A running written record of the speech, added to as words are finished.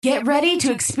Get ready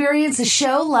to experience a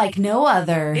show like no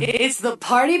other. It's the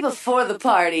party before the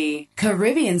party.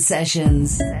 Caribbean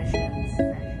Sessions. Set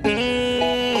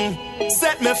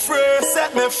me free,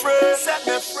 set me free, set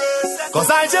me free.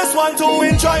 Cause I just want to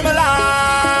enjoy my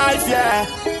life, yeah.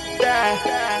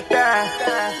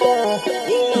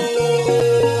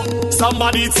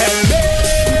 Somebody tell me,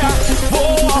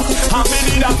 I'm in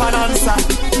need of an answer.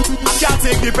 I can't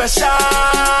take the pressure.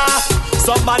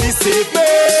 Somebody save me.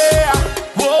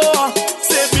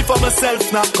 Save me from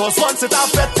myself now. Cause once it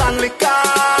I've bet and liquor,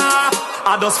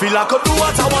 I just feel I could do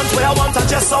what I want, where I want, and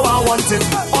just how I want it.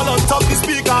 All on top, the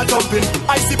speaker jumping.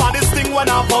 I see by this thing when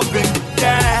I'm bumping.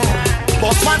 Yeah.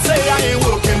 Boss man say I ain't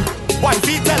working.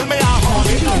 Wifey tell me I'm on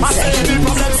it. I say the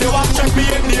problem, say what check me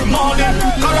in the morning.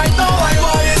 Cause right now I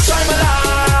want to enjoy my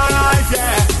life,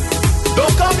 yeah.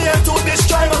 Don't come here to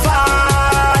destroy my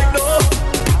vibe, no.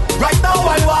 Right now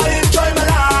I want to enjoy my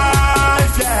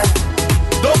life, yeah.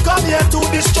 Don't come here to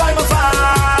destroy my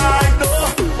vibe, no.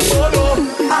 Oh no,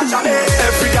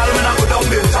 every girl when I go down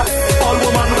there, all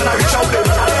woman when I reach out there.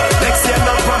 Next year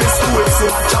I promise to it, so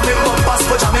jamming bumpers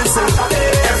for jamming say.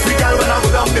 Every girl when I go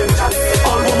down there,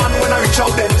 all woman when I reach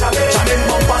out there. Jamming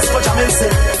bumpers for jamming say,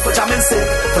 for jamming say,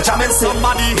 for jamming say.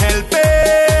 Somebody help me,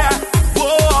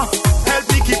 whoa, help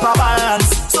me keep a balance,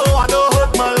 so I don't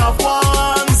hurt my loved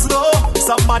ones, no.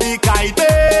 Somebody guide me,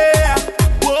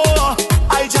 whoa,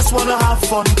 I just wanna have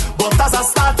fun, but as I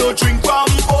start to drink rum,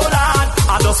 oh Lord,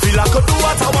 I just feel I could do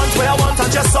what I want, where I want,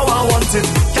 and just how I want it.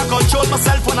 Can't control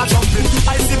myself when I jump in.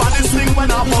 I see by this thing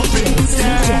when I'm bumping.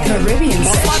 Yeah. Caribbean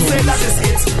Most man say that is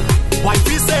it.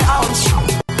 Wifey say ouch.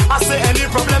 I say any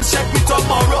problems, check me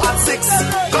tomorrow at 6.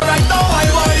 Cause right now I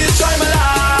want to enjoy my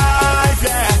life,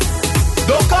 yeah.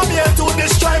 Don't come here to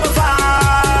destroy my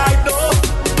vibe, no.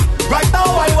 Right now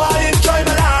I want to enjoy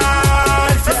my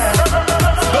life, yeah.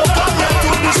 Don't come here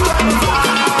to destroy my vibe.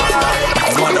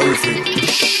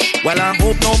 Well, I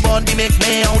hope nobody make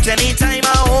me out anytime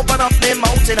I open up them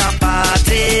out in a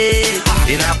party.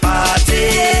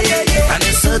 And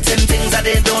there's certain things that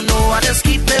they don't know. I just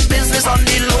keep my business on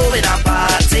the low in a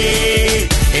party.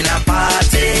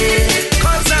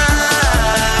 Cause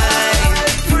I'm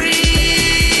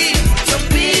free to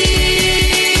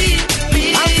be.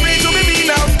 I'm free to be me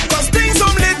now. Cause things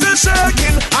some little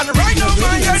shaking. And right now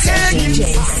my head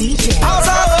aching. As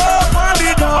I open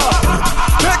the door,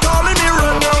 they calling me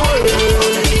run away.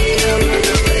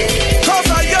 Cause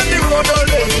I get the road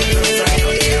away.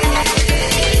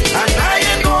 And I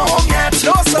ain't go home yet,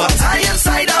 no, but I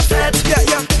inside a bed. Yeah.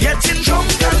 Getting drunk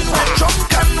and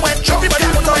wet. Everybody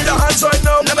put on your hands right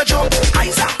now. Let me jump,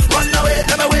 Isa, run away.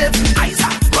 Let me wave, Isa,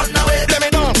 run away. Let me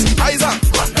dance, Isa,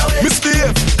 run away.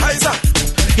 misbehave, Isa.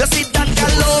 You see that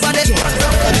girl over there?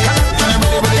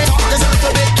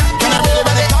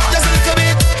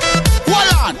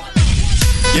 Hold on.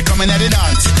 You coming at the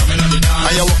dance,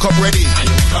 and you woke up ready,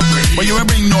 but you ain't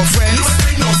bring no friends,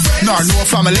 nor no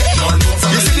family.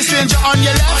 You see the stranger on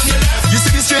your left, you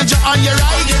see the stranger on your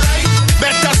right.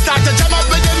 Better start to jam up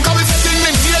with them, cause we sitting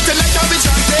in here tonight and we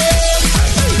chanting.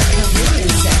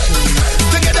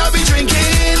 Together we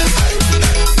drinking,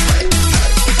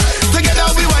 together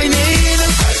we whining.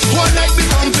 One night we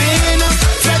pumping,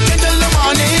 flat till the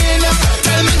morning.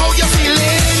 Tell me how you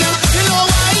feeling. You know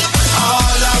why?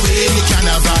 All away in the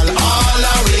carnival, all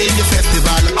away in the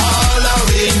festival, all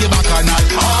away in the bacchanal,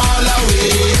 all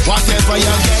away. Whatever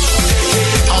you get,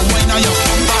 and when you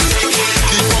come back,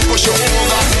 the pump push you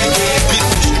over.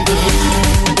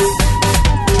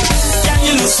 Can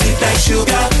you lose sweet like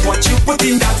sugar? What you put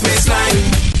in that waistline?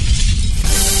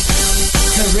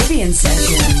 Caribbean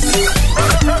Sessions.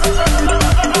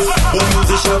 Don't lose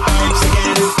the sharp vibes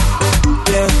again.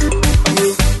 Yeah.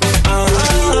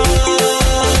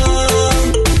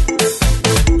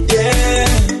 Yeah.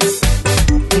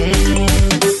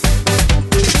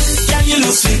 Can you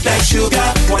lose sweet like sugar?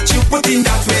 What you put in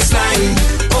that waistline?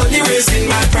 Only raising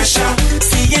my pressure.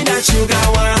 Seeing that sugar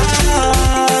wine.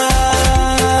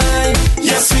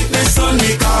 Your sweetness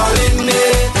only calling me.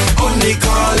 Only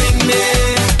calling me.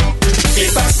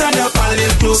 If I stand up a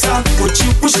little closer, would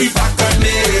you push me back on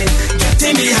me?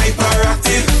 Getting me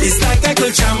hyperactive, it's like I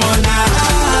could jam all night.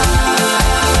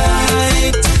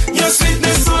 Your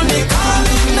sweetness only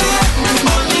calling me,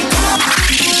 only calling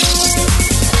me.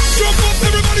 Jump up,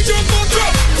 everybody jump up,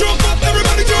 drop. Jump up,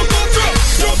 everybody jump up, drop.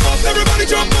 Jump up, everybody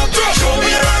jump up, drop. Show me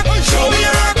your rock, show me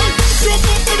your rock. Jump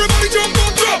up, everybody jump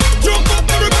up, drop. Jump up,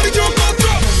 everybody jump up,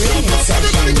 drop. Jump up,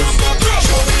 everybody jump up, drop.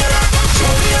 Show me your rock, show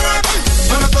me your rock.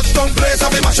 When I touch down place, I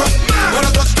be mash up. When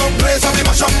I touch down place, I be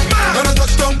mash up. When I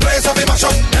touch down place, I be mash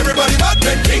up. Everybody bad,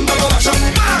 then king of a mash up.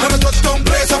 When I touch down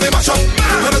place,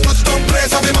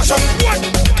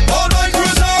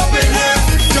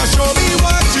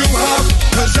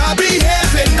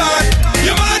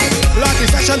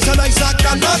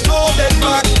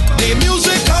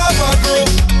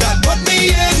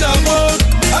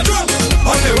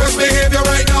 behavior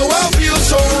right now, I feel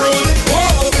so rude.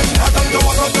 Whoa, I come to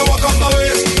walk up my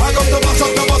waist. I come to bust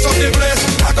up the place.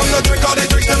 I come to drink all the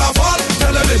drinks till I fall.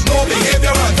 Tell them there's no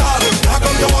behavior at all. I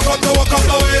come to walk up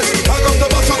my waist. I come to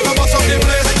bust up the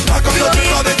place. I come to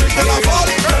drink all the drinks till I fall.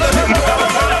 Tell them there's no.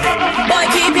 Boy,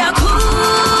 keep your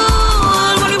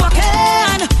cool when we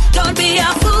walking. Don't be a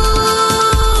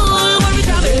fool when we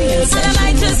traveling. And I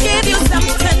might just give you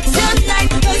something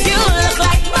tonight, 'cause you look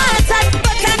like my type.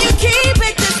 But can you keep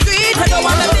it discreet? I don't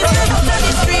want the business out on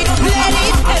the street.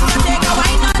 Ladies, if you take a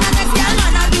wine on the next girl,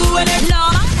 man, I'm doing it now.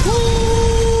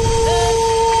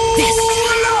 This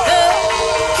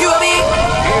QB.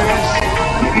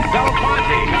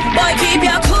 Boy, keep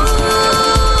your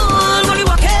cool when we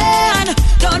walking.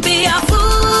 Don't be a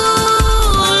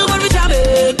fool when we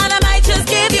traveling. And I might just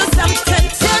give you something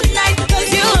tonight, 'cause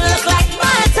you look like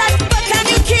my type. But can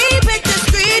you keep it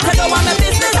discreet? I don't want the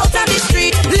business out on the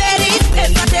street. Ladies,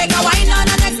 if I take a wine on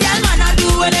the next girl, man, I'm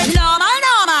doing it normal,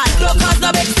 normal. Don't cause no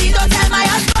big scene, don't tell my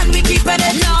husband we keeping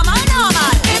it normal,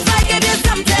 normal. If I give you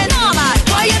something normal,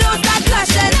 boy, you don't start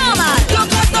flashing normal. Don't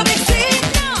cause no big scene,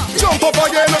 no. Jump up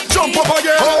again, jump up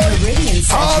again.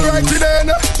 Alrighty then,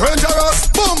 dangerous,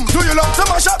 boom. Do you love to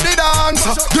mash up the dance?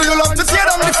 Do you love to tear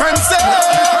down the fences?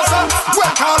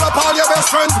 Well, call up all your best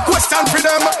friends, question for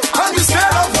them. On the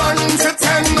scale of 1 to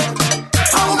 10,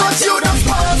 how much you done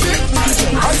party?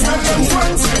 I tell them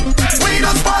 20, we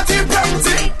done party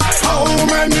plenty. How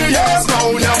many years now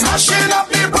you're mashing up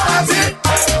the party?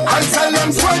 I tell them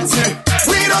 20,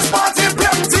 we done party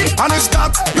plenty. And it's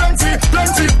that plenty,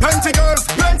 plenty, plenty girls,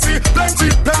 plenty, plenty,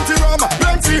 plenty rum,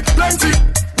 plenty, plenty.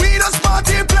 We done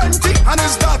party plenty. And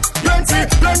it's that plenty,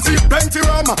 plenty, plenty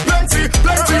rum, plenty,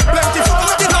 plenty, plenty.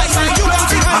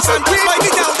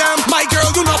 My girl,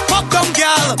 you not pop them,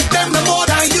 gal. Them no more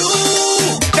than you.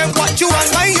 Them what you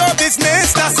and mind your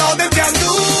business. That's all them can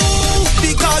do.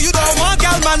 Because you don't want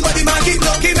gal man, but the man keep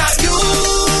looking at you.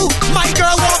 My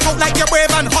girl, walk out like you're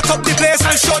brave and hot up the place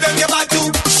and show them your bad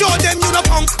too. Show them you no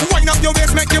punk. Wind up your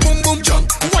waist, make your boom boom jump.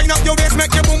 Wind up your waist,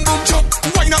 make your boom boom jump.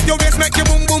 Wind up your waist, make your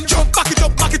boom boom jump. Back it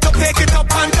up, take it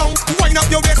up and down. Wind up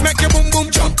your waist, make your boom boom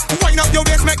jump. Wind up your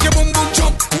waist, make your boom boom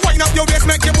jump. Wind up your waist,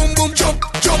 make your boom boom jump.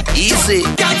 Jump. Easy,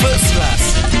 first class.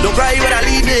 Don't cry when I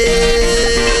leave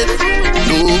it.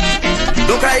 No,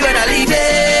 don't cry when I leave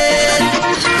it.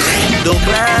 Don't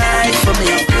cry for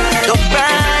me. Don't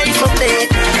cry for me.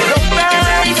 Don't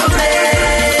cry for me.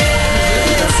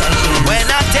 When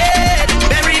I'm dead,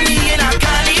 bury me in a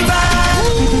carnival.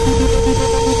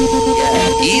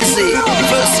 Yeah, easy,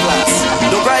 first class.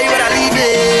 Don't cry when I leave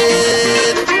it.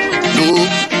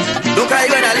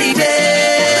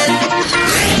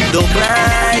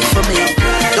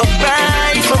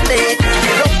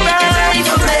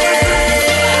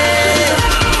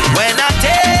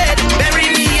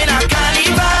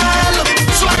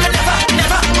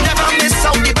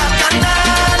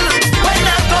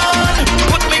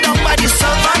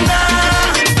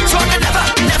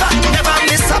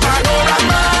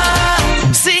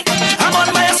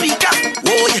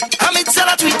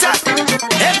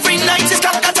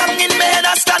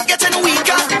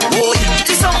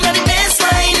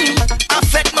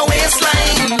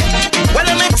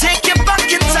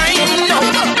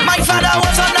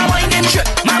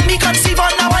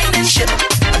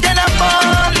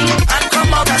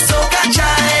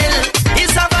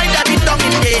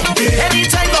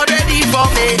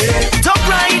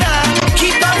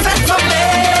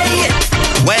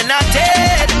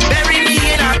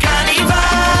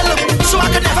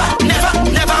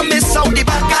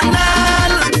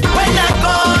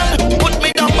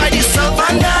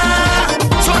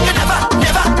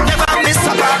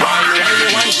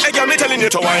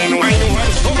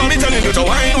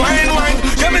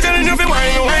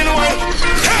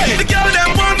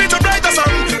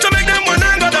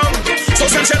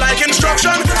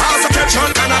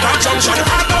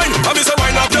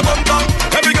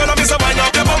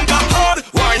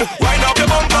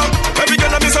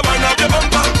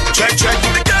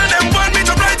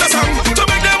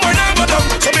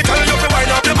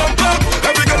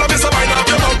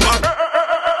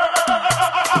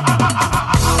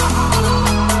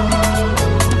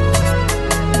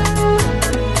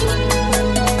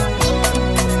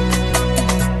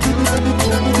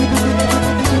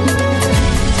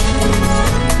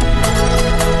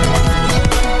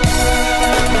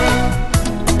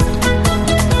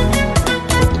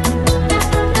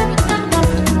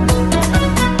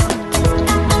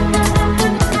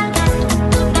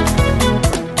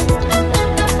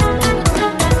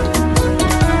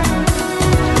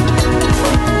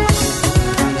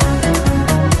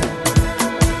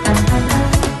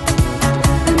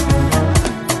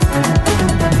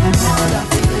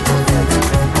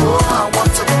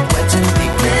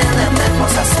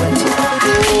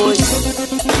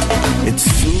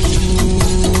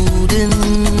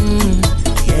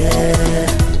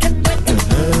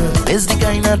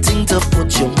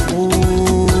 put your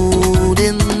mood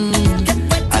in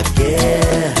a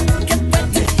gear,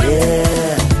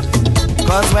 yeah.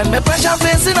 Cause when my pressure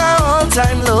facing a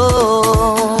all-time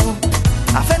low,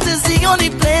 I felt is the only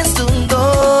place to go.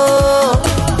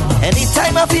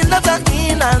 Anytime I feel that I'm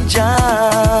in and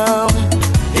jam,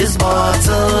 his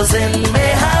bottles in my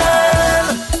hand.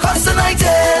 Cause the night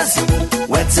is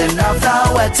wetting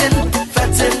after wetting,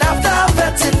 fetting after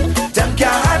fetting. Them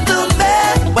can't handle me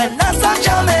when I start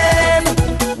jamming.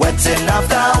 Wetting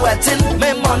after wetting,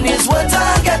 my money's worth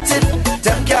I'm getting.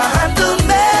 Them can't handle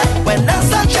me when I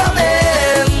start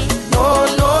jamming. No,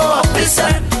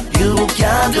 listen, you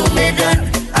can't do me that.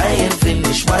 I ain't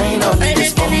finished wine on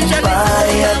this bumper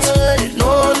yet. No,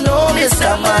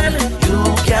 Mr. Man, you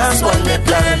can't spoil the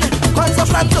plan. Cause the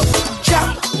plan to jam.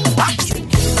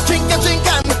 Drink and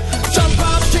jump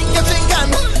up, drink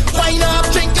and wine up,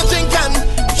 drink and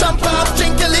jump up,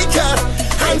 drink a liquor.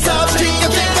 Hands up, drink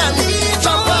and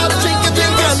jump up, drink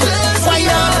and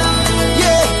wine up.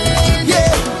 Yeah.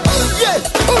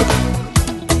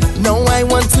 Now I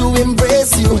want to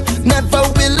embrace you, never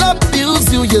will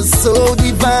abuse you. You're so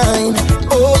divine.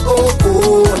 Oh.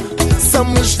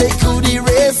 Some wish they could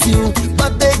erase you,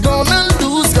 but they're gonna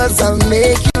lose 'cause I'll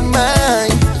make you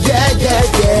mine. Yeah.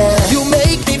 You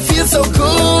make me feel so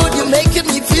good, you making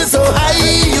me feel so high.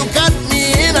 You got me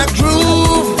in a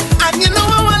groove, and you know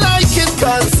how I like it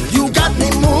 'cause you got me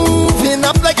moving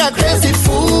up like a crazy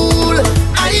fool.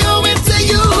 I owe it to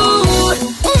you.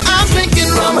 I'm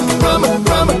drinking rum,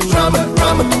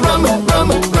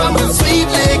 sweet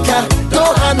liquor,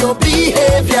 don't have no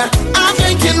behavior. I'm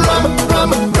drinking rum,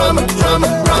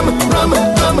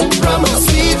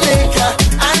 sweet liquor,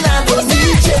 and I don't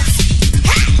need it.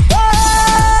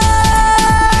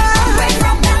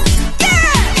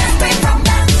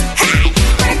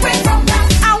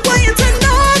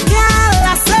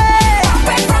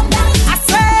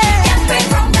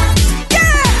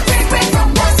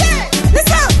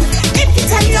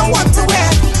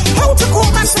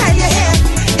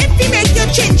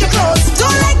 Change your clothes,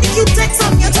 don't like the Q-tex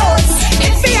on your toes.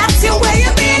 If he asks you where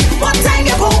you been, what time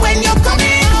you go when you come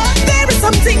in, there is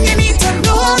something you need to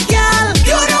know, girl.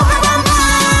 You don't have a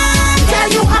man, girl,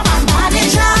 you have a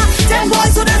manager. Them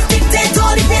boys who just dictate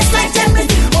all the place like them is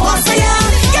the boss of ya.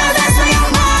 Girl, that's not your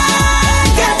man,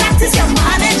 girl, that is your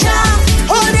manager.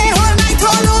 All day, all night,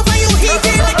 all over you, he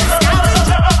did like a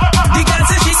scavenger. The girl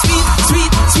says she's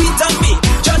sweet on me.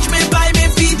 Judge me by me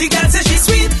feet. The girl says she's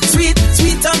sweet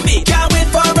on me. Can't wait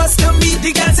for us to meet.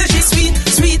 The girl says she's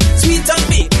sweet on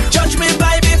me. Judge me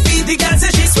by me feet. The girl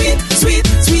says she's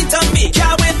sweet on me.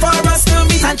 Can't wait for us to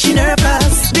meet. And she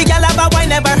nervous. The girl have a wine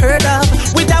never heard of.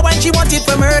 With that one she wanted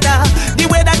for murder. The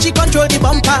way that she control the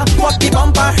bumper, what the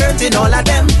bumper hurting all of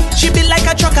them. She built like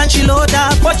a truck and she load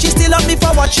up, but she still love me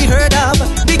for what she heard of.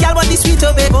 The girl want the sweet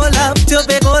Tobago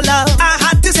love. I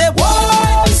had to say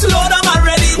whoa, slow down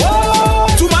already. Whoa,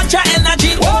 too much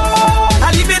energy. Whoa,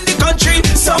 I live in the country.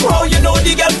 Somehow you know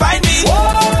the girl find me.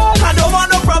 Whoa, I don't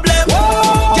want no problem.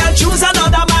 Whoa, girl choose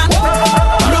another man.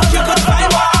 Whoa, look you could find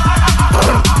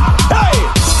one. Hey,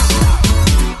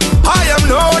 I am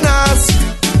known as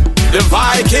the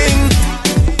Viking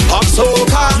of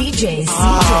soca. DJ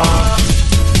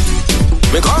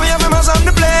Me come here for my son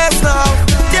the place now.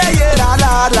 Yeah,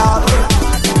 la.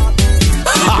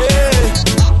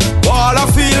 Yeah, all I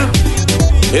feel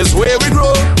is where we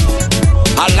grow.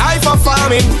 A life of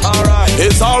farming, alright,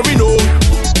 is all we know.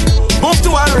 Move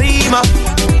to Arima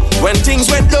when things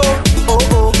went low.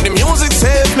 Oh, the music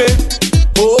saved me.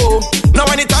 Oh, now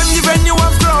anytime you when you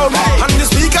have ground, and the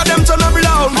speaker them turn up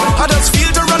loud. I just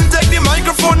feel to run, take the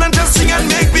microphone and just sing and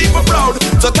make people proud.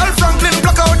 So tell Franklin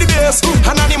block out the bass,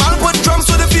 and Animal put drums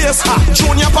to the face.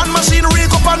 Junior pan machine,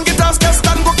 rig up on guitars, test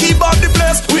and go keep out the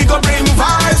place. We go bring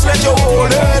vibes, let you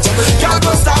hold it. Can't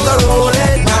go start to roll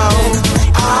it now.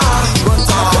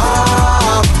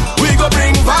 We go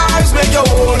bring vibes, make you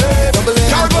hold it.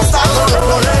 Can't go start to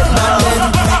roll it now.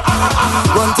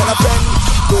 Run tell a friend,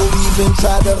 don't even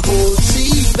try to hold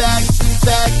she back.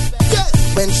 Yeah.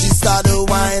 When she started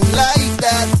whine like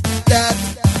that.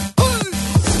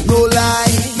 No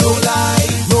lie,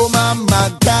 no mama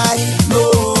die, no.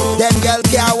 Them girl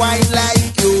can't whine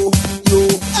like you.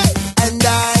 And I,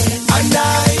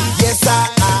 yes I.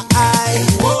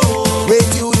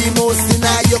 Rate you the most in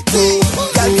your crew.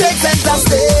 Girl take center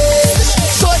stage,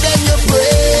 show them you're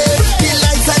brave. The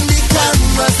lights and the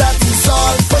cameras, that is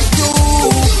all for you.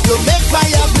 You make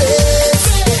fire blaze,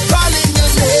 they're calling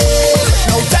your name.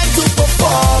 No time to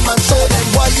perform and show them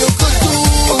what you could do.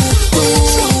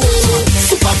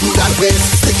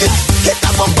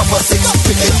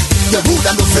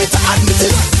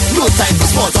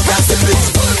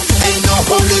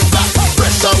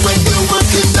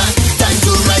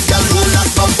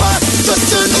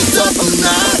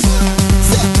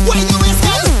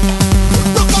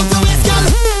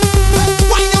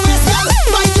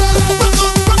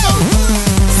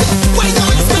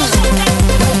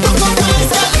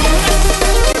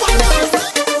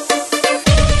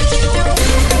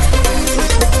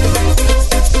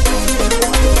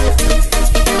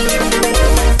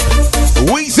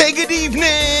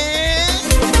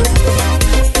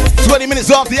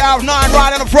 minutes off the hour of 9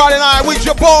 right on a Friday night with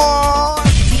your boy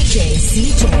DJ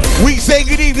CJ. We say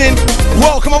good evening,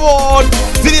 welcome aboard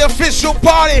to the official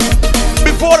party.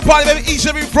 Before the party, baby, each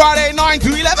and every Friday 9 to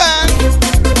 11.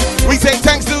 We say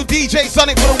thanks to DJ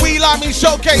Sonic for the We Like Me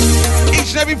Showcase.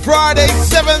 Each and every Friday,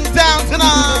 7 down to 9.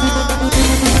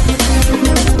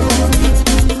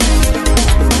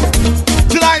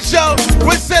 Tonight's show,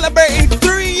 we're celebrating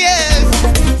 3 years.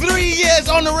 3 years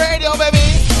on the radio, baby.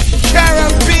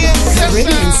 Caribbean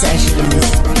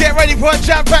Sessions. Get ready for a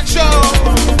jam-packed show.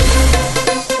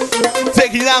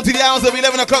 Taking you down to the hours of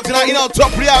 11 o'clock tonight. You know,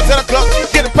 top of the hour, 10 o'clock.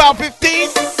 Get a pound 15.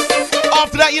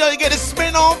 After that, you know, you get a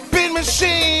spin-on bin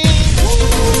machine.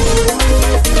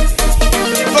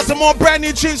 Got some more brand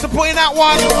new tunes to put in that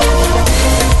one.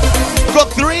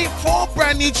 Got 3, 4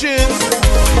 brand new tunes.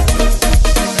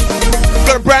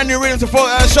 Got a brand new rhythm to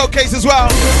showcase as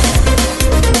well.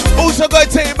 Also going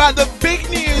to tell you about the big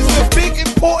news, the big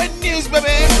important news, baby.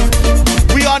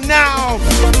 We are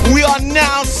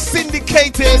now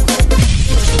syndicated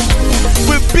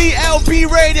with BLB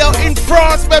Radio in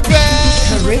France, baby.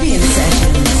 Caribbean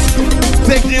Sessions.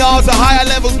 Taking it all to higher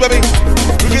levels, baby.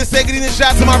 We're going to say good evening,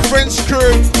 shout to my French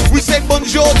crew. We say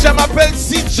bonjour, je m'appelle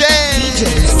CJ.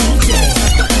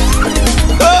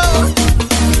 Oh.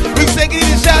 We say good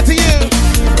evening, shout to you.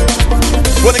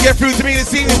 Want to get through to me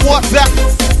this evening? WhatsApp.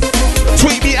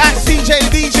 Tweet me at CJ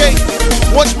the DJ.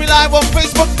 Watch me live on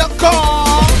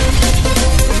Facebook.com.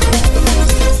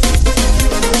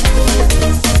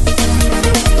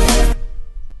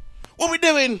 What we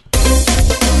doing?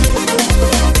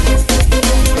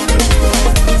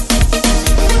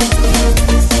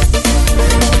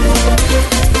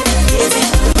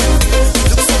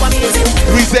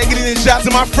 We say good evening, shout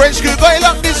to my French crew. Go ahead,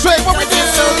 look this way. What we doing?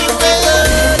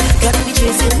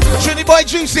 Trinity Boy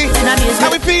Juicy,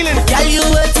 how we feeling? Girl, you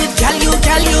worth it, girl, you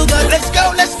got it. Let's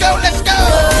go, let's go, let's go.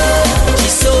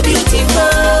 She's so beautiful,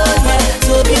 yeah,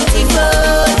 so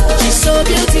beautiful. She's so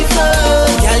beautiful,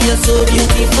 girl, you're so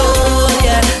beautiful,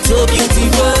 yeah, so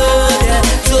beautiful, yeah,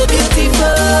 so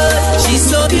beautiful. She's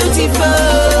so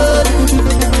beautiful.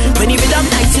 When you rhythm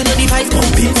nice, you know the vibes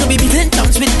pumping. So we beating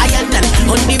drums with iron and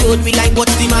on the road we like watch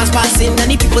the mass passing.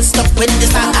 And the people stop when they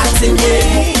start acting.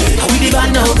 Yeah, we the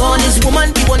band now gone. This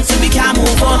woman we want so we can't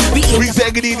move on. We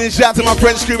say good evening, shout to my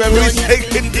French crew, man. We say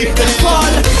good evening.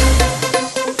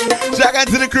 Shout out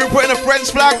to the crew putting a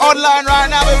French flag online right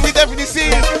now, baby. We definitely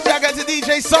see you. Shout out to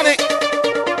DJ Sonic.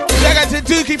 Shout out to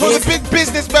Dookie for the big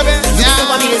business, baby.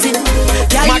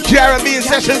 Yeah. My Caribbean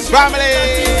Sessions family.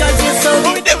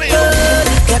 What we doing?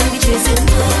 Got me chasing,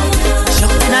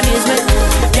 shock and amazement.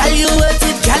 Girl, you worth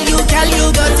it, girl, you got it,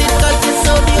 'cause you're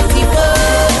so beautiful.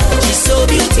 She's so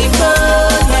beautiful,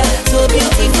 yeah, so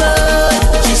beautiful.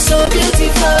 She's so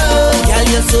beautiful, girl,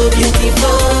 you're so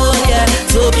beautiful, yeah,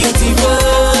 so beautiful,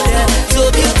 yeah,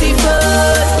 so beautiful.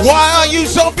 Why are you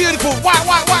so beautiful? Why?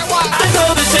 I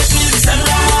know the sex is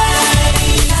alive.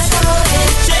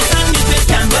 Chase on me, face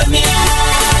can but me eyes.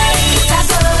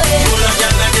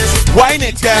 Wine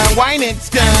it down, wine it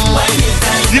down.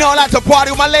 You know I like to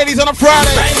party with my ladies on a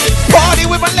Friday. Party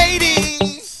with my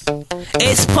ladies.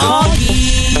 It's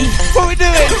party. What we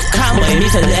doing? Can't wait me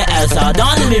to let us out.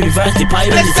 Don't let me reverse the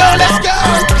pirate. Let's go.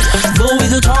 Go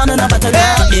with the tone and up at the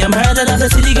top. I'm heard that the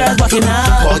city girls walking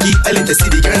out. Party, I let the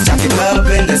city girls jack it up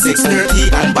in the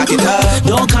 6:30 and back it up.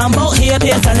 Don't come out here,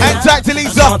 Pierce and hang tight to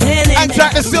Lisa. Hang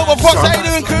tight to Silver Fox. How you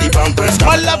doing, crew?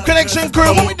 My Love Connection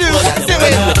crew. What we do? What we doing?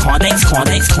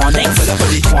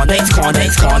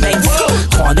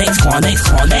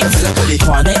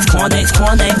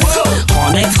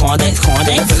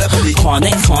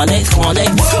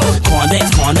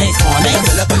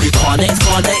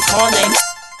 Connex.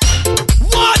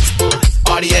 What?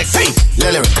 RDX,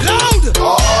 Lily, loud.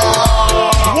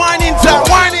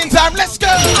 Whining time, let's go.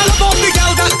 All about the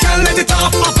gal that can let it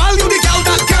off. I value the gal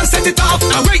that can set it off.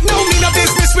 I right now mean a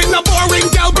business with no boring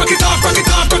gal. Broke it off.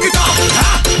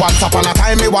 Once upon a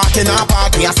time, me walk in a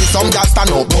party, I see some gal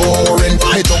stand up boring.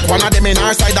 Me took one of them in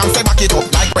her side and say back it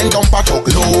up like when dumper truck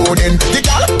loading. The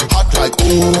gal hot like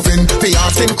oven, the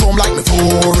ass him chrome like me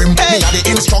for him. Me a the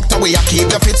instructor where I keep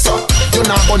the fit, so you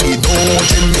not gonna need no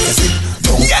gym. Me say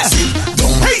sit down, sit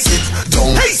down, sit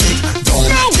down, sit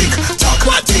down, tick tock,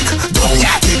 tick down,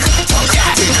 tick tock,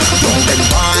 tick down. Then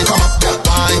wine come up,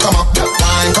 wine come up,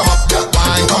 wine come up,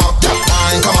 wine come up,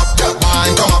 wine come up,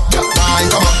 wine come up, wine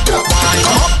come up, wine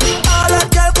come up. All that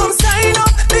girl come sign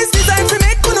up. This design for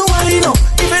make you know wine up.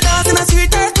 If you dance in a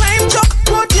street or climb truck,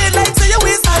 rotate like say you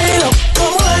waist high up.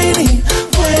 Come whining,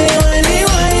 whining.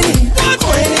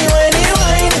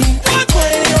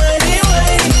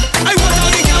 I want all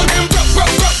the gal them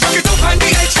rock it up on the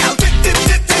edge, gal.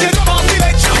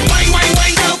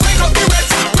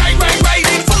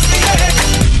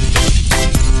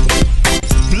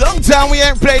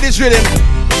 can't play this rhythm.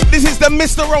 This is the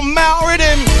Mr. Romeo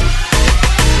rhythm.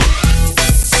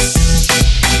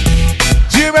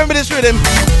 Do you remember this rhythm?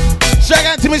 Shout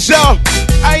out to Michelle.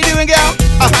 How you doing, girl?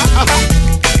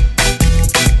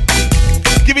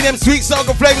 Giving them sweet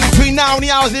soca flavors between now and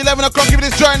the hours of 11 o'clock. If you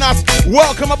just join us,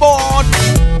 welcome aboard.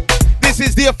 This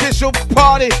is the official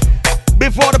party.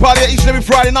 Before the party, each and every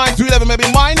Friday, 9 to 11,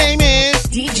 maybe. My name is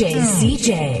DJ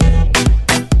CJ.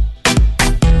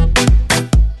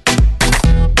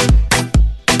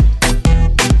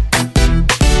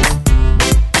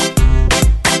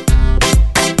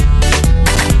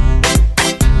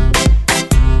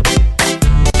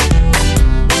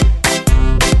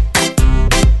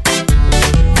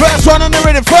 First one on the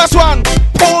rhythm. First one,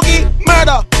 Porgy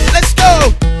Murder. Let's go.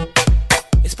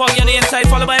 It's Porgy on the inside,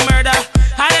 followed by Murder.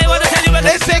 And I want to tell you about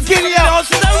Let's say giddy up.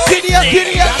 Giddy up,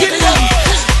 giddy up, giddy up.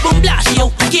 Boom, blast, she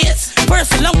open gates.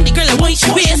 First along the girl, I want she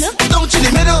waist. Don't you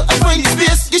the middle, I find the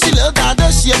space. Get she little dada,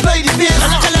 she apply the face.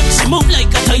 She move like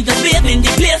a tidal wave in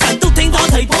the place. I do things all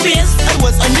type of ways. I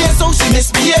was amazed, so she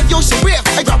misbehaved, yo, she brave.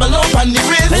 I grab a lump on the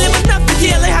grave. Well, it was not the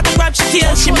tail, I had to grab she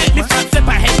tail. She make me front flip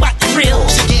her head back the real.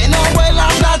 She getting on well,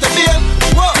 I'm not the bill.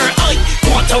 Her eye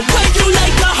want to ride you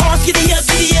like a horse. Giddy up,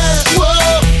 giddy up.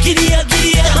 Whoa, giddy up,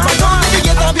 giddy up. If I don't let me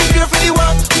get that, be here for the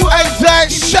one.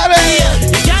 Exact shabby.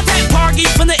 You can't take Porgy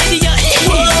from the idiot.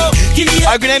 Giddy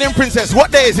up. Grenadian Princess,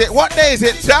 what day is it? What day is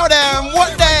it? Tell them,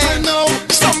 what day? I know,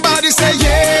 somebody say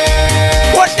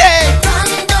yeah. What day?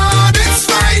 Thank God it's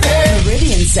Friday.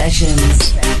 Caribbean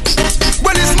Sessions.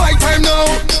 Well, it's my time now.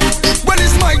 Well,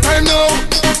 it's my time now.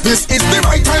 This is the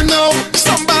right time now.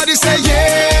 Somebody say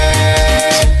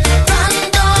yeah.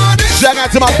 Thank God it's Shout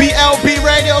out to my BLB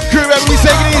radio crew. Everybody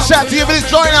say give me a shout to you for this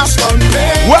join us.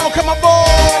 Welcome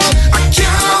aboard. I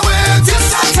can't wait till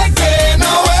Saturday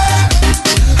now.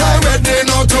 I'm ready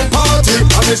now to party.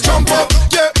 And it's jump up,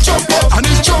 yeah, jump up. And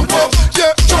it's jump up,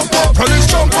 yeah, jump up. And it's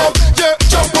jump up, yeah,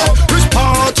 jump up. It's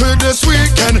party this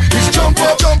weekend. It's jump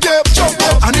up, yeah, jump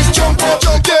up. And it's jump up,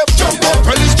 yeah, jump up.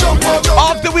 And it's jump up.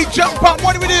 After we jump up,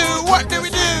 what do we do? What do we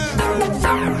do?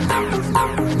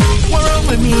 What's wrong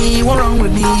with me? What's wrong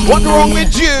with me? What's wrong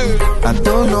with you? I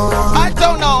don't know. I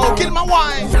don't know. Kill my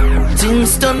wife.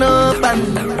 Things turn up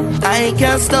and I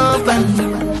can't stop and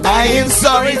I ain't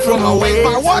sorry for my ways,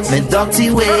 my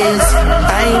dirty ways.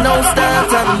 I know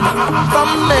start and from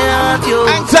me heart, yo.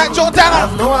 Anzac Jordana.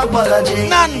 I've no apology.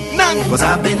 None. Cause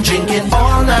I've been drinking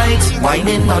all night,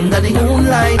 whining under the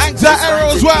moonlight. Anzac Arrow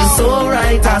as well. So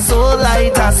right, so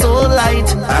light.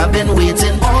 I've been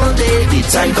waiting all day. The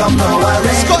time come now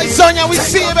already. Scotty Sonia, we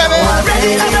see you, baby.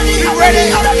 You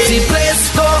ready? The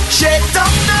place go shake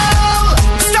down now.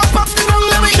 Stop up the ground,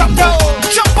 let me jump down.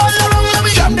 Jump all around, let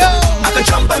me jump down. I can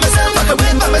jump by myself, I can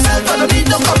win by myself, I don't need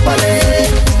no company.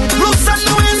 Roots and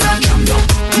the ways and jump down.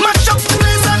 Match up the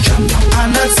ways and jump down.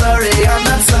 I'm not sorry.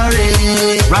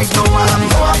 Right now I have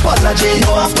no apology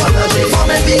for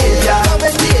my behavior.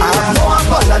 I have no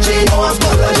apology,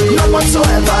 none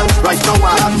whatsoever. Right now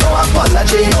I have no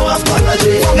apology.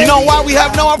 You know why we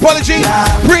have no apology?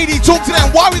 Brady, talk to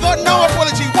them. Why we got no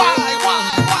apology? Why?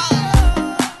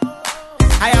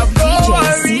 I have no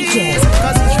worries,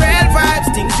 cause it's real vibes,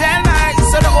 things real nice.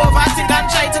 So don't overthink and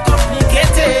try to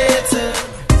complicate it.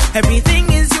 Everything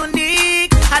is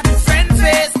unique, a different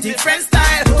face, different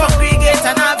style. Congregate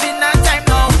and having a time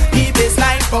now. The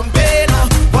baseline pumping,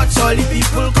 watch all the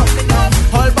people coming up.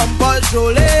 All bumpers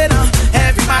rolling,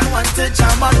 every man wants to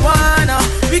jam on one.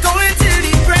 We going till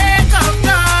the break of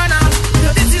dawn.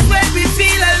 This is when we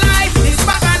feel alive. It's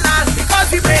back on us because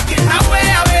we breaking away.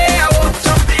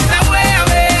 Jumping away.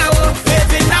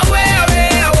 Waving away.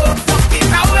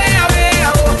 Walking away.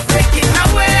 Breaking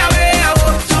away.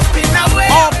 Jumping away.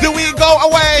 After we go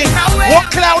away, what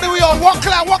cloud are we on? What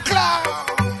cloud?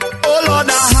 Oh Lord,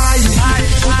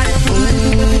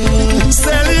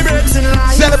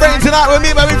 Celebrating tonight with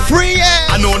me, baby. Free,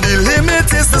 yeah. I know the limit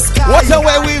is the sky. What a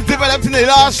way we've developed in the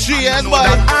last 3 years, boy.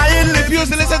 If you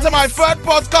used to listen to my third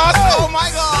podcast, oh my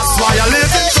God. That's why I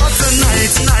live in for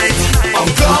tonight. I'm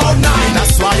cloud nine.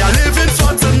 That's why I live in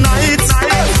for tonight.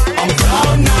 I'm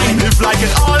cloud nine. If like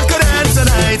it all could end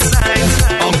tonight.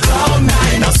 I'm cloud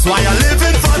nine. That's why I live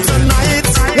in for tonight.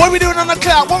 What are we doing on the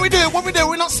cloud? What we do?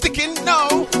 We're not sticking,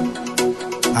 no.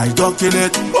 I ducking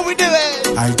it. What we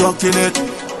doing? I ducking it.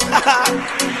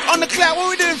 On the cloud, what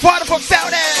we doing? Party folks out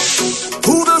there.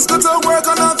 Who does go to work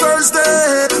on a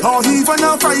Thursday or even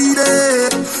a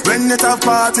Friday when it have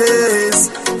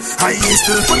parties? I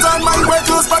still put on my work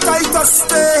clothes, but I just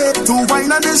stay to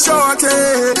wine on the shorty.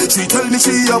 She tell me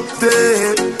she up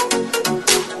there.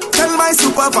 Tell my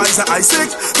supervisor, I sick.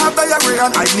 Have diarrhea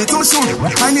and I need to shoot.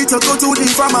 I need to go to the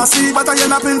pharmacy, but I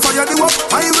end up in fire the up.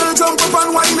 I will jump up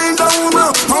and winding down.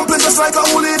 Pumping just like a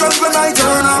hooligan when I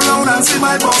turn around and see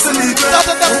my boss in the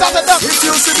crowd. If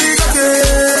you see me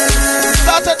again,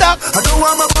 I don't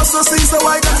want my boss to see, so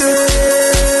I duck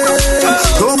it.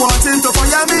 Don't want him to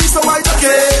fire me, so I duck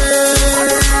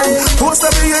it. Post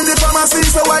me in the pharmacy,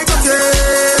 so I duck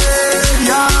it.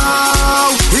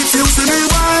 Yeah. If you see me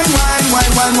wine,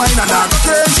 and I duck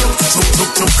it.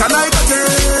 Can I duck it?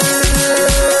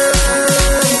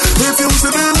 If you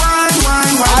see me wine,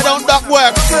 I don't duck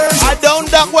work. I don't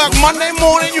duck work. Monday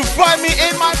morning, you find me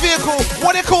in my vehicle.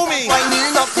 What they call me?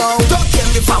 Winding up now. Don't care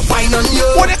if I whine on you.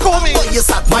 What they call me? But you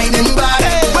start whining back.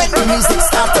 Hey. When the music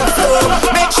start to flow,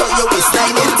 make sure your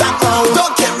waistline intact now.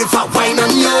 Don't care if I whine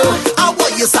on you. I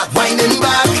want you start whining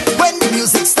back. When the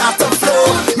music start to flow,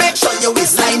 make sure your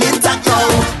waistline intact now.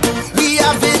 We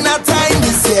having a time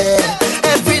this year.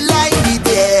 Every line we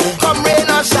there. Come rain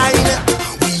or shine,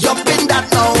 we up in that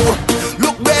now.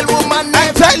 Look well, woman.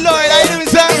 I tell Lloyd, I do it.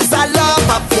 It's a love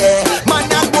affair. Man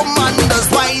and woman does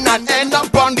wine and end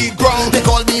up on the ground. They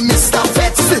call me Mr.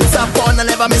 Fett. Since I'm born, I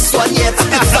never miss one yet.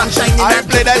 It's sunshine in I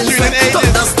play that tune in ages.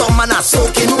 Thunderstorm and I'm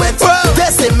soaking wet. They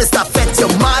say Mr. Fett,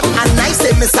 you're mad. And I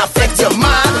say Mr. Fett, you're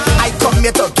mad. I come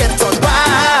here to get on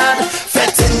bad.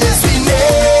 Fetting is we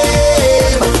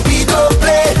name. We don't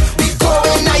play. We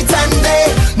going night and day.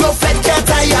 No Fett can't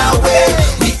tire away.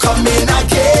 We coming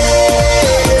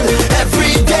again.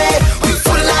 Every day. We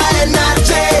full of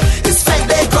energy. It's Fett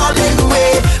they calling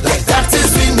away. Like that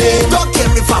is we name. Don't care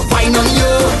if I whine on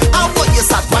you. I want you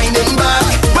start whining back.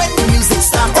 When the music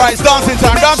starts. Alright, it's dancing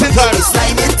time, dancing time. It's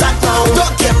like intact now.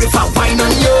 Don't care if I whine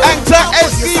on you. Enter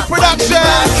SC Production.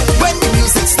 When the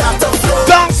music starts to flow.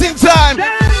 Dancing time.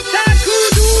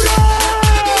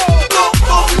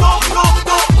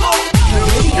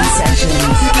 Caribbean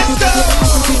Sessions.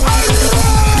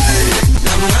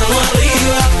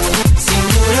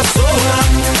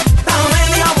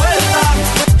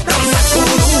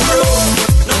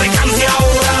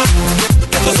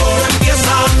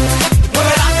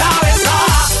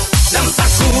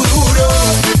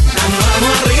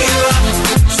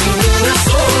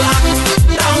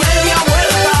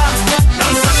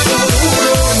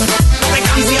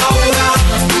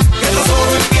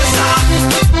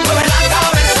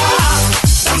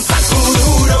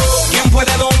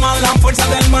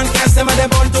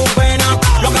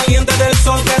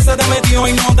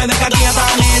 Y no te deja quieta,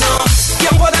 nena.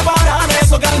 ¿Quién puede parar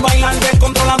eso que al bailar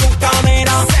descontrola tu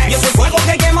cadera? Y ese fuego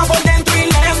que quema por dentro y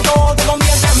lento te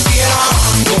convierte en piedra.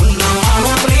 Con la mano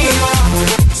arriba,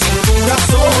 cintura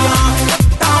sola,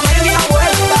 da media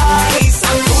vuelta y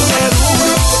sacude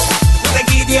duro. No te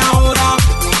quite ahora,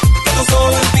 que esto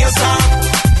solo empieza.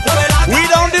 We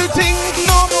don't do things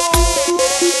no more.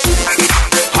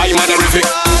 High manorific,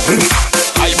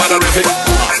 high manorific,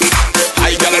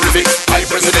 high galerific, high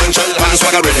presidential.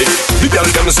 Swaggerific. The girl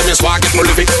them say me swag it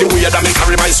prolific. The way that me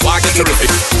carry my swag it terrific.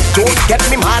 Don't get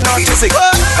me man artistic.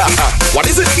 What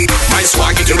is it? My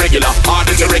swag it irregular,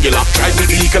 hard it irregular. Drive the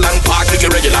vehicle and park it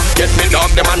irregular. Get me dog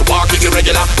them and walk it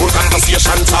irregular. Whole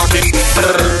conversation talking.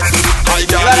 Hi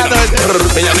darling,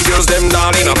 me and the girls them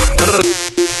darling up.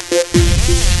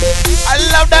 I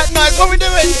love that noise. What we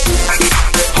doing?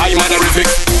 High manorific,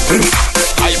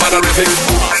 high manorific,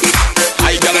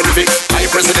 high galerific, high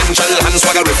presidential and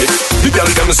swaggerific. The girl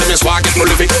them say me swag it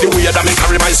prolific. The way that me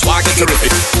carry my swag it terrific.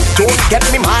 Don't get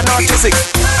me man artistic.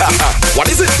 What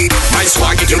is it? My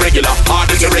swag it irregular,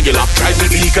 hard it irregular. Drive the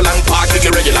vehicle and park it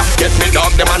irregular. Get me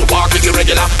dog them and walk it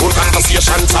irregular. Whole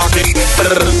conversation talking.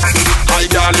 Hi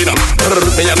darling up,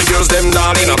 me and the girls them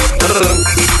darling up.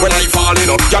 When I falling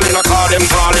up, girl in a car them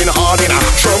falling hard in a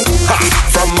trunk.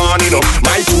 From morning up,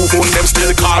 my two phone them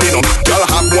still calling up. Girl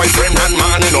have boyfriend and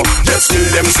man up. Yet still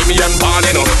them see me and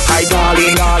balling up. Hi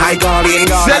darling, hi darling,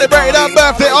 darling. Celebrating her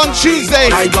birthday on Tuesday.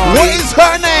 What is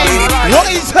her name? What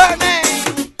is her name?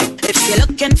 If you're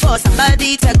looking for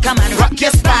somebody to come and rock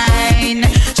your spine,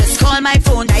 just call my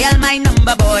phone, dial my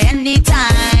number, boy,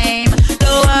 anytime.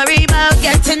 Don't worry about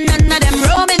getting none of them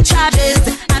roaming charges.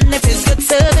 And if it's good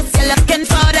service you're looking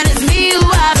for, then it's me who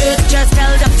have it. Just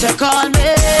tell them to call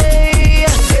me.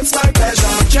 It's my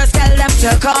pleasure. Just tell them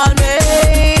to call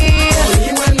me.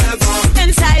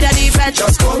 Inside of the bed,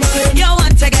 Just call me. you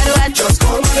want to get wet, Just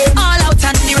call me. all out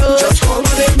on the road. Just call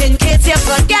me. In case you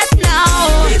forget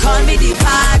now, call me the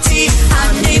party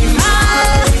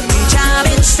animal. We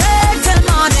jamming straight till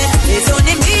morning. It's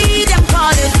only me them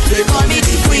calling. They call me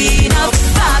the queen of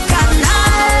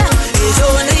Bacchanal. It's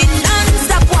only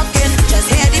non-stop walking. Just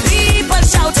hear the people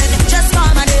shouting. Just call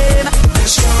my name.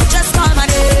 Just call my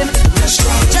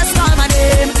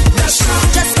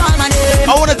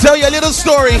little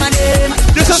story.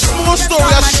 Just a small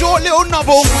story, a short little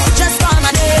novel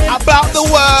about the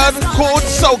word called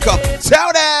soca.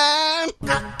 Tell them.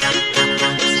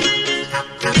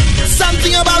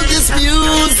 Something about this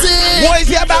music. What is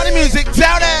it about the music?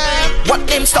 Tell them. What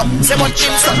them stop? Say what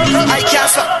them stop. I can't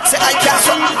stop. Say I can't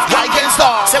stop. I can't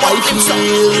stop. Say what them stop.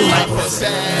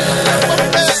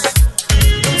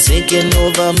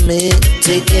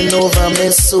 Taking over me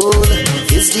soul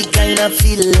is the kind of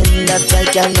feeling that I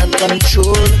cannot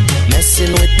control.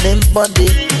 Messing with me body,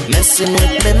 messing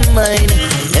with me mind.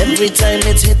 Every time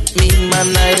it hit me,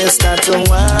 man, I just start to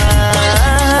whine.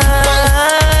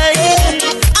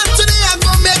 And today I'm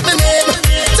gonna make my name.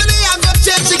 Today I'm gonna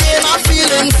change the game. I'm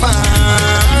feeling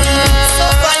fine. So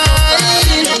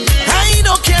fine. I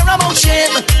don't care about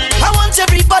shame. I want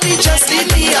everybody just leave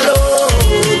me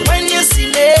alone. When you see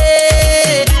me,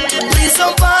 please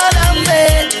don't bother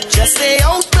me. Just stay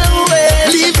out the way.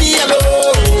 Leave me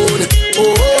alone.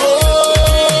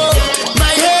 Oh,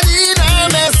 my head in a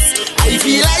mess. I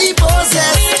feel I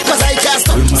possess. Cause I can't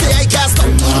stop. Say I can't stop.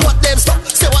 What them stop?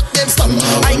 Say what them stop.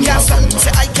 I can't stop.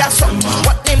 Say I can't stop.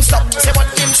 What them stop? Say what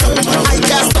them stop. I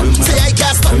can't stop. Say I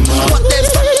can't stop. What them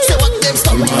stop? Say what them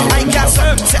stop. I can't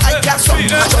stop. Say I can't stop.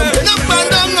 Jumping up and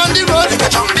down on the road.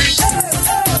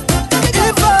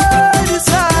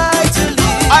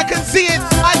 I can see it.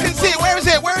 I can see it. Where is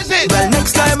it? Where is it? Well,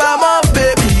 next time I'm up,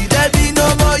 baby, there'll be no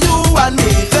more you and me.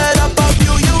 Fed up of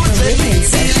you, take me.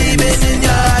 Believing in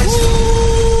your eyes.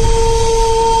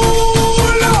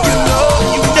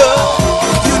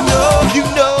 You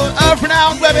know. Up and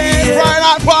out, baby. Friday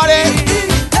night party.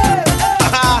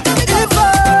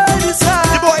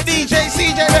 Your boy DJ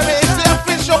CJ, baby. It's the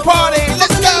official party.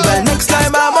 Let's go. Well, next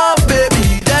time I'm up,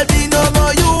 baby, there'll be no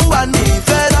more you and me.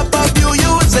 Fed up of you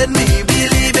using me.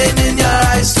 Believing in your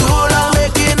eyes. Too long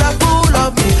making a fool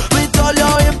of me. With all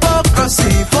your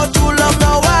hypocrisy. For too long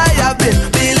now I have been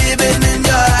believing in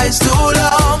your eyes. Too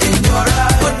long in your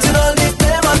eyes. Putting all the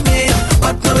blame on me.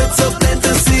 But now it's so plain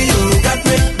to see you. Got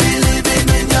me believing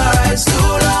in your eyes.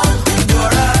 Too long in your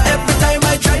eyes. Every time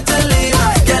I try to leave,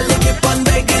 girl, you keep on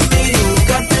begging me. You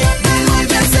got me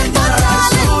believing in your eyes.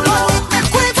 Too long.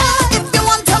 If you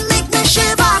want to make me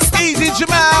shiver, Easy,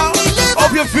 Jamal.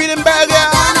 Hope you're feeling better.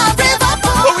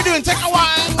 What we doing? Take a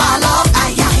wine. follow,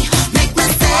 make me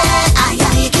say,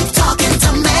 keep talking to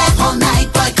me all night,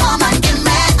 boy, come and give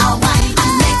me a wine,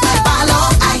 and make me follow,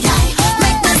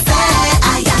 make me say,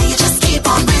 just keep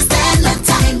on wasting the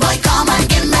time, boy, come and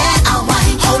give me a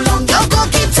wine. How long you go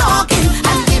keep talking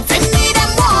and giving me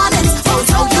them warnings? So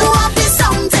you have be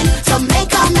something to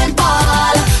make a man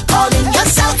ball, calling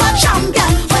yourself a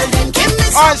champion. Well then give me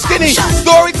some All right, Skinny. action.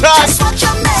 Story time. Just what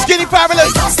you make. Skinny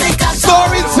fabulous. Don't stick a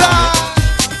Story time.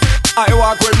 I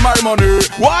walk with my money.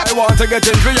 What? I want to get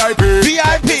in VIP.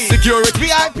 VIP. Security.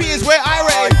 VIP is where I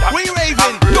rave. We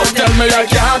raving. Don't tell me I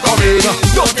can't come in.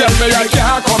 Don't tell me I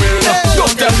can't come in.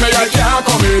 Don't tell me I can't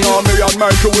come in. Oh, me and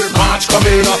Michael will march come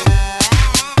in.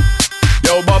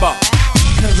 Yo, Baba.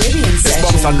 Caribbean This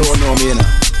Bumson don't know me,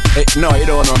 Hey, no, you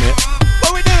don't know me.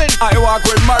 What we doing? I walk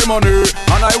with my money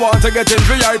and I want to get in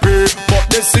VIP, but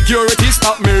the security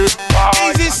stop me.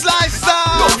 Easy slice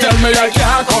star. Don't tell me I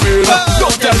can't come in.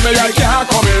 Don't tell me I can't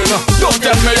come in. Don't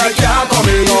tell me I can't come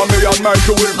in. Oh, me and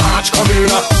Michael will march come in.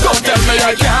 Don't tell me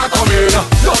I can't come in.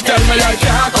 Don't tell me I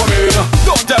can't come in.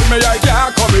 Don't tell me I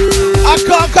can't come in. I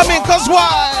can't come in cause why?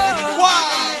 Why?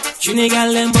 Trini gal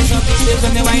them bust up the place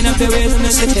when they wind up the waist in the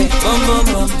city. Boom boom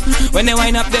boom. When they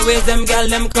wind up the waist, them gal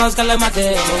them cause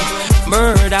calamity.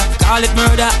 Murder, call it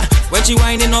murder. When she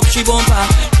winding up, she bumper.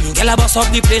 Gal a bust up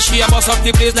the place, she a bust up the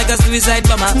place like a suicide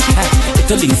bomber.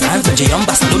 Italy, France, Belgium,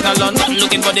 Barcelona, London,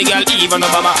 looking for the gal even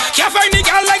Obama. Can't find the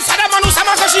gal like Saddam Hussein,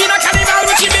 cause she in a carnival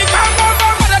with she big bam bam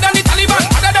bam. Better than the Taliban,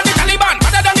 better than the Taliban,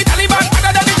 better than the Taliban, better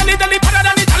than the Taliban, better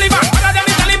than the Taliban, better than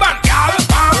the Taliban. Gal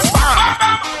bam bam.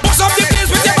 Bust up the place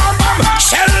with your bam bam.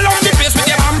 Shell up the place with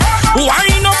your bam.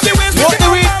 Wind up the waist with What do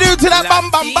we do to that bam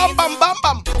bam bam bam bam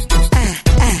bam?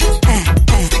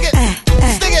 Stick it.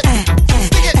 Stick it.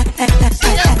 Stick it.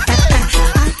 Stick it.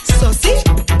 So see,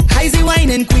 Heisy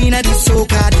whining queen of the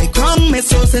soca. They crown me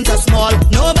so since I small.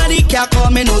 Nobody can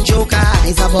call me no joker.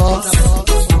 I's a boss.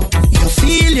 You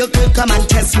feel you could come and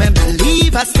test me.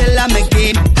 Believe I still am a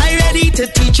game. I ready to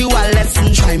teach you a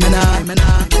lesson. Try me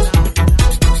now.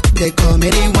 They call me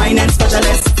the wine and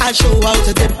specialist. I'll show how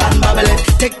to dip and bubble it.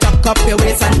 TikTok up your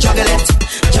waist and juggle it.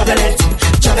 Juggle it,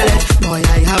 juggle it. Boy,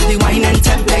 I have the wine and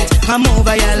template. Come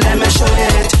over here, let me show you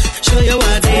it. Show you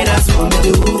what they just want me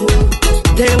to do.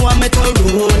 They want me to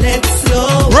roll it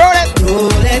slow. Roll it.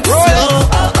 Roll it Roll it. slow.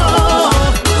 Oh,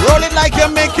 oh. Roll it like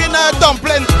you're making a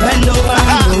dumpling. Bend over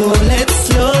and roll it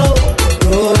slow.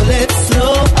 Roll it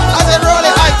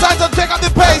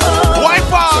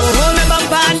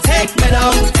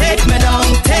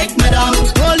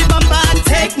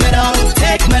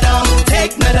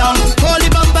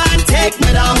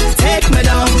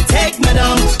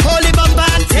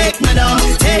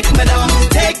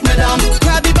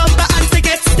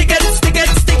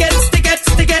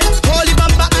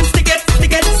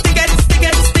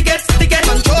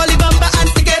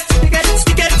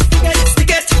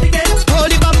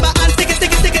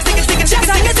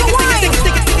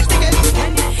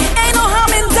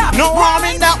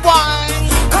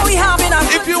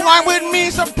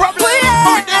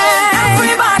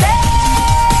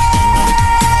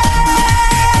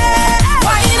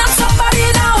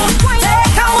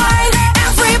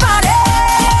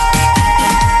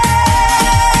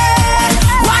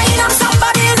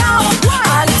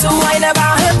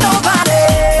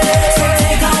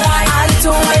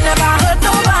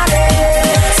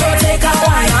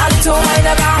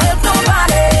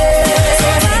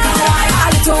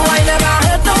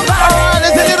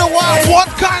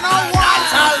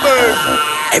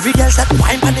girls that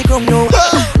wine on the ground now.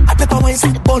 I pepper wines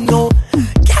like bun now.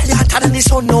 Girl, you hotter than the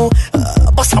sun now.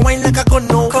 Bust a wine like a gun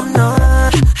now. Come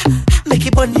now, make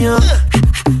it bun you.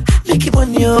 Make it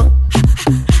bun you.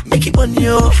 Make it bun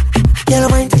you. Girl,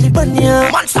 wine till it bun you.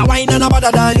 Monster wine and a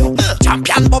bada die you.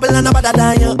 Champion bubble and a bada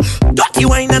die you. Dirty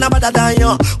wine and a bada die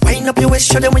you. Wine up your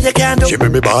waist, show them what you can do. She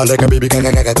make me ball like a baby go.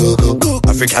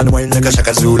 African wine like a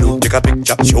Shaka Zulu. Take a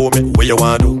picture, show me where you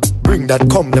want to. Bring that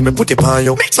come, let me put it on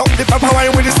you. Mix up the pepper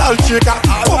wine with the salt shaker.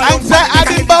 I'm sir, I've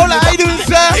been bowler, I do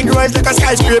sir. Big rise like a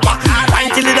skyscraper.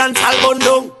 Wine till it dance all bun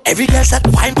down. Every girl that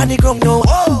wine on the ground now.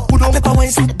 Put up pepper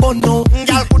wine like bun now.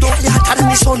 Girl, put up your hotter than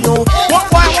the sun now. What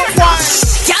wine?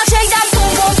 Girl, shake that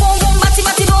boom boom boom boom, batty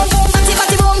batty boom boom, batty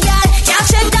batty boom, girl. Girl,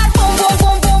 shake that boom boom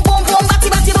boom boom boom boom, batty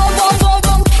batty boom boom boom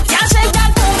boom. Girl, shake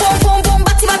that boom boom boom boom,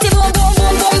 batty batty boom boom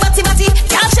boom boom, batty batty.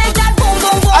 Girl, shake that boom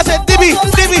boom boom. I said Dibby.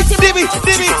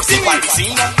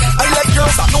 I like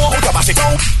girls that know how to bash it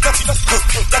down. Dirty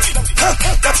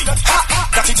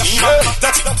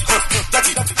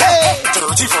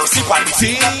first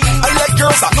equality. I like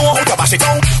girls that know how to bash it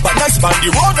down. But nice on the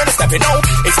road when they're stepping out.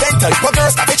 It's ten type of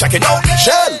girls that they checking out.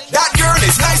 Shell, that girl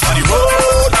is nice on the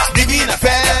road. Dibby in a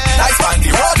fed. Nice on the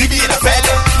road, Dibby in a fed.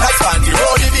 Nice on the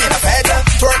road, Dibby in a fed.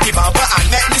 Twerky bumper and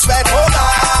make me sweat. Hold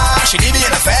on, she Dibby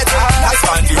in a fed. Nice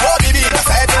on the road, Dibby in a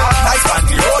fed. Nice on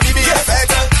the road, Dibby in a fed.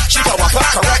 She can walk up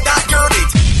correct that girl it.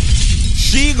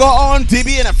 She go on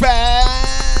Dibby in a fed.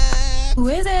 Who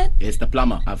is it? It's the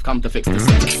plumber. I've come to fix this.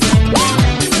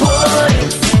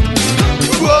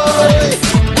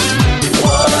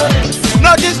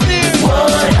 Not just new.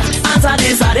 Answer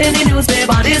this ad in the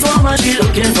newspaper. This woman, she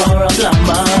looking for a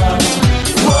plumber.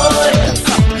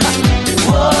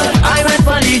 I went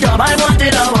for the job. I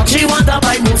wanted a walk. She want a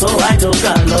pipe move, so I took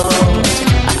a look.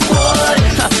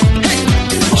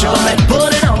 Show me,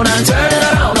 put it on and turn it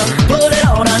around. Put it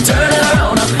on and turn it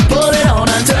around. Put it on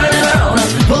and turn it around.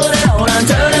 Put it on and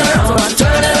turn it around.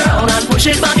 Turn it around and push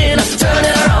it back in. Turn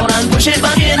it around and push it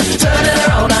back in. Turn it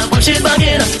around and push it back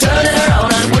in. Turn it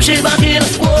around and push it back in.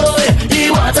 Boy, the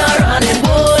water running.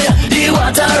 Boy, the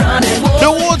water running. Boy.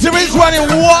 The water is running.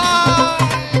 Wow.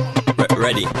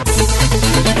 Ready.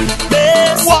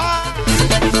 Wow.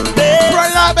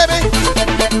 Right now, baby.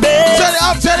 Turn it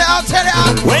up, turn it up, turn it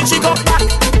up. When she come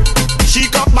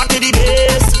back to the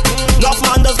base. Love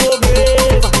man does go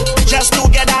brave, just to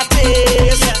get that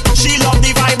taste. She love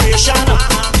the vibration,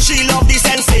 she love the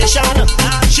sensation.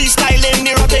 She styling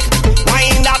erotic,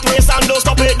 wind that waist and don't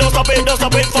stop it, don't stop it, don't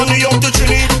stop it. From New York to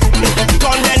Chile,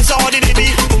 condense all the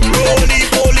DB. Roly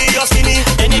poly, you're skinny.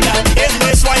 If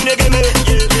this wine they give me,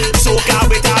 soak her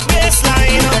with her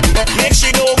baseline. Make she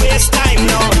don't waste time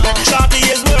now. Shorty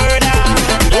is murder.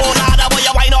 Oh Lord, boy, you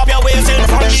wind up your waist in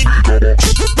front of me.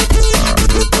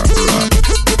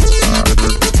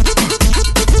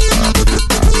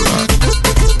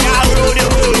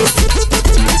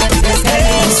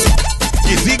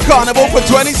 Is he Carnival for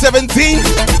 2017?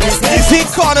 Is he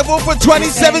Carnival for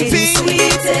 2017?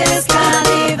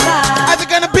 How's it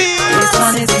gonna be? This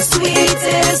one is the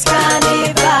sweetest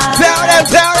carnival. Tell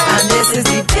them. And this is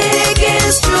the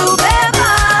biggest true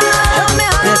ever.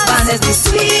 This one is the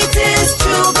sweetest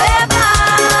true ever.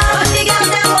 You got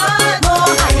that one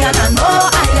more higher and more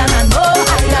higher and more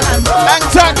higher and more. And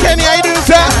Tom Kenny, how you doing,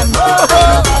 sir?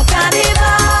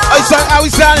 How we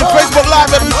sounding? Facebook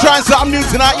Live, baby. We're trying something new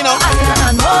tonight, you know.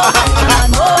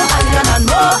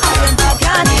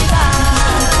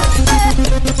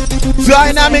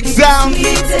 Dynamic sound.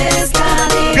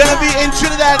 Gonna be in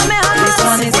Trinidad.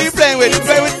 Who you playing with? You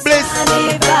playing with Bliss?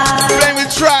 You playing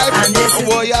with Tribe? Oh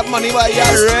boy, you have money, boy. You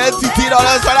have red $50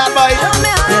 for that, boy.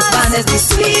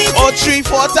 Or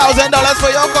 $3,000-$4,000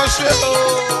 for your costume.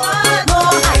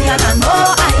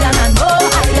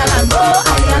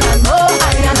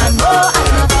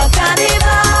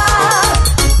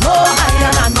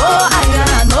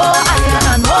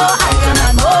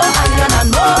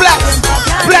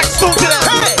 Black soon to them.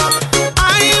 Hey, I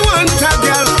want a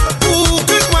girl who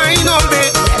could wine all day.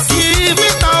 Give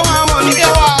it how I want it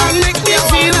and make me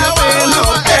feel away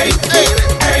now. Hey, hey,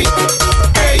 hey,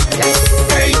 hey,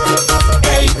 hey,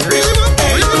 hey,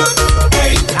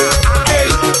 hey, hey.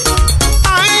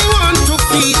 I want to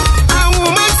feel a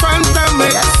woman front of me,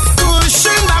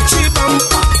 pushing back she bum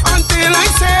until I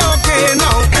say okay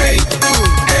now. Hey,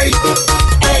 hey,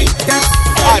 hey.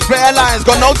 Alright, Player Lions,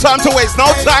 got no time to waste, no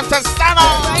time to stand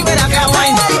up.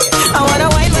 I wanna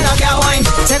wine when I get wine.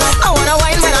 I wanna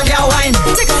wine when I get wine.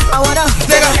 I wanna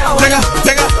take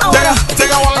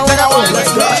a one.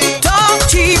 Talk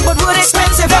cheap but wood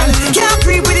expensive man. Can't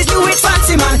breathe with his new age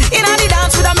fancy man. In the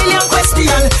dance with a million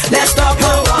questions. Let's talk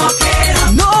no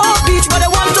walking. No beach but I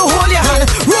want to hold your hand.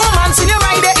 Romance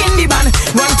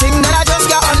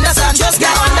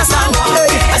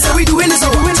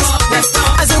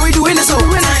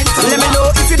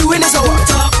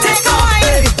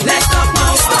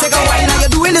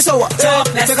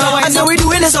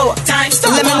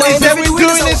Let me know if we're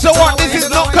doing this or what. This is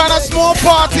not kind of small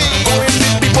party.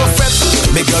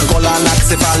 Make girl call her like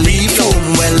if I leave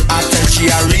home. Well, I tell she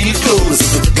a real close.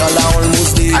 Girl, I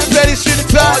almost need. I'm very sure the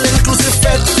time. All inclusive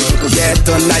fed. Yeah,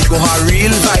 tonight go her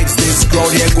real vibes. This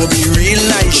crowd here go be real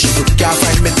nice. She can't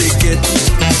find me ticket.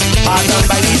 I done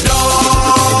by the door.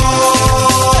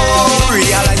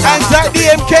 Realize Anxiety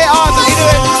the MK on. How you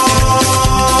doing?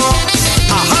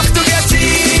 I have to get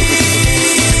in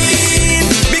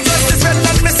because this friend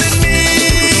not missing me.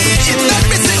 It's not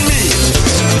missing me.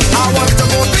 I want to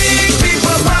go big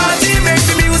people party, make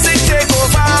the music take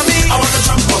over me. I want to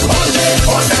jump up all day,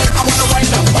 all night. I want to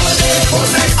wind up all day, all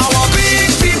night. I want big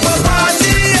people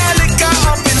party, and liquor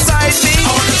up inside me.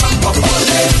 I want to jump up all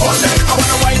day, all night. I want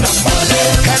to wind up all day.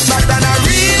 Head back on a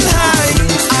real high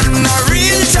and a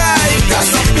real time.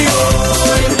 Gas up the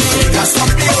oil, gas up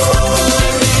the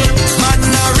oil. Man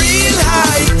a real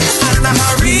high and a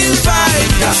real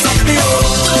vibe. Gas up the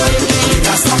oil,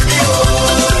 gas up the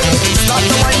oil. Start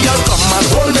the wine, girl, come and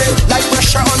hold me. Like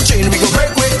pressure on chain, we go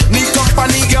break with. Need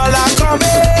company, girl, I come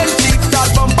in. Keep that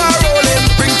bumper rolling.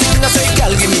 Bring things, I say,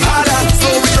 girl, give me harder.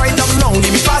 Slow it right up now,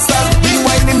 give me faster. Be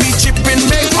whining, be chipping,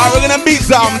 make. Alright, we're gonna beat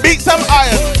some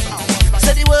iron.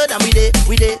 Say the word and we did. Say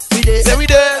we did. Say the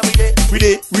word, we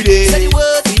did. Say the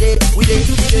word, we did.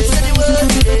 Just say the word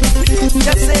and we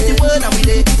did. Say the word and we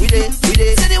did.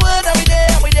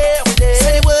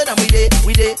 Say the word and we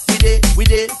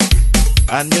did.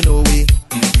 And you know we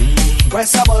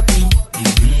press a button,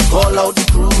 call out the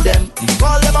crew them,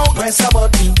 call them out, press a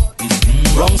button,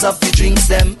 rungs up the drinks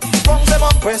them, rungs them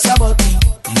up, press a button,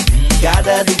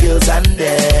 gather the girls and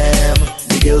them,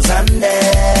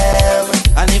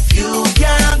 and if you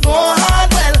can't go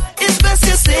hard, well, it's best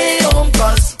you stay home,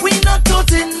 cause we not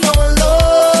toting no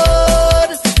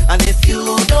load, and if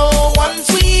you don't want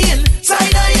we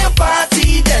inside of your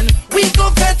party, then we go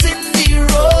fet in the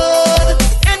road.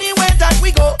 Anywhere that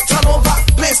we go, turn over,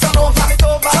 place turn over,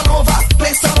 turn over,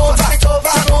 place turn over,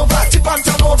 turn over, tip and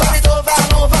turn over,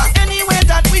 turn over. Anywhere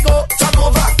that we go, turn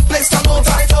over, place turn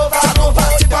over, turn over,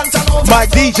 tip and turn over. My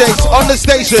DJs on the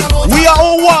station, we are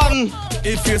all one.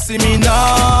 If you see me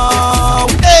now,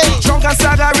 hey, drunk and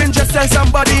staggering, just tell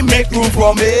somebody make room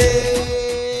for me.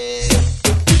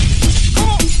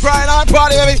 Friday night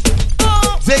party, baby.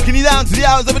 Taking you down to the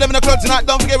hours of 11 o'clock tonight.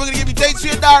 Don't forget, we're going to give you dates for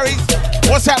your diaries.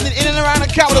 What's happening in and around the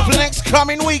capital for the next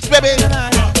coming weeks, baby?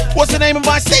 What's the name of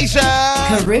my station?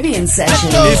 Caribbean Session.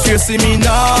 If you see me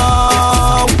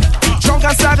now, drunk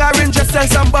and staggering, just tell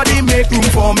somebody make room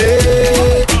for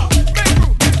me.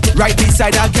 Right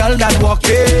beside a girl that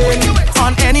walking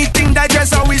on anything that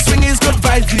dress always swing is good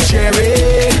vibes we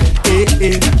sharing.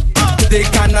 They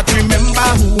cannot remember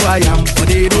who I am, but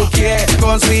they don't care,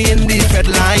 cause we in the Fed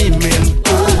line, man.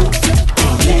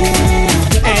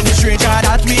 Any stranger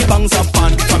that we bounce up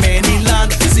on from any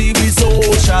land, see we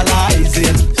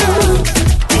socializing.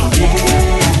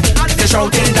 And they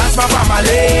shouting, that's my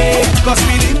family, cause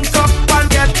we link up and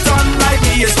get on like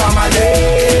me is family.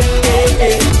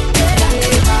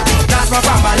 That's my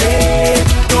family,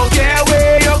 don't care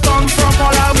where you come from,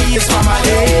 all of we is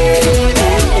family.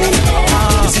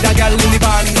 You see that girl in the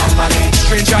band,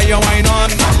 stranger you wine on,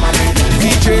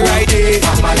 DJ right there,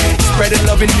 spreading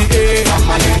love in the air,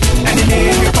 and the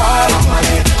name you call,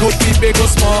 good be big or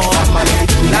small,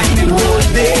 like the whole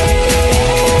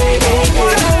day.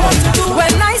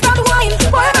 When I start wine,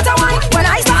 boy better wine. When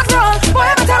I start roll, boy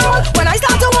better roll. When I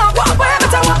start to walk, boy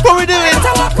better walk. What we doing?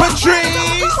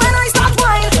 Patrice. When I start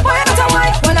wine, boy better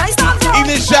wine. When I start roll,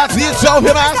 evening shout to yourself,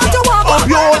 here, man. Hope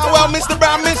you all are well, Mr.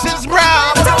 Brown, Mrs.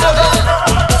 Brown.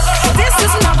 this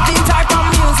is not the type of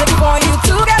music for you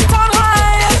to get on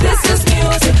high. This is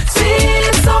music,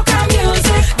 sweet soca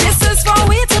music. This is for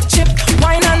we to chip,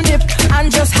 wine and dip,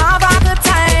 and just have a good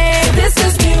time. This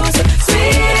is music,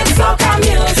 sweet soca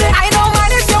music. I don't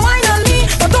mind if you wine on me,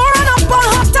 but don't run up on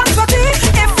hot tanks for tea.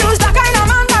 If you's the kind of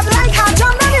man that like hot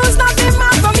jam, then you's not the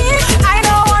man for me. I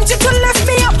don't want you to lift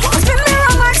me up or spin me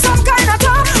around like some kind of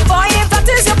top. Boy, if that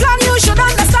is your plan, you should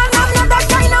understand I'm not that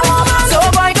kind of woman. So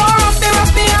boy, go rough me up,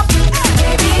 baby.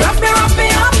 Rough me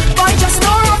up, boy, just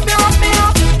know rough me up, baby.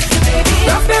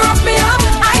 Rough me up,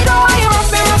 I know why you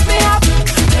rough me up,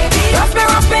 baby. Rough me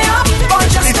up, boy,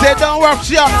 just He said don't rush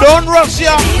you up, don't rush you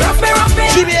up. rough me up.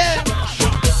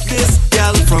 This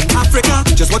girl from Africa,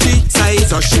 just what she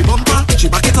size or she bumper. She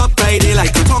back it up Friday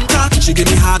like a tonka. She give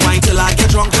me hard wine till I get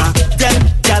drunker. Them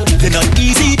gal, they not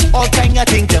easy. All kind of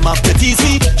things them up to tease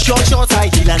me. Short, high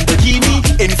heel and bikini.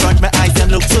 In front my eyes them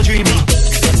look so dreamy.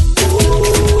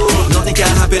 Nothing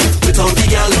can happen without the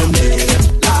gal in me.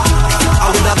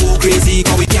 I woulda go crazy,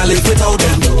 cause we can't live without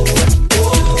them.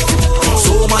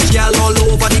 So much gal all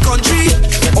over the country.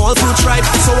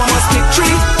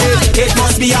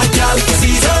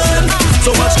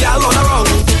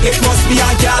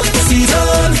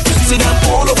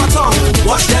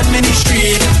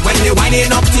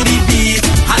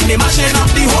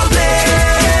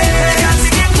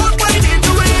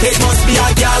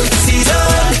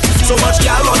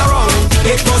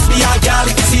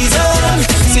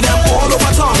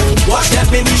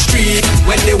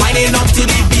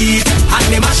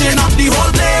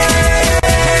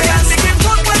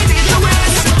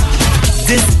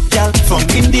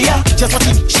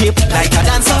 shape like a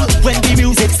dancer. When the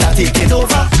music start taking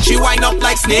over, she wind up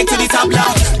like snake to the tabla.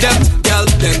 Them girl,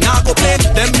 them now go play.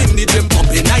 Them bring the dream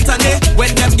pumping night and day.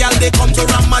 When them girl they come to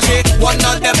Ramache, one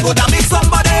of them go down make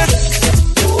somebody.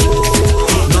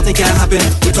 Nothing can happen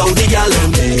without the girl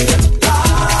them there.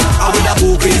 I would have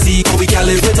go crazy, cause we can't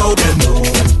live without them.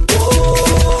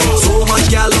 So much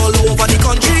girl all over the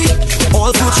country, all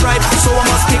fruits ripe, so I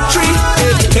must pick three.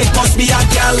 It must be a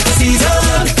girl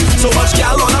season. So much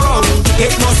girl all around,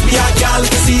 it must be a girl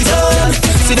season.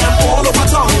 See them all over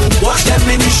town, watch them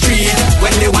in the street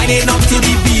when they winding up to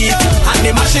the beat and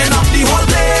they mashing up the whole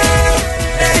place.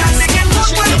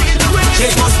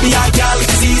 It must be a girl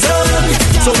season.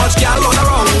 So much girl all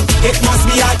around, it must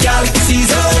be a girl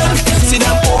season. See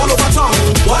them all over town,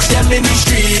 watch them in the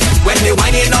street when they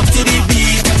winding up to the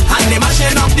beat and they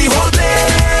mashing up the whole place.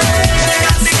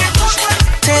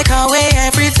 Take away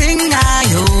everything I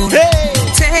own. Hey.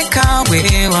 Take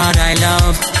away what I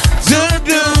love.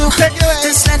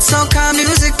 Just let soca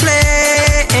music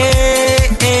play,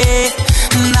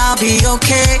 and I'll be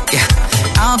okay.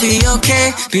 I'll be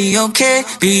okay, be okay,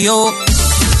 be okay.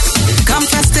 Come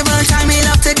festival time, we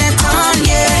love to get on,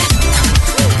 yeah.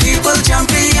 People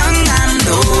jumping young and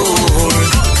old.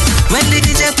 When the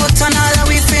DJ put on all our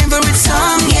favorite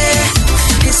song,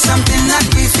 yeah, it's something that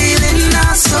we feel in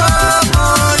our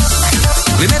soul.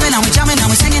 We living and we jamming and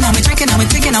we singing and we drinking and we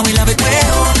thinking and we love it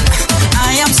well.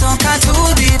 I am soca to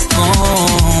the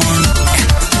bone.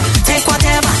 Take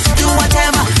whatever, do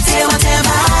whatever, say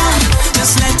whatever.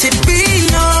 Just let it be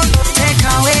known. Take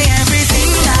away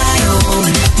everything I own.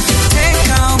 Take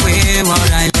away what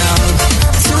I love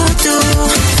to do.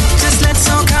 Just let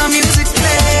soca music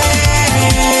play,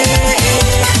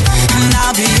 and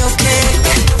I'll be okay.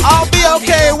 I'll be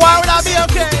okay. Why would I be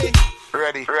okay?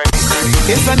 Ready.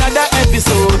 It's another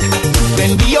episode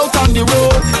when we out on the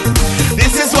road.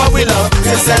 This is what we love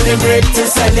to celebrate, to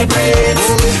celebrate.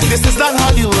 This is not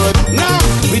Hollywood. No,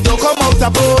 we don't come out a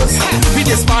bus. We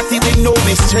just party with no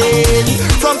restraint.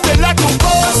 From pillar to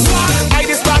post, I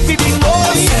just party the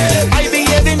most. I be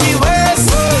heading the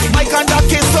west. My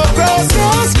conduct is so gross.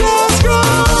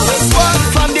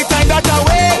 From the time that I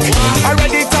wake, I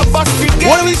ready to bust the gate.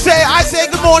 What do we say? I say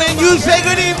good morning, you say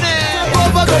good evening.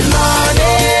 Over good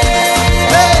morning.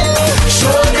 Hey.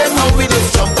 Show them how we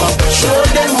just jump up. Show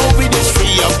them how we just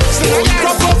free up. Say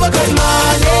drop over good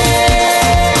morning.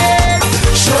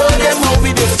 Show them how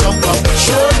we just jump up.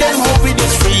 Show them how we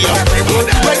just free up.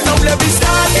 Right now let me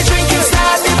start the drinking,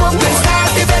 start the bumping, start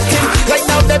the betting. Right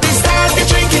now let me start the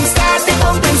drinking, start the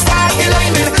bumping, start the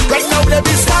lining. Right now let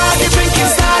me start the drinking,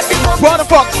 start the bumping. What the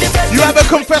fuck? You have a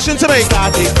confession to make.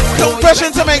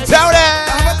 Confession to make. Tell them.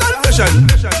 I have a confession.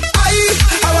 I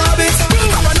have it.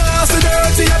 I'm a nasty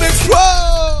dirty habit.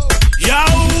 Whoa. Yo,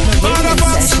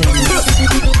 motherfuckers.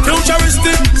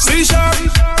 Futuristic, C-sharp.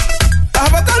 I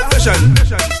have a confession.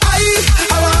 I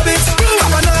have it.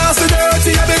 I'm a nasty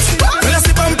dirty habit. When I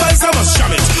see vampires, I must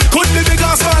sham it. Could be big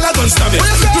or small, I gon' stab it.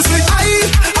 You see, I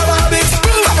have it.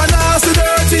 I'm a nasty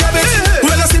dirty habit.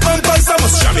 When I see vampires, I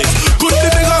must sham it. Could be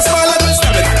big or small, I gon'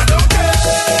 stab it. I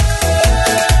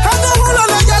know who all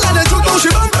the girl and the truth don't she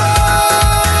bumper.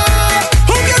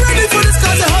 Who get ready for this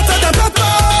 'cause they're hotter than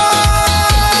pepper.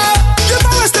 Give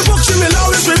her rest the book, she will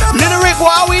always remember. Little Rick,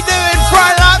 what are we doing?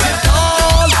 Friday night.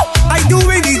 I do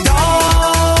really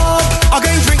dog. I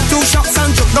can drink 2 shots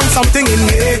and jump down something in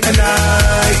here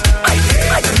tonight.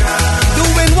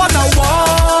 Doing what I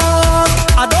want.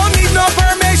 I don't need no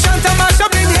permission to mash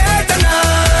up in here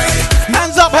tonight.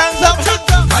 Hands up, hands up,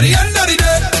 hands up. At the end of the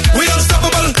day, we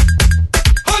unstoppable.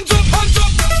 Hands up, hands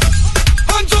up.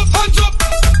 Hands up, hands up.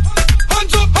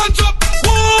 Hands up, hands up.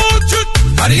 Watch it.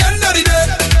 At the end of the day,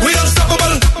 we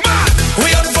unstoppable. Man, we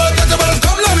unforgettable.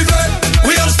 Come let me play.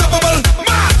 We unstoppable.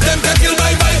 Man, them can kill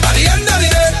my vibe. At the end of the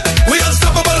day, we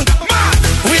unstoppable. Man,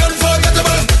 we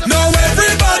unforgettable. Now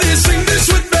everybody sing this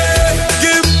with me.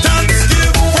 Give thanks,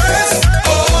 give praise.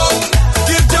 Oh,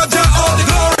 give Jaja all the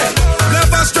glory.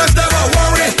 Never stress, never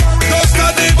worry. Don't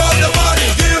study about the body.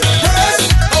 Give praise.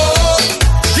 Oh,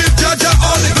 give Jaja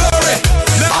all the glory.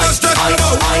 Never stress,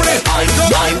 never worry.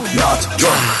 I'm not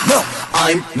drunk. No,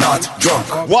 I'm not drunk.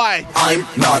 Why? I'm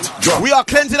not drunk. We are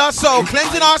cleansing our soul,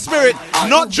 cleansing our spirit,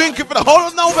 not drinking for the whole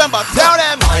of November. Tell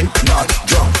them. I'm not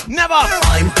drunk. Never.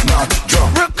 I'm not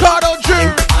drunk. Ricardo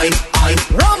Drew. I'm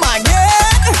Roman,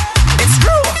 yeah. It's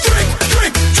true. Drink,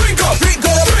 drink, drink up, drink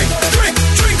up, drink, drink,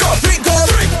 drink up, drink up,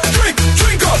 drink, drink,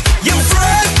 drink up. You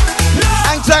friend?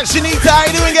 And Shanita, how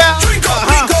you doing, girl? Drink up,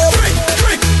 drink up, drink,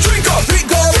 drink, drink up,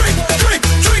 drink up, drink, drink,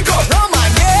 drink up.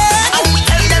 Roman, yeah.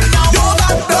 Tell them now. No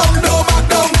back down, no back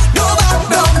down, no back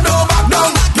down, no back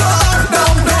down, no back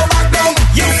down, no back down.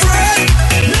 You friend?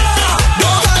 No.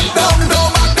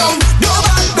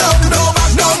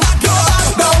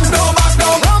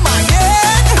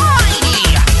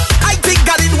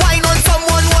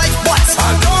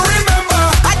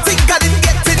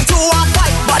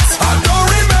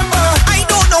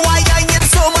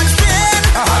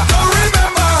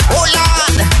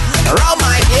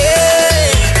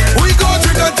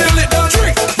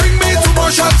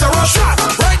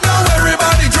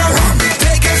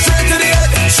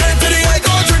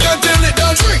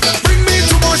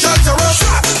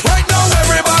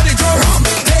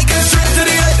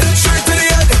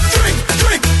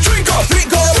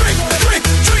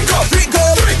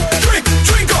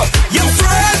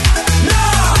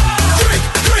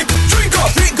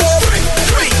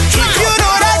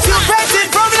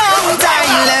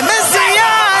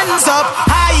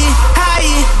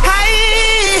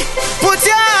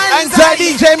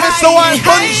 Anti-DJ, Mr. One,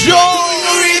 bonjour.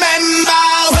 Remember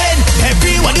when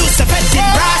everyone used to fetch in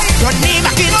brass, run me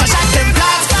back in to shot them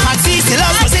blast, and CC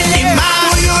Love was in the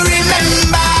mask. Do you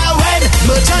remember when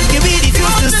Merchant Give me the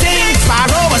fuse to sing,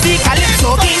 Sparrow was the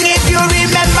Calypso King? If you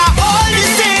remember all these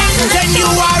things, then you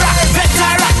are a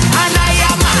veteran, and I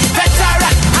am a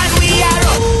veteran, and we are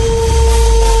a...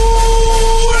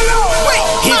 Wait,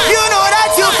 if you know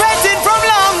that you're petting from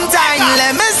long time,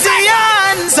 let me see your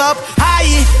hands up,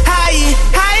 high, high,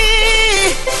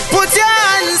 high. Put your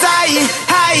hands high,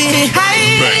 high,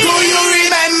 high. Do you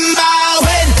remember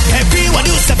when everyone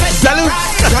used to fetch? Salute.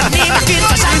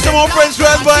 Some more French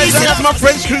words, boys. I got my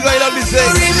French crew going on this day.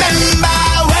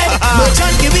 Remember when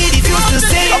Merchant Give me the fuse to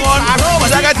sing. Come on, I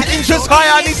got the interest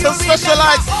high. I need some special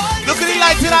lights. Look at the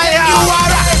lights in I have. You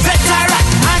are a veteran,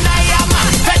 and I am a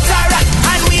veteran,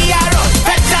 and we are a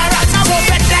veteran. So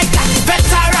bet like a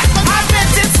veteran. I've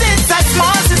been since I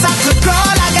small, since I could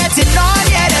crawl. I get it on,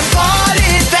 yeah, them call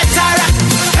it veteran,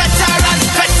 veteran,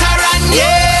 veteran,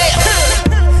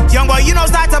 yeah. Young boy, you know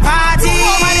start a party.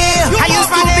 I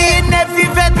used to be in every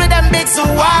vet with them big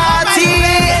Suwati,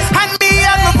 and me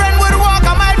and my friend would walk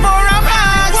a mile for a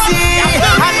maxi,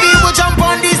 and we would jump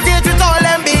on the stage with all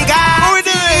them big eyes. What we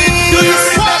doing? Do you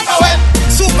remember when?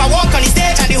 Super walk on the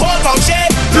stage and the whole crowd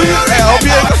shake.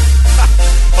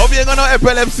 Hope you ain't gonna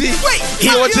epilepsy. Wait,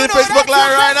 you watching the Facebook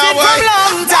Live right now, boy? From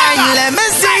long time, let me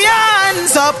see your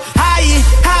hands up, high,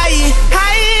 high,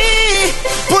 high.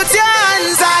 Put your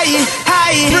hands high,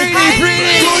 high, high. Do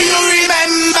you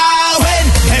remember when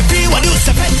everyone used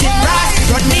to fetch in brass,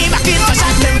 run me back in to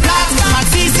shot them blast, and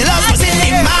CC Love was in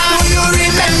the mask? Do you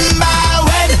remember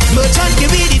when Merchant Give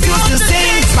me the fuse to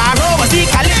sing, Sparrow was the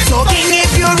Calypso King?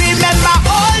 If you remember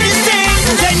all these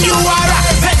things, then you are a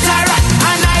veteran,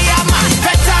 and I am a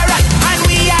veteran, and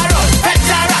we are a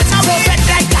veteran. So bet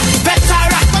like a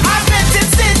veteran. I've been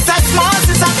since I small,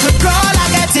 since I could crawl. I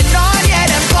get it on,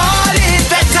 yeah, them call it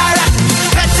veteran,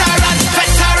 veteran,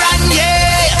 veteran,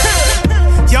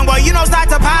 yeah. Young boy, you know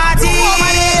start a party.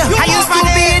 I used to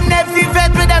be in every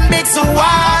vet with them big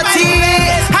Suwati,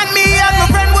 and me and my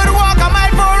friend would walk a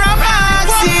mile for a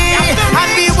maxi, and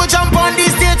we would jump on the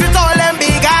stage with all them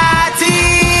big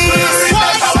artists.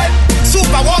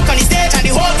 Super walk on the stage and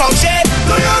the whole crowd shake.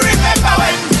 Do you remember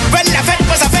when the vet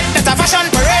was a vet, that's a fashion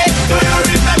parade? Do you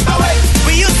remember when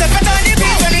we used to fet on the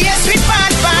beat when we used to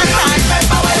band?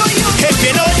 If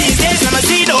you know these days, let me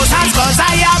see those hands, cause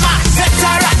I am a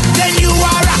veteran, then you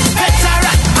are a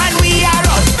veteran, and we are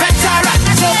a veteran.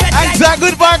 So bet like Anti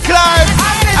goodbye Clive.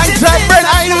 Anti Brent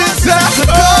Islands.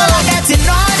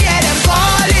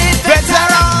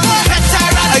 Veteran.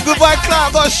 Hey, goodbye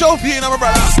Clive. Got a show for you, my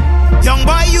brother. Young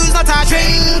boy, you's not a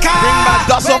drinker. Bring back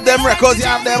dust up them records you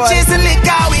have there, boy. Chasing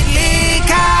liquor with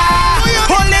liquor.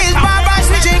 Only his barbers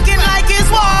we drinking like it's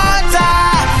water.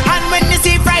 And when you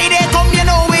see Friday come, you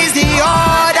know it's the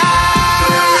order.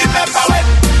 Remember when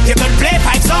you could play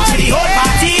pipe songs for the whole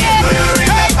party? Do you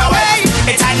remember when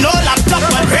it's a no laptop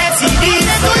but red CDs?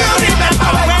 Do you remember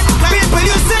when people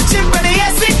used to chip with the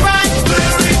yes big band? Do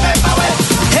you remember when?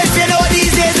 If you know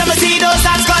these days, let me see those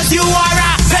hands, cause you are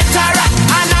a veteran,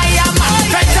 and I am a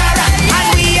veteran, and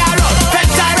we are a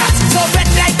veteran. So bet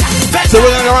like a veteran. So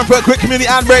we're gonna go run for a quick community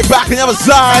and break back on the other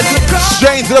side.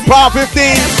 Straight to the Power 15.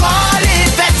 Call it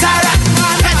veteran,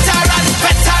 veteran,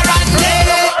 veteran,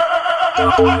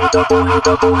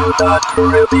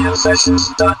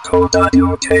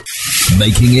 www.caribbeansessions.co.uk.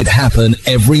 Making it happen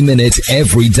every minute,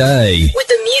 every day. With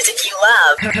the music you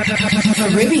love.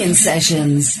 Caribbean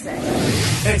Sessions.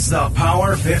 It's the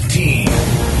Power 15.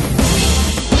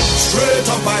 Straight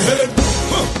up my head.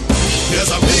 There's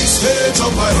a big stage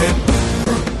up my head.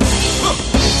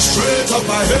 Straight up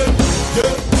my head.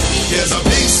 There's a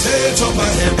big stage up my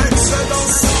head.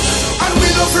 And we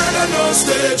no afraid of no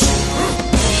stage.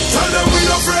 Tell them we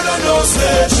no afraid of no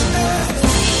stage.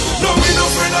 No, we no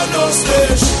afraid of no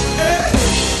stage.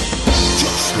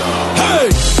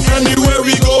 Hey, anywhere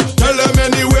we go, tell them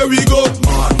anywhere we go.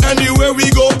 Anywhere we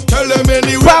go, tell them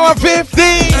anywhere. Power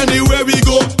 15. Anywhere we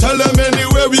go, tell them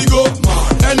anywhere we go.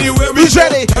 Anywhere we Who's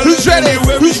ready? Who's ready?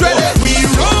 Who's ready? We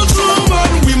run through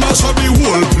and we must have the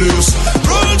whole place.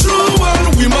 Run through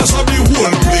and we must have the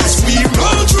whole place. We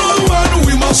run through and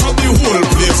we must have the whole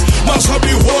place. Must have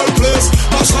the whole place.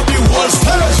 Must have the whole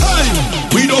stage. Hey,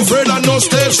 we don't afraid of no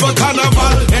stage for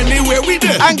carnival. Anywhere we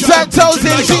there. And Zach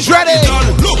Tosin, she's ready.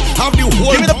 Look, have the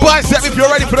whole. Give me the bicep if you're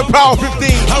ready for the Power 15.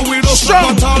 And we don't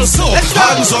strong. Also, let's go.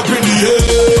 Hands up in the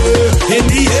air. In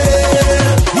the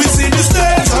air. We see the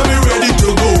stage and we ready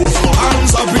to go.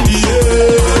 Hands up in the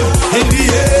air. In the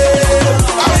air.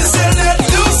 I say let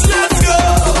loose, let's go.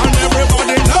 And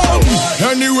everybody down.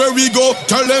 Anywhere we go,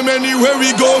 tell them them anywhere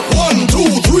we go. 1,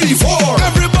 2, 3, 4.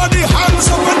 Everybody hands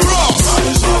up and cross.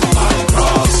 Hands up and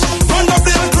cross. Run up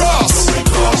there and cross. We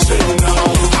crossing now.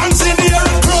 Hands in the air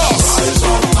and cross. Hands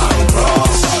up and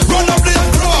cross. Run up there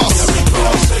and cross. We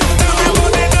crossing now.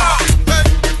 Everybody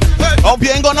now. Hope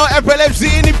you ain't got no epilepsy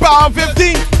in the power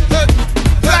 15.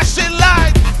 Flashing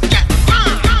light.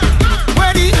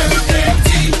 Where the M-A-T,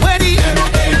 where the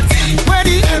M-A-T, where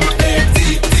the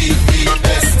M-A-T-T-E-S-T.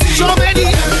 So many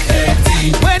M-A-T,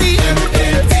 where the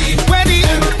M-A-T, where the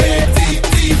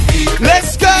M-A-T-T-E-S-T.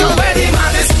 Let's go. Where the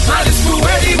maddest crew,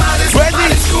 where the maddest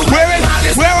crew, where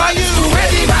are you? Where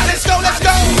the maddest crew, let's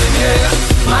go.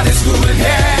 Maddest crew in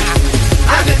here.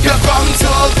 And if you come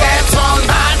to get on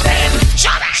bad, then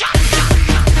shut up.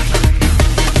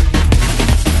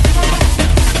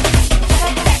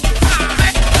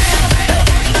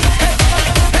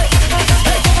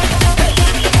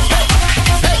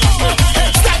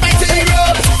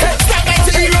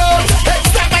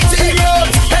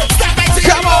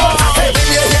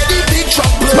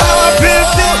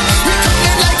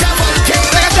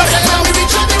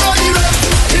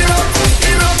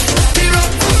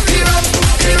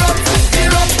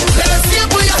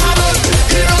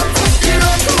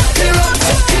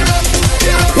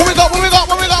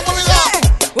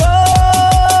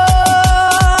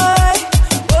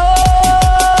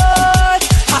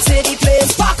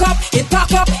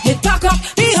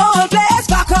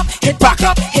 Hit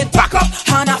back up,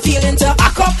 and I'm feeling to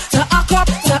act up.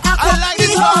 I like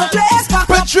this one.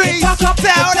 Patrice, down.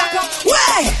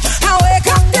 Wait, I wake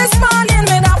up this morning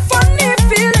with a funny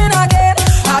feeling again.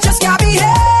 I just can't behave.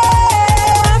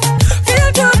 Feel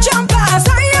to jump as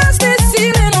high as this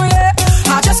ceiling, oh yeah.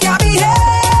 I just can't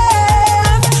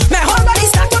behave. My whole body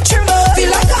start to tremble.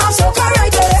 Feel like I'm so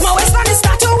corrected. My waistline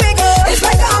start to wiggle. It's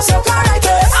like I'm so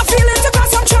corrected. I'm feeling to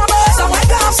cause some trouble. So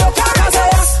like I'm so corrected.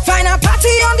 Find a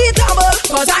party on the double.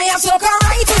 Cause I have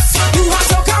socaritis, you have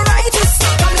socaritis.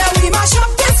 Come let we mash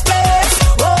up this place.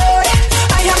 Oh,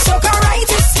 I have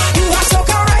socaritis, you have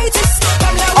socaritis.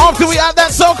 After we had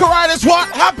that socaritis, what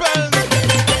happened?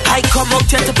 I come out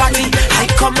here to party, I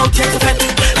come out here to petty,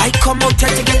 I come out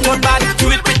here to get one body, do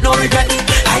it with no regret.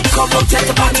 I come out here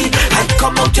to party, I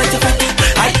come out here to petty,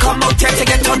 I come out here to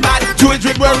get one body, do it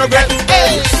with no regret.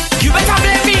 Hey. You better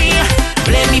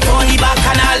blame me for the back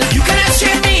canal. You cannot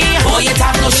shame me. Boy, you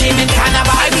have no shame in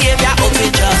carnival behavior. Okay,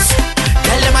 just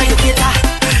tell them I you getter.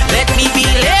 Let me be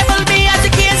label me as a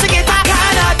case getter.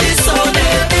 Cannot disown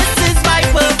it. This is my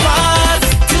purpose.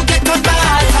 To get on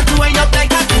bad, have to wind up like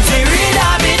that. Say read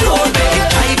of it, hold me,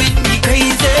 driving me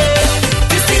crazy.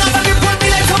 This thing about you put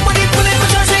me like somebody pulling for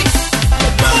jersey.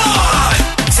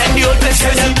 Send the old best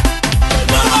friend.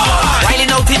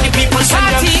 Wilding out in the people's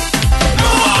party.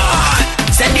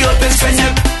 Send the old best friend.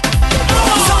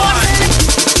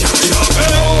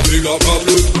 Bigger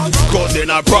problem, causing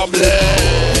a problem.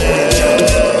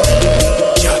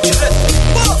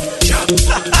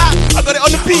 I got it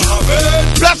on the beat.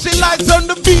 Flashing lights on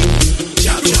the beat.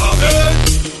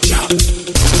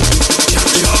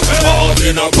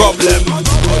 Causing a problem.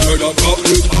 Causing a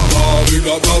problem. Causing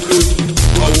a problem.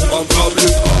 A woman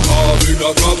problem. Causing a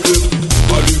problem.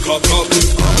 A liquor problem.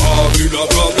 Causing a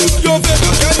problem. You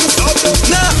better get this problem.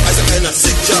 Nah, as a kind of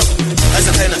sick job. As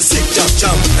a kind of sick job,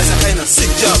 jump. As a kind of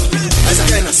sick job. As a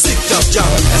kind of sick job, jump.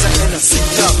 As a kind of sick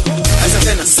job. As a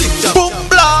kind of sick job. Boom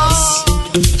blast.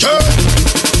 Yeah,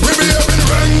 we be having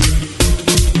rank.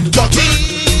 Dirty.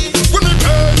 We be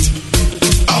paid.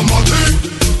 I'm dirty.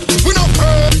 We no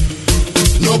pay.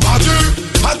 Nobody.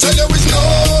 I tell you it's no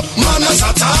manners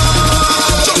at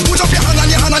all. Just put up your hand and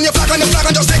your hand and your flag and your flag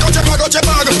and just take out your bag, out your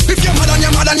bag. If you're mad and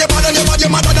you're mad and you're bad and you're bad, you're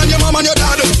madder than your mom and your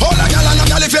dad. All a gal and a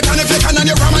gal if you can and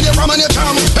you ram and you ram and you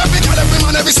jam. Every gal, every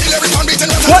man, every seal, every fan beating.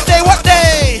 What day? What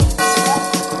day?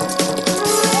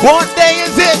 What day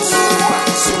is it?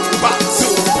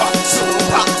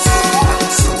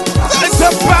 It's a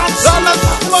bounce on the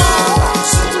floor.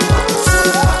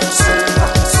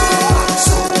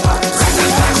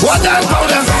 What that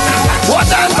golden? What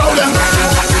that golden?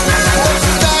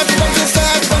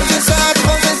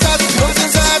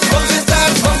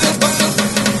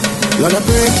 Lord, I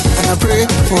pray and I pray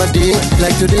for a day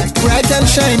like today, bright and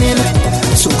shining,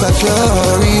 soca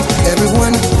glory.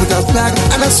 Everyone with a flag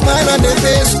and a smile on their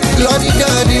face. Lordy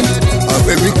Daddy, of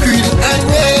every creed and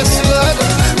race, Lord.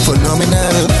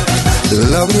 Phenomenal,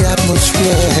 lovely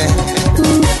atmosphere.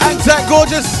 Ain't that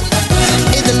gorgeous?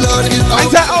 Ain't the Lord is ain't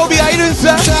that Obi? How you doing,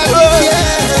 sir?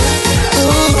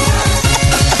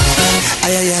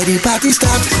 The party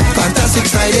starts, fantastic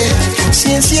Friday.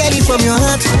 Sincerely from your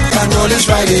heart, Magnolis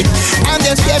Friday. I'm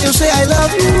just here to say I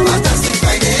love you. Fantastic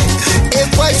Friday.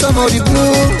 If I somehow the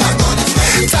blue,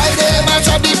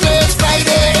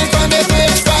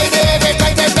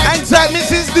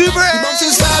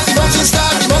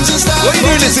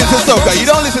 to soca. You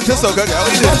don't listen to soca, girl.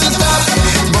 What you doing?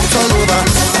 Bounce all over.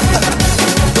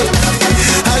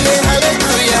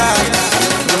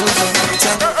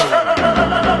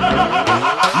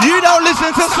 You don't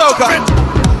listen to soca.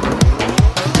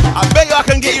 I bet you I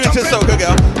can get you into soca,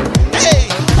 girl. Hey,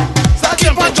 start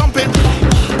Keep on jumping.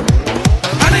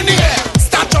 And in the air,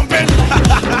 start jumping.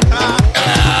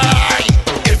 Hey,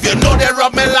 if you know they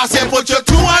rub me last year, put your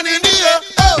 2 hands in the air.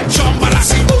 Oh, jump,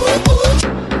 balassi.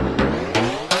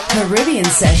 Caribbean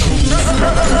Sessions.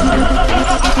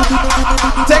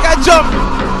 Take a jump.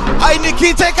 Hey,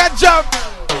 Nikki, take a jump.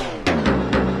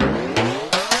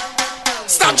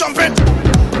 Start jumping.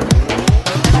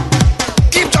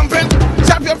 Keep jumping.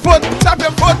 Tap your foot. Tap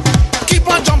your foot. Keep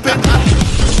on jumping.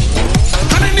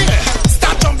 And in the air,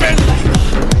 start jumping.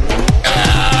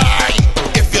 Hey,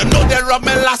 if you know they rub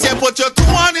me last year, put your 2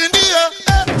 hands in the air.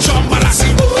 Jump, balassi.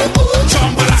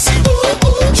 Jump, balassi.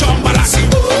 Jump, balassi.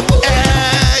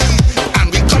 Hey, and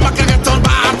we come back and get on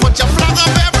back. Put your flag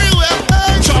up everywhere.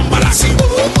 Jump, balassi.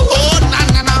 Oh, na.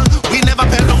 We never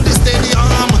fell down the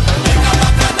stadium.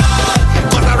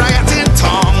 Got a riot in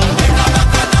town.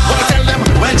 Wanna tell them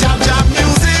when jab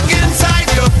music inside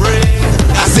your brain.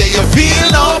 I say you feel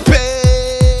no pain.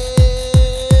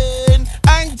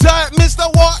 Hang tight, Mr.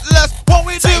 Watless. What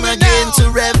we doing now? Time again to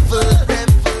revel.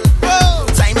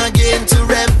 Time again to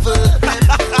revel.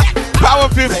 Power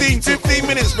 15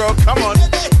 minutes, bro. Come on.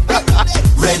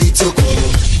 Ready to go.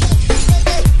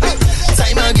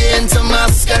 Time again to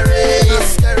masquerade.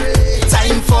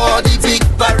 Time for the big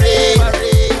parade.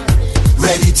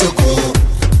 Ready to go.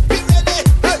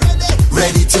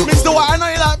 Ready to go. Mr. Watt, I know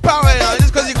you like power, you know,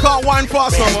 just because you can't whine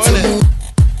fast no more, innit?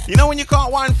 You know when you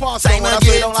can't whine fast no more, that's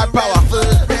why you don't like power.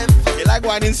 You like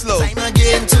whining slow. Time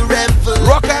again to revel.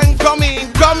 Rock and coming.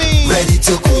 Ready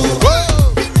to go.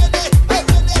 Whoa.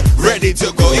 Ready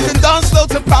to go. You can dance slow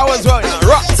to power as well, you know.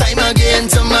 Rock. Time again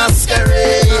to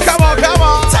masquerade. Come on.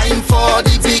 Time for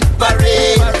the big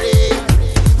parade.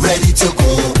 Ready to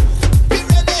go.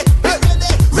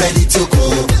 Ready to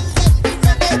go.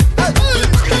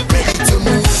 Ready to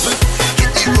move.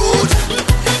 Hit the road.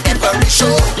 Every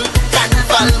show.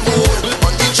 Carnival mode.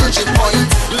 On the churching point.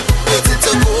 Waiting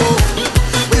to go.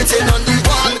 Waiting on the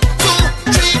 1, 2,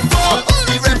 3, 4.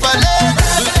 The revelate.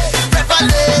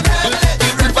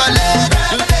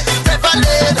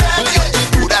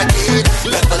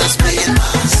 Revelers playing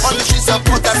mass. On the streets of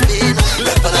Port of Spain.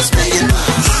 Revelers playing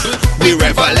mass. We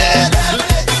revelate.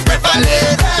 We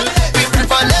revelate.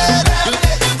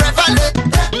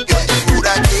 You're the food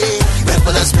again.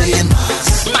 Revelers playing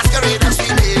mass. Masqueraders we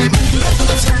name.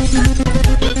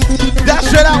 That's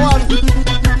right, that one.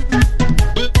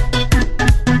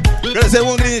 Gonna say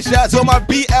one good shout out to my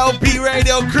BLB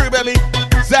radio crew, baby.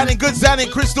 Sounding good, sounding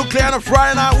crystal clear on a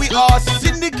Friday night. We are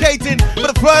syndicating for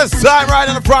the first time right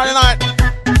on a Friday night.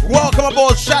 Welcome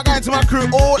aboard. Shout out to my crew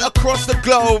all across the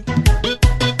globe.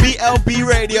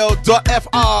 BLBradio.fr.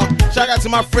 Shout out to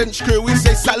my French crew. We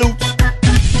say salute.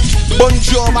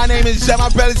 Bonjour, my name is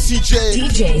Jamabel CJ.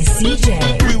 DJ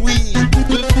CJ. Oui.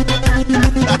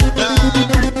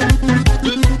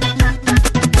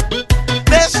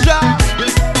 Let's try.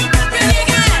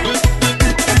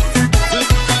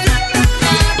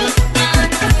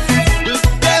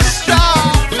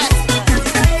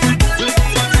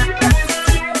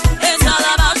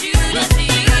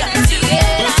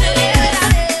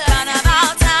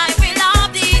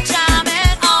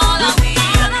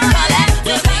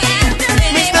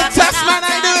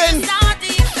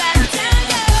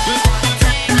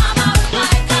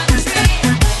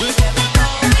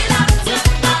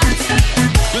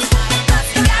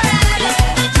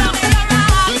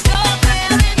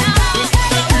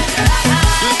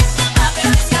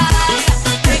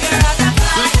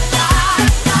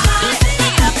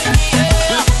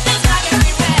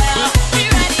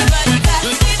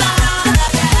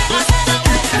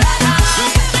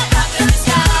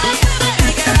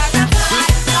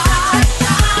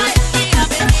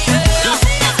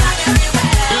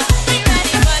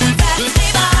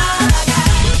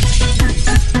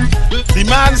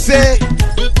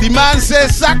 The man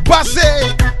says sac passe.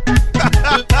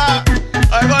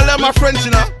 I gotta learn my French,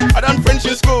 you know. I done French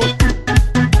in school,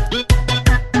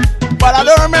 but I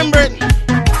don't remember it.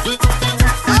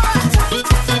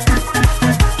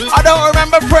 I don't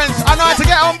remember French. I know how to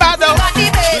get on bad though.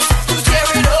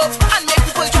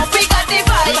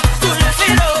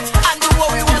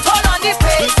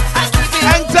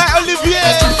 Hang tight,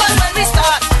 Olivier.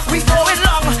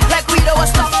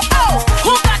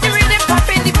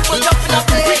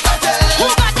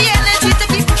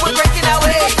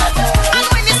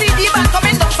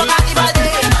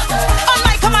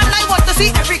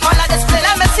 Every color display,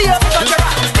 let me see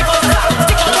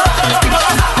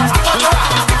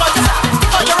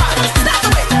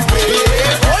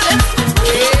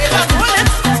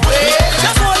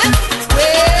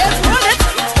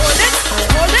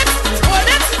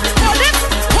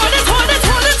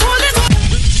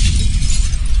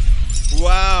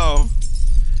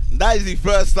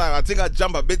first time. I think I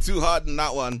jumped a bit too hard in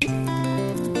that one.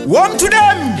 Warm to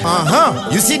them.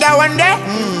 You see that one there?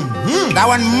 That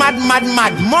one mad.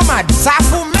 Momad,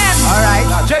 Safu man. Alright.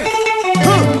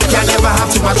 Can never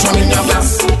have too much rum in your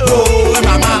glass. Oh,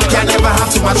 mama. Can never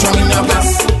have too much rum in your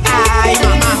glass. Aye,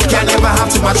 mama. Can never have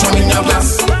too much rum in your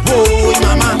glass. Oh,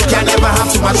 mama. Can never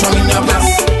have too much rum in your glass.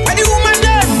 And the woman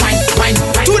there, wine,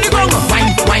 to the ground,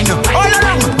 wine, all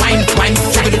around, wine,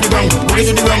 shake it to the ground, wine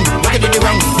to the ground, rock it to the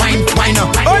ground, wine,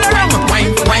 all around,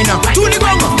 wine, to the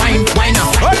ground, wine,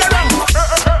 all around.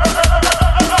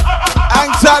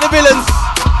 Anxiety the villains.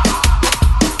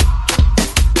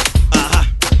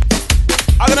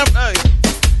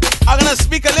 I'm gonna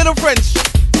speak a little French.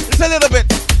 Just a little bit.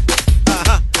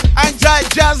 Anxiety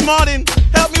Jazz Martin,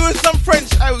 help me with some French.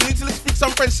 We need to speak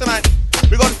some French tonight.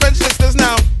 We got French listeners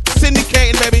now,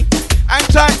 syndicating, baby.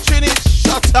 Anxiety Trini,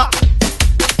 shut up.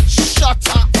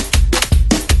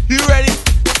 You ready?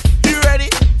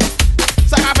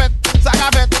 Sagafet.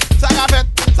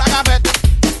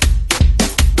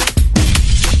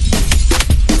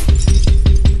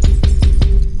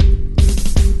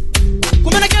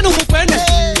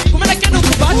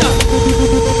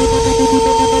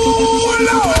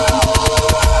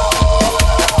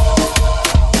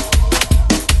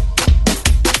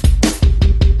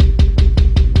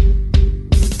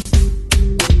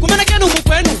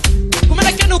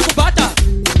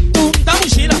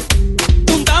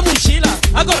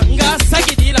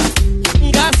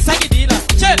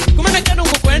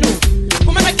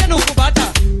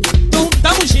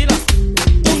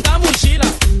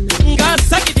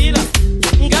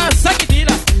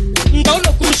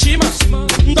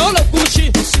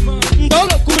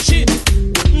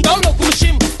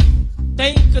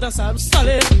 dançar o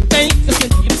salé, tem que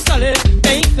sentir o salé,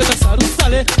 tem que dançar o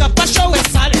salé. Capachou é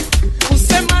salé, o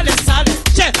semal é salé,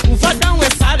 che, o vadão é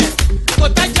salé,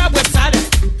 cota diabo é salé,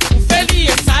 o feli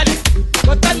é salé,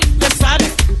 cota lindo é salé,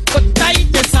 cota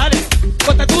ite é salé,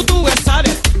 cota tudo é salé,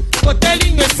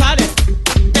 cotelinho é salé.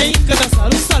 Tem que dançar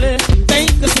o salé, tem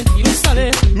que sentir o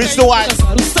salé. Mr. White,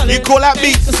 you call that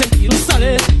beat? Tem que sentir o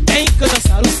salé, tem que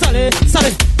dançar o salé,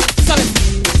 salé, salé,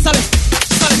 salé.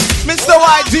 Mr.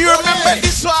 White, do you remember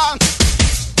this one?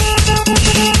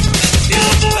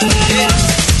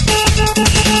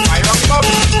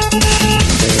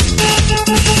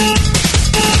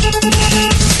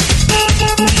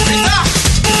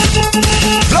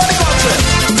 Bloody country.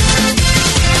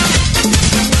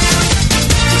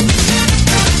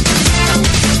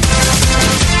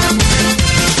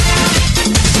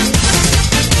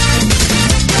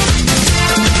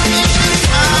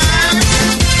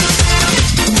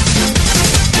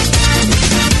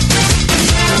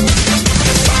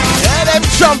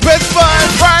 Trumpets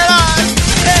flying bright on.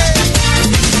 Hey.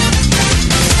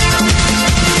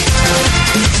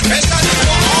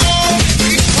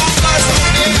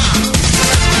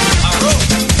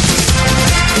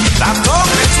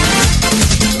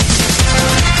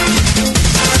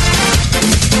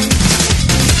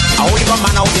 However,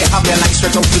 man out there have their life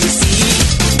stretched out to the sea,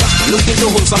 looking to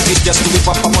hold some fish just to whip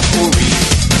up a much more real.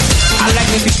 I like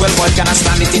me fish well boiled, cannot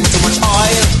stand it in too much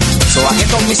oil. So I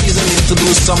get on my seasoning to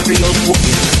do some real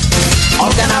cooking.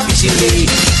 All kind of fish in lay,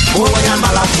 more when I'm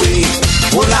malafwe,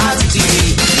 more la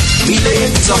TV, me lay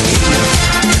it on me.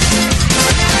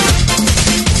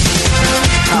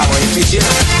 How are you fishing?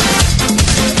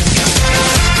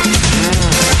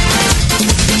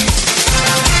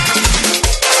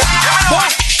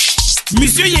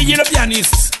 Monsieur Yeye le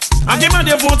pianiste a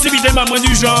demandé pour activité maman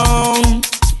du genre.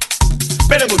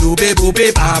 I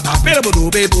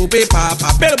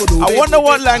wonder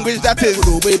what language that is.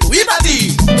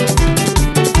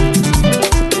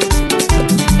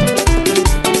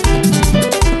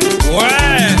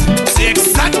 Ouais, c'est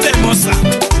exactement ça.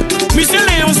 Monsieur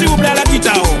Léon, s'il vous plaît, à la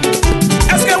guitare.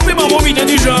 Est-ce que vous pouvez m'envoyer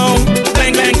du genre?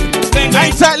 Bang, bang, bang, bang.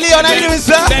 Ain't that Leon, I didn't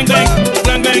sir. Bang, bang,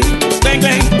 bang, bang, bang,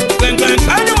 bang, bang, bang.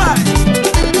 Anyway.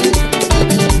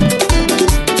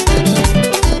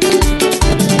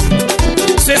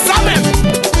 C'est ça même.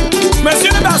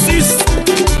 Monsieur le bassiste,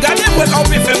 gardez-moi qu'on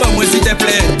peut faire moi s'il te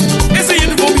plaît. Essayez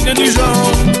de combiner du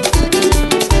genre.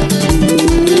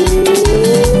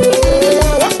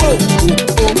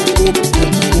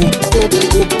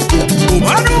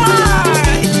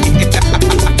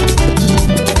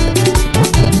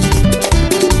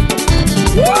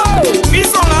 Ils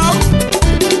sont là.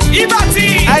 Ils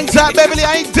bâtissent. Ain't that Beverly, I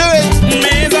ain't do it.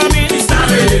 Mes amis, mes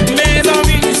amis, mes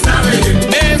amis,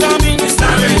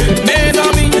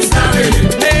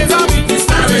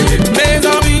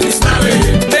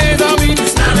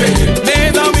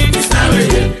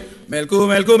 Melku,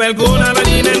 melku, melku, na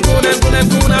badi, melku, melku,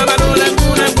 melku, na bado,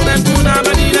 melku, melku, melku, na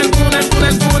badi.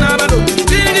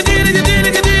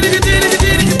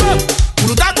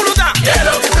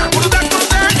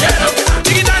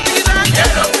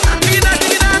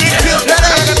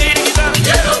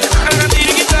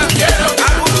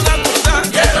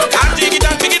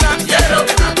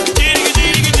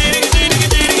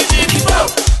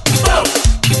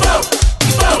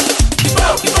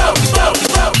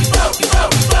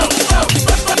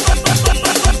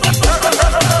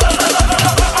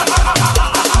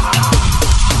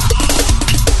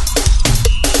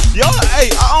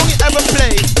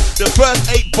 the first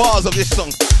 8 bars of this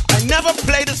song. I never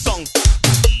play the song.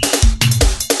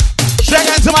 Shout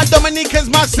out to my Dominicans,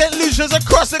 my St. Lucians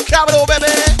across the capital, baby.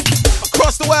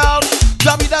 Across the world.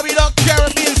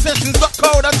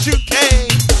 www.caribbeansessions.co.uk.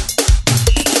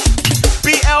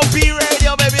 BLB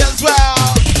Radio, baby, as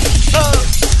well.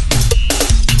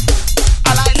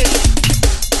 I like it.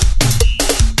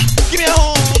 Give me a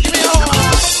home, give me a home.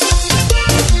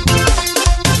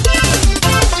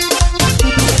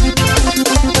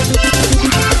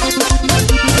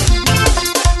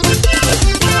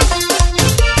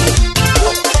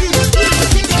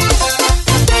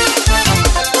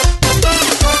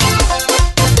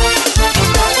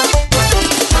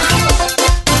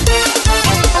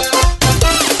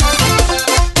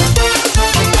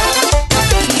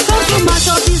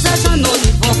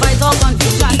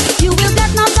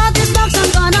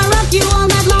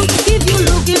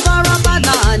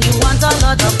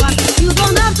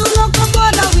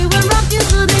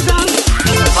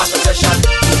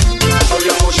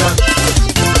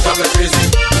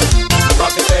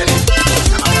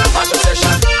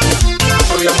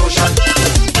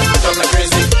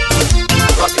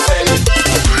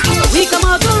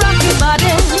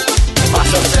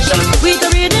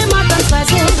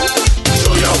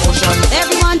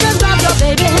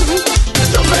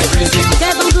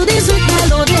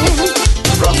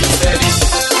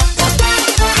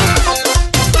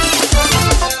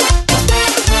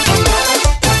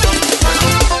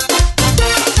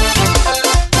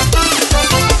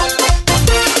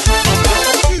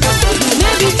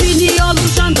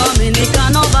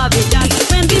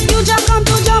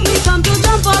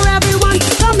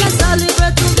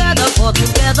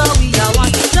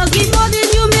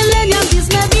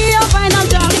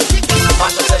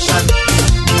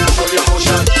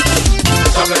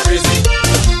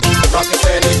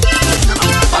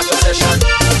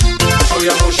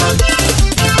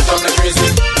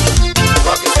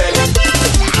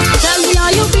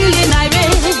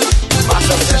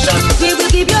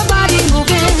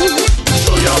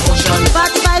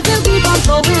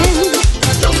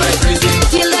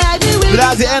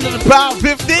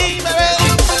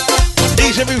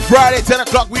 Friday, 10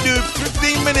 o'clock, we do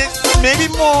 15 minutes, maybe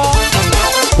more.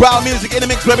 Proud music in the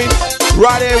mix, baby.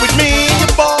 Right here with me, your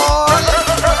boy.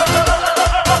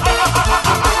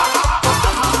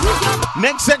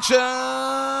 Next section.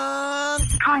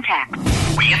 Contact.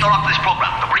 We interrupt this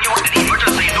program to bring you an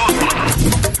emergency news.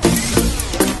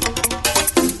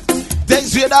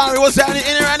 Thanks for your diary. What's happening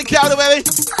in and around the counter, baby?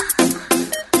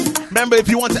 Remember, if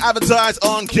you want to advertise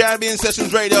on Caribbean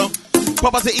Sessions Radio,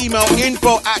 pop us an email,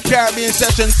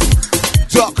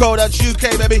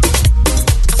 info@caribbeansessions.co.uk, baby.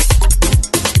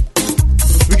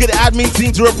 We get the admin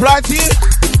team to reply to you.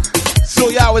 So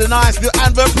yeah, with a nice little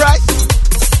advert price.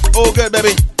 All good,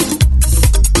 baby.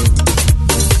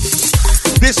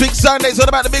 This week, Sunday, is all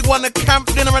about the big one, the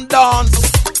Camp Dinner and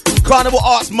Dance. Carnival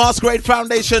Arts Masquerade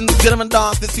Foundation Dinner and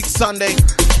Dance this week, Sunday.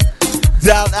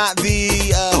 Down at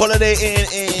the Holiday Inn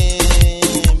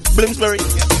in Bloomsbury.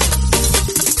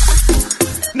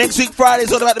 Next week, Friday,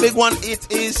 is all about the big one. It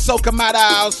is Soca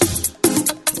Madhouse.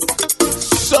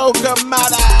 Soca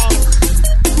Madhouse.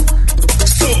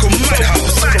 Soca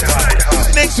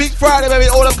Madhouse. Next week, Friday, baby,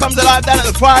 all of comes alive down at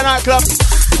the Fire Nightclub.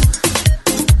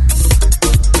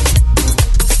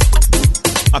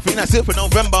 I think that's it for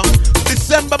November.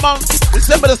 December month,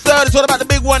 December the 3rd, it's all about the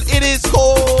big one. It is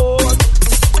called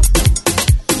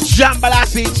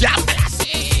Jambalassi, Jambalassi.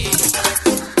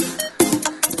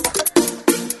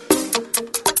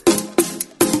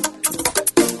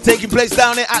 Taking place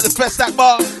down there at the Festac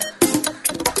Bar.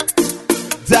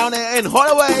 Down there in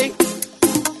Holloway.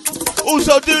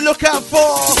 Also, do look out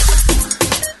for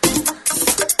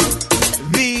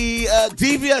the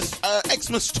Devious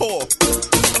Xmas tour.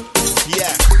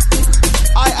 Yeah.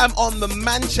 I am on the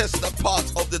Manchester part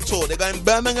of the tour. They're going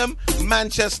Birmingham,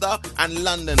 Manchester, and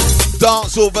London.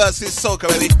 Dancehall versus soca,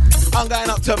 baby. I'm going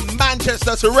up to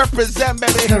Manchester to represent,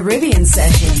 baby. Caribbean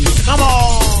Sessions. Come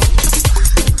on.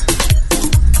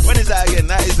 When is that again?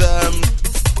 That is, I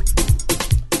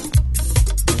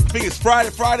think it's Friday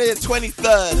the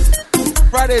 23rd.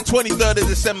 Friday the 23rd of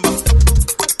December.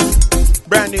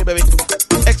 Brand new, baby.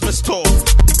 Xmas tour.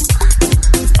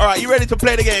 Alright, you ready to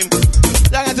play the game?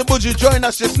 Young to Buju, join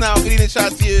us just now. Good evening,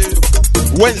 shout out to you.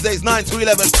 Wednesdays, 9 to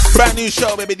 11. Brand new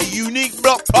show, baby. The Unique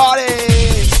Block Party.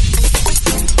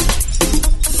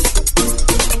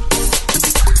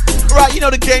 Right, you know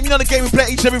the game. You know the game we play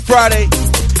each and every Friday.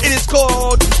 It is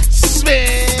called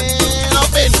Spin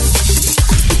Up In.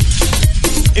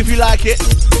 If you like it,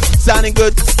 sounding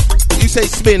good, you say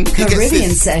spin, it gets Caribbean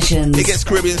this. Sessions. It gets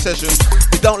Caribbean Sessions.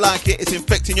 You don't like it, it's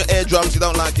infecting your eardrums. You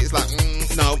don't like it, it's like,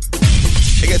 no.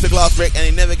 It gets a glass break and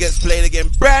it never gets played again.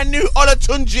 Brand new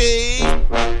Olatunji.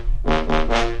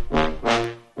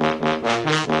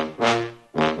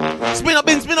 Spin up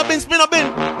in, spin up in, spin up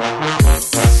in.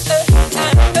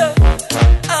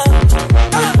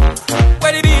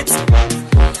 Where the beats?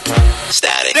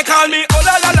 Static. They call me oh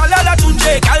la la la la la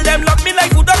Tunje. Call them love me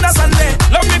like food on a Sunday.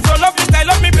 Love me flow, love me style,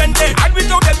 love me plenty. And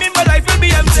without them in my life will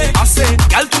be empty. I say,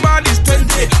 girl to man is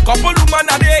 20. Couple woman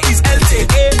a day is healthy.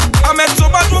 I met so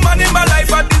much woman in my life,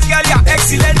 but this girl you're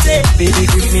excellent. Baby,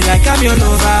 grip me like I'm your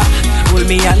lover. Hold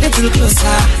me a little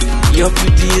closer. Your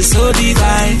beauty is so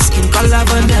divine. Skin color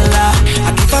vanilla.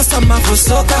 I give her some for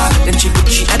soca. Then she put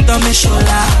she head on my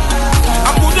shoulder.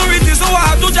 I put the wrist so I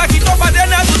have to jack it up and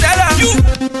then I have to tell her you.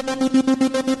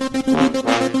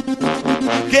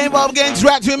 Game Bob getting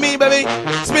tracked with me, baby.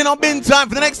 Spin on bin time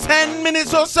for the next 10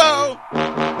 minutes or so.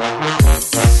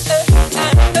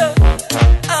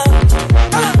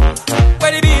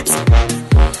 Where the beats?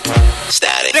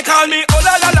 Static. They call me oh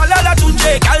la la la la la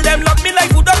Tunje. Call them love me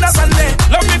like food on a Sunday.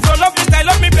 Love me flow, love me style,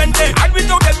 love me plenty. And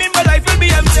without them in my life will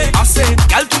be empty. I say,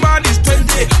 girl to man is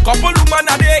 20. Couple woman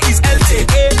a day is healthy.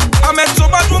 I met so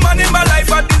much woman in my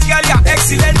life, but this girl you're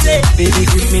excellent. Baby,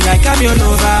 grip me like I'm your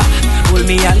lover. Hold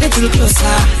me a little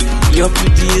closer. Your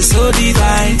beauty is so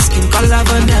divine. Skin color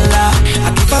vanilla.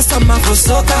 I give her some for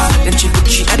soca. Then she put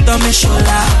she head on my shoulder.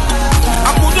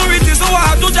 I put the wrist so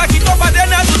I have to jack it up and then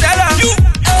I have to tell her you.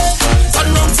 Turn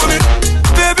round for me,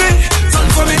 baby. Turn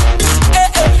for me,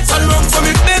 turn round for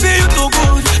me, baby. You too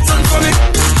good. Turn for me,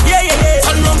 yeah yeah yeah.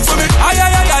 Turn round for me, ay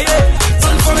ay ay ay ay.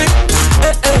 Turn for me,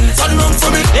 turn round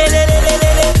for me, le le le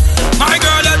le le. My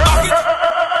girl, that back it.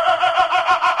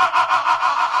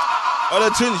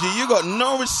 Olatunji, you got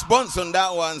no response on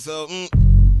that one, so.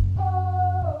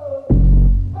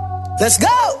 Let's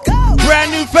go.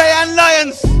 Brand new Faye and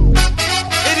Lions.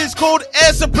 It is called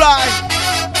Air Supply.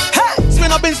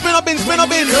 Spin up in, spin up in, spin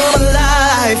up in. Come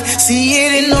alive, see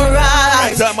it in the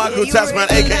rise. That's Michael Tasman,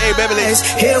 aka Beverly.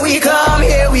 Here we come,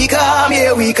 here we come,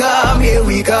 here we come, here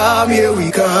we come, here we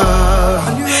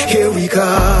come, here we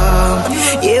come.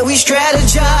 Yeah, we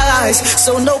strategize,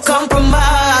 so no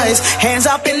compromise. Hands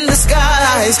up in the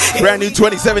skies. Brand new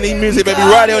 2017 music, baby.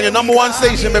 Right there on your number one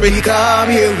station, baby. Here we come,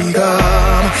 here we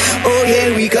come. Oh,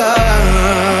 here we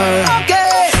come.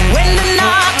 Okay, when the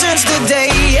night turns to day,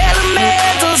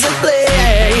 elementals at play.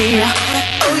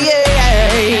 Oh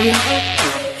yeah.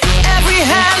 Every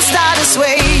hand start to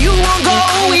sway. You won't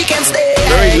go, we can stay.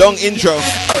 Very long intro.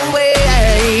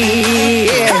 Away.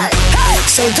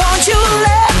 So don't you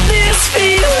let this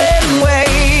feeling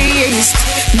waste.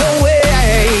 No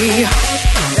way.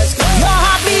 Your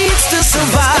heart beats to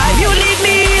survive. You need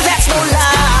me, that's no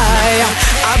lie.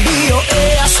 I'll be your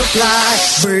air supply.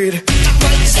 Breathe.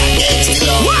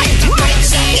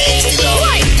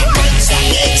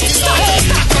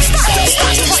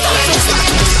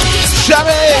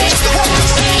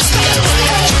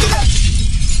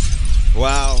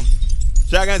 Wow.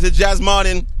 Shout out to Jazz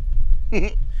Martin.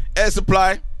 Air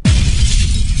Supply.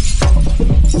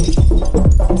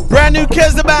 Brand new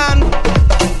Kez band.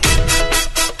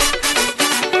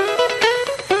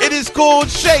 It is called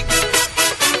Shake.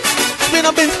 Spin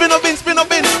up in, spin up in, spin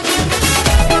up in.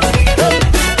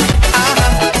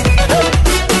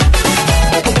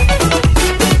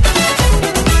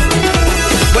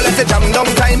 Well, it's a jam down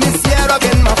time is here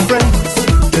again, my friends.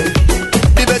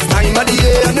 The best time of the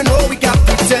year, and you know we can't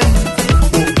pretend.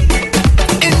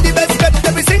 In the best bed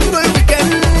every single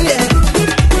weekend,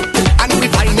 yeah. And we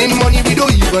finding money we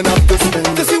don't even have to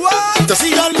spend. To see what? To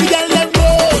see all the girls them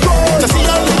roll. To see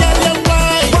all the girls them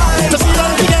wine. To see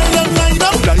all the girls them line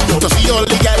up. To see all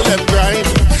the girls them grind.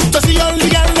 To see all the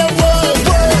girls them roll.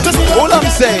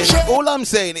 All I'm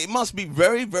saying, it must be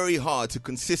very, very hard to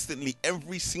consistently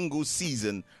every single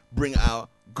season bring out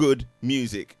good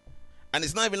music. And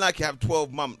it's not even like you have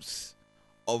 12 months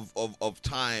of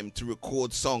time to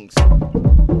record songs.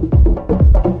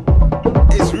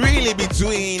 It's really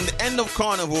between the end of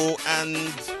Carnival and,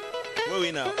 where are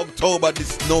we now? October,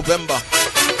 this November.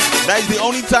 That is the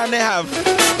only time they have.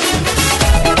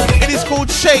 It is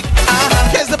called Shake.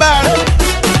 Here's the band.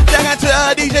 Shout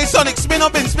out to DJ Sonic. Spin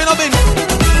up in, spin up in.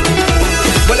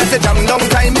 Well, I say jam down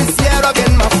time is here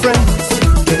again, my friends.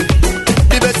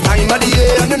 The best time of the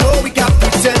year, and you know we can't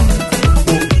pretend.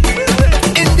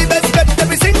 In the best bed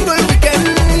every single weekend,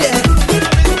 yeah.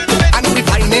 And we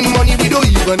finding money we don't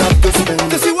even have to spend.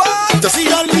 To see what? To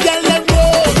see all the girls them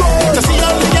roll. To see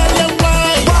all the girls them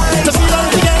wine. To see all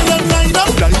the girls them line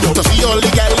up. To see all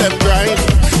the girls them grind.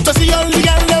 To see all the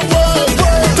girls them roll.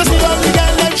 To see all the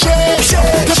girls them shake.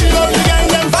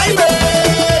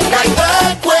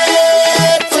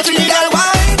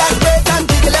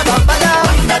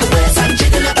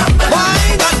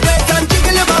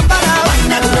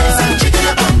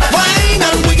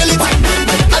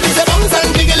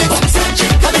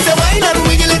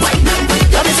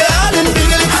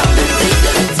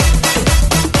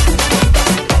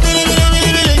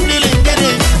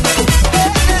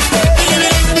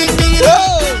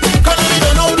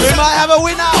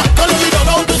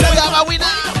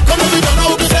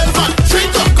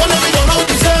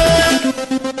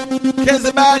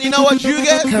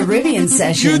 Caribbean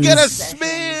Sessions. You get a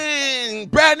spin.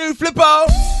 Brand new Flippo.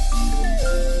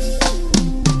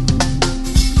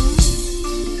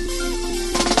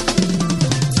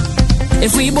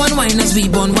 If we born whiners, we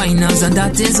born whiners, and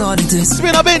that is all it is.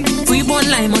 Spin up in. If we born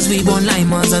limers, we born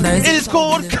limers, and that is. It is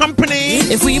called company.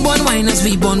 If we born whiners,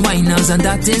 we born whiners, and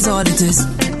that is all it is.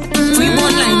 If we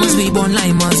born limers, we born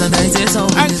limers, and that is all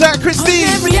it is. And Christine.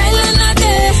 On every island I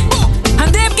day,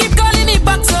 and they keep calling me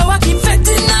back, so I keep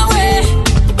fetting away.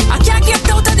 I can't get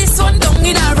out of this one, down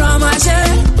in a ramage.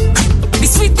 The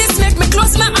sweetness make me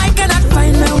close my eye, cannot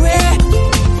find my way.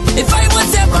 If I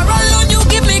was ever alone, you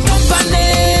give me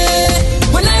company.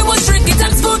 When I was drinking,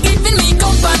 thanks for giving me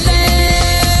company.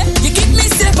 You keep me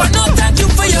safe, but no thank you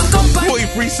for your company.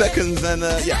 43 seconds and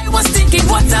yeah. I was thinking,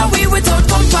 what are we without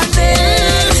company?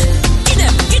 Give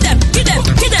them, give them, give them,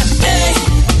 give them. Hey,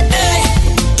 hey,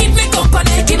 give me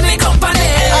company, give me company.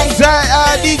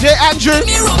 And DJ Andrew. Give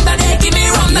me rum that day, give me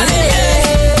rum that day.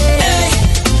 Hey,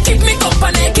 give me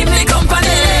company, give me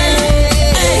company.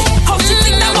 Hey, how you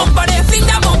think that company, think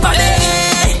that company?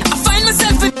 I find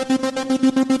myself in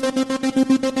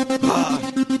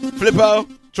Flippo,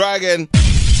 try again.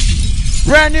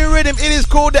 Brand new rhythm. It is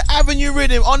called the Avenue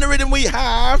Rhythm. On the rhythm we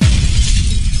have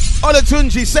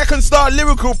Olatunji, Second Star,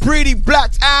 Lyrical, Pretty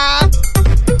Black, and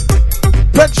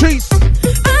Patrice.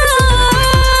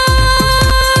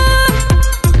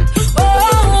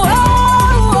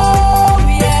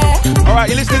 Alright,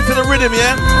 you're listening to the rhythm,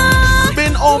 yeah?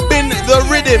 Spin or bin the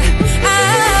rhythm.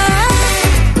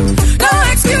 No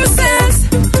excuses,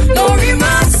 no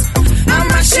remorse. I'm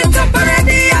mashing up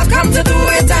already, I've come to do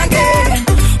it again.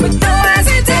 With no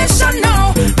hesitation,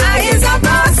 no, I is a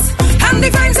boss. And the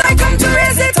times I come to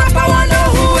raise it up, I wonder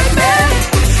who will be.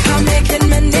 I'm making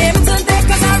my name today,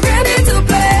 cause I'm ready to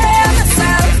play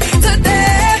myself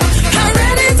today. I'm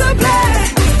ready to play.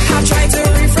 I'll try to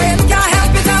refrain, can't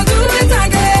help it, I'll do it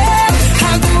again.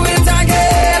 I'll do it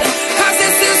again. Cause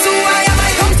this is who I am,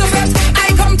 I come to bet. I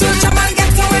come to jump and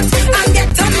get to it. And get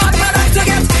on mad, but I to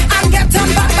get. And get on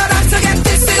bad, but I to get.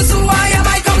 This is who I am,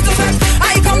 I come to bet.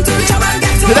 I come to jump and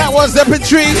get to So that was the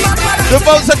Patrice. The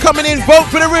votes are coming in. Vote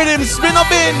for the rhythm. Spin up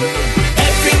in.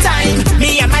 Every time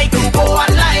me and my crew go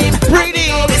online, Pretty.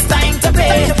 it's time to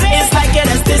pay. It's like it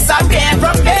has disappeared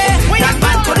from me. That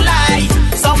man could lie.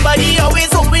 Somebody always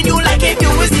hoping you like if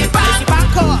you was the bank.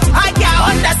 I can't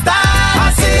understand. I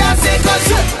say, cause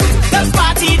you just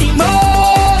party the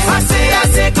most. I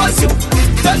say, cause you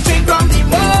just drink from the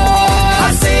most.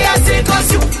 I say, cause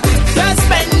you just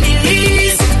spend the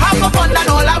least. Have a fun and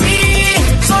all of me.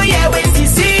 So yeah, wait to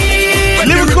see.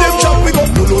 Lyrical. We go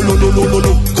lo.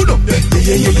 Good up.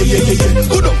 Yeah.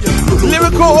 Good up.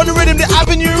 Lyrical on the rhythm. The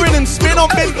Avenue Rhythm. Spin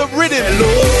up in the rhythm. Hello.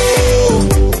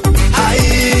 Hi.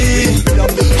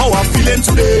 How I'm feeling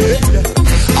today?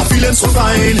 I'm feeling so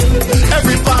fine.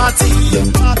 Every party,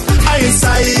 I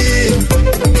inside.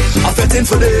 I'm fetting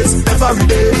for this every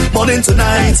day, morning to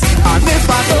night. And if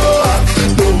I know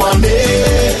no money,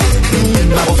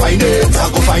 I go find it.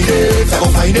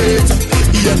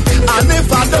 Yeah. And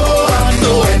if I know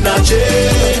no energy,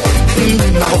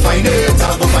 I go find it.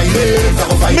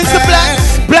 Mr. Blacks.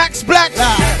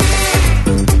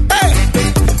 Hey,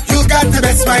 you got the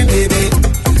best mind, baby.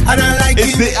 And I like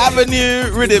it's it. the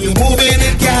Avenue Rhythm. You're moving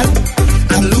it, girl.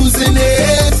 I'm losing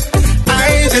it.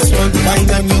 I just want to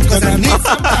wind on you cause I need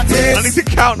some practice. I need to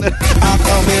count it. I'm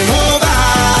coming over.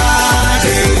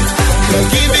 Girl,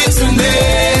 give it to me.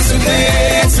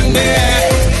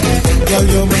 Girl,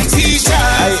 you're my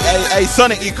t-shirt. Hey,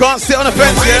 Sonic, you can't sit on the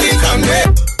fence, yeah?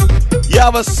 You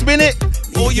either spin it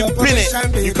or you pin it.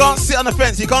 You can't sit on the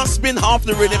fence. You can't spin half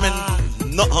the rhythm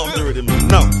and not half the rhythm.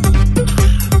 No.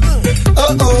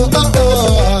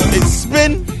 It's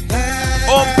spin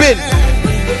or bin.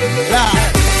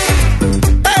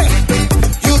 Hey,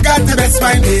 you got the best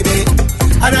mind, baby,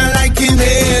 and I'm liking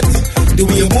it. The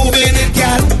way you're moving it,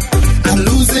 girl, I'm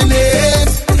losing it.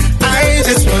 I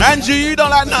just want Andrew, you don't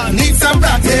like nothing. Need some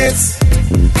practice.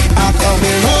 I'm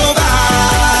coming over.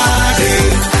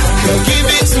 Girl, give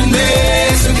it to me.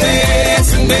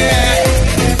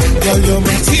 Girl, you're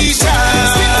my t-shirt.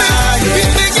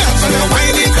 And I'm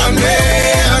whining on me.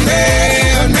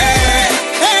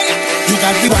 Hey, you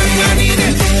got the one we're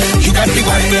needing. You got the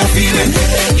one we're feeling.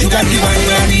 You got the one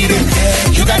we're needing.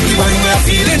 You got the one we're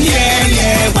feeling.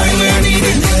 Yeah, one we're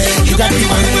needing. You got the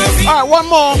one we're feeling. Alright, one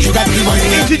more. You got the one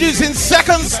we're introducing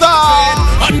Second Star.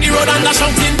 On the road and the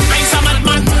shouting, I's a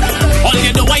madman. All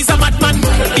you know I's a madman.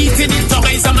 Beating it up,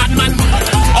 I's a madman.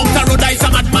 Out the road, I's a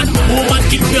madman. Woman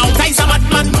kick me out, I's a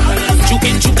madman.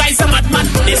 Chukin chuk, I's a madman.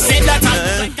 They say that I'm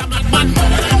like a madman.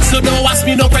 So don't ask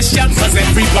me no questions, cause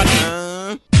everybody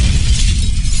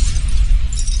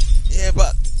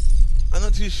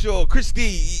too sure. Christy,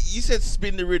 you said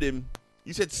spin the rhythm.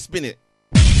 You said spin it.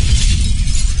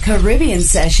 Caribbean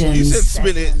Sessions. You said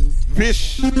spin it.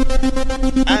 Vish,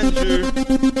 Andrew,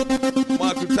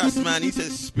 Michael Tasman, he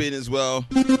said spin as well.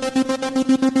 I'm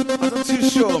not too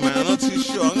sure, man. I'm not too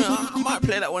sure. I might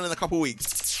play that one in a couple weeks.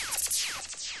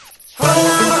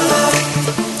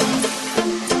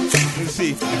 Let's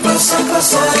see.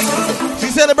 She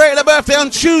celebrated her birthday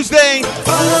on Tuesday.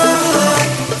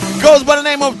 Goes by the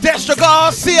name of Destra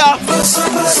Garcia.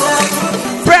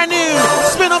 Brand new,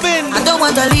 spin up in. I don't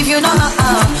want to leave you, no,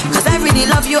 cause I really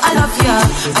love you, I love you.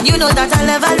 And you know that I'll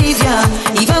never leave you.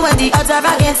 Even when the odds are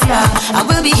against you, I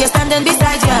will be here standing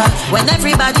beside you. When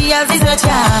everybody else is with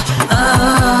you.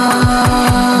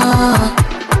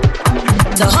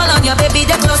 So hold on your baby,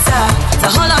 the closer.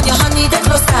 So hold on your honey, the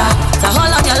closer. So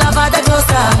hold on your lover, the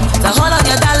closer. So hold on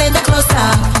your darling, the closer.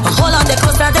 Hold on the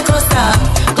closer, the closer.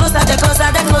 Closer, the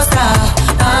closer, the closer.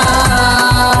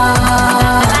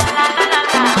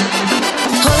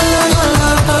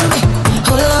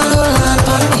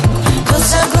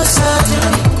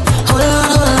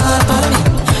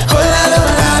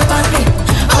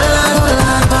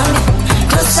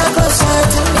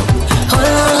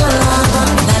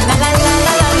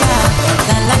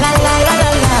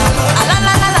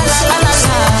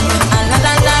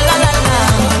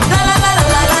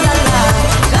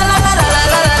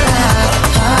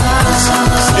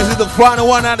 The final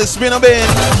one out of spin up in.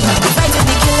 We fighting,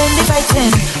 we killing, we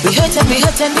fighting. We hurting, we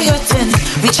hurting, we hurting.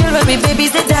 We children, we babies,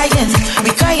 they dying.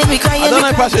 We crying, we crying. I don't know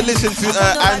if I should listen to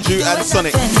Andrew and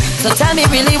Sonic. So tell me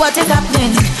really what is happening.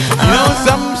 You know,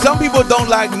 some people don't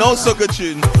like no sucker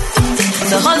tune.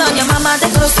 So hold on your mama,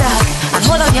 the closer. And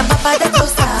hold on your papa, the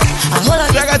closer. And hold on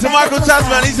your Check out to Michael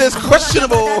Tasman, he says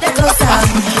questionable. The closer.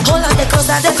 Hold on the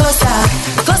closer, the closer.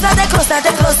 Closer, the closer,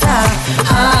 the closer.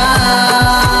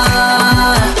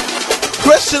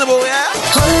 Questionable, yeah?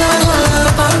 Hold on,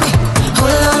 upon me.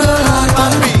 Hold on,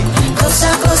 upon me.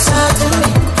 Closer, closer to me.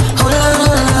 Hold on,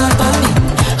 upon me.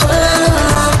 Hold on,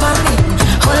 upon me.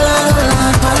 Hold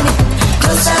on, upon me.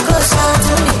 Closer, closer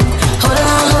to me. Hold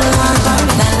on, upon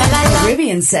me. La la la.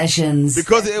 Caribbean Sessions.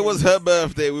 Because it was her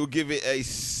birthday, we'll give it a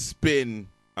spin,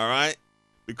 all right?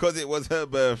 Because it was her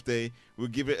birthday, we'll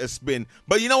give it a spin.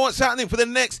 But you know what's happening for the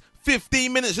next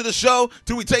 15 minutes of the show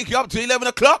till we take you up to 11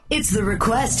 o'clock? It's the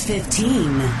Request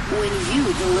 15. When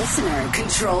you, the listener,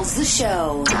 controls the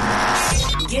show.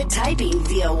 Get typing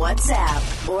via WhatsApp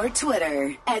or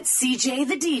Twitter at CJ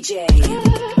the DJ.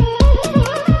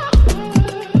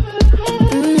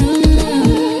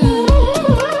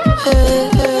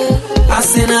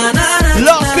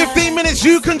 Last 15 minutes,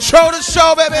 you control the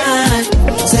show, baby.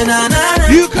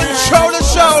 You control the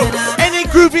show. Any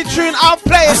groovy tune, I'll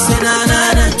play it.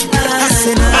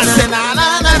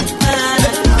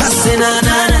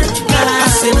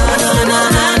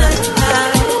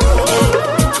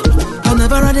 I'll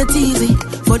never run it easy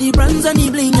for the brands and the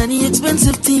bling and the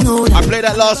expensive thing. I played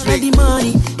that last week. The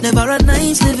money, never a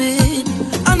nice living.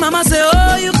 And mama say,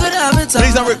 oh, you could have it all.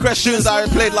 Please don't request tunes I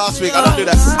played last week. I don't do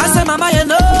that. I say, mama, you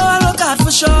know I look out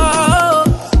for sure.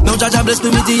 Now Jaja bless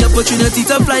me with the opportunity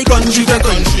to fly country to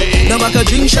country. Now I could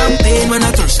drink champagne when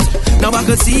I thirst. Now I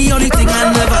could see only thing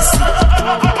I never see.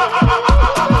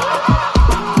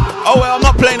 Oh well, I'm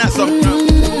not playing that song.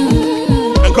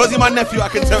 And because you're my nephew, I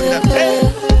can tell you that.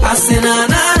 I say na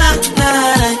na na na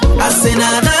na. I say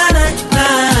na na na na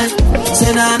na.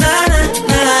 Say na na na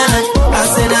na na. I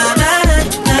say na na na na.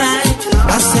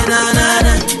 I say na na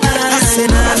na. I say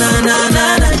na na na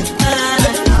na.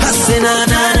 I say na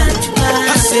na na.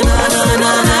 I say na na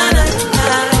na na.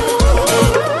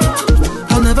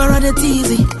 I'll never run it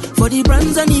easy for the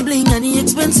brands and the bling and the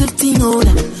expensive thing.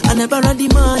 I never had the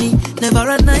money, never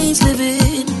had nice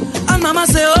living. And mama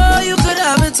say, oh, you could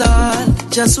have it all.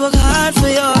 Just work hard for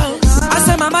yours. I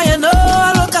say, mama, you know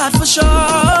I look hard for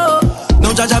sure.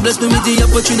 Now Jaja bless me with the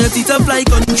opportunity to fly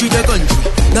country to country.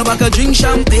 Now I could drink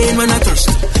champagne when I thirst.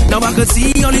 Now I could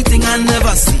see only thing I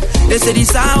never see. They say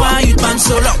this hour youth man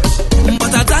so loud.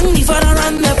 But I thank me for the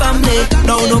run the family.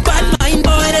 Now no bad mind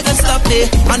boy they can stop me.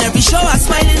 On every show I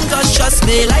smiling cause trust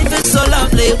me, life is so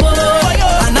lovely. Whoa,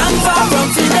 and I'm far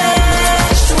from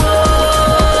finished.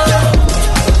 Whoa,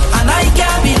 and I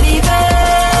can't believe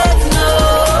it. No,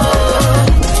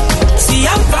 see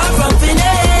I'm far from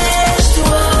finished.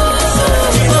 Whoa,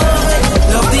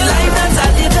 love the life that I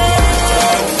live.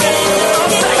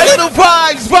 A little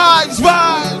vibes.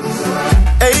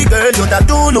 Hey girl, you that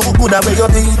do look good at where you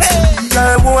be.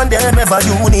 Girl, one them ever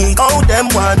unique. How them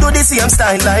want do the same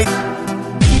style like.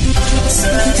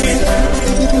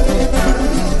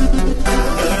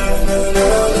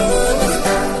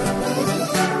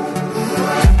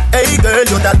 Hey girl,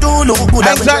 you coulda do look good.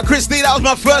 Anxiety Christy, that was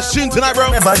my first tune tonight, bro.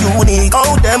 Never unique.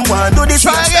 How them want do this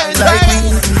like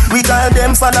we call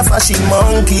them for the fashion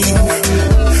monkey.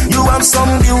 You have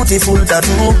some beautiful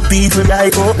tattoo, people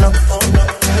like oh no.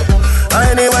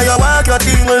 Anyway, you walk your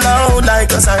thing loud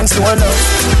like a sign to a love.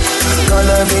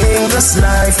 Coloring this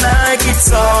life like it's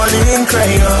all in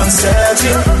crayons.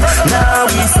 Searching, now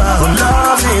we found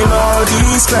love in all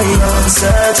these crayons.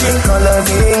 Searching,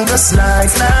 coloring this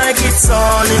life like it's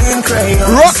all in crayons.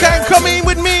 Rock and come in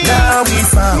with me. Now we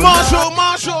found Marshall.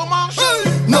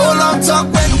 No long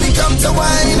talk when we come to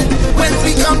wine. When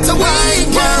we come to wine,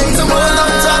 no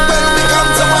long talk when we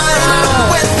come to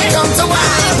wine. When we come to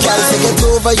wine, girl, take it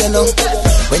over, you know.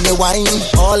 When you whine,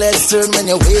 all heads turn when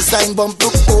your waistline bump,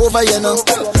 look over, you know.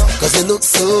 Cause you look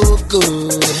so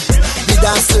good. The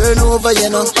dance turn over, you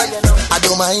know. I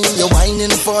don't mind you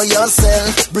whining for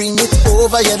yourself. Bring it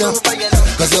over, you know.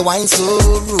 Cause you whine so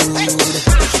rude.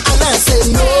 And I say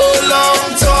no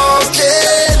long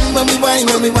talking. When we whine,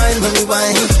 when we whine, when we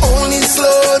whine. Only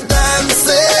slow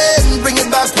dancing. Bring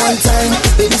it back one time.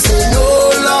 Baby say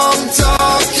no long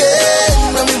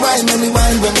talking. When we whine, when we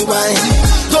whine, when we whine.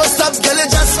 Don't stop, girl, you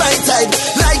just right time.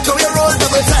 Like how you roll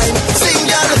double time. Sing,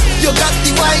 girl, you got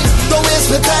the wine. Don't waste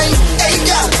my time. Hey,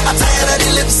 girl, I'm tired of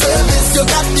the lip service. You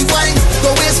got the wine.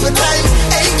 Don't waste my time.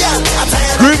 Hey, girl, I'm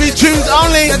tired of Groovy tunes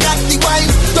only. You got the wine.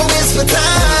 Don't waste my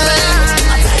time.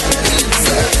 I'm tired of the lip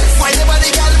service. Why the body,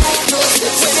 girl, move no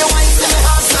steps. When you wine, tell me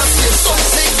how to flip. So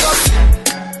sing up.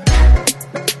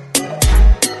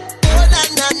 Oh, na,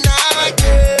 na, na,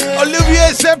 girl.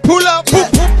 Olivier said pull up. Pull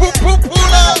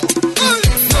up.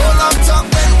 No long talk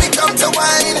when we come to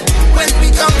wine. When we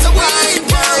come to wine,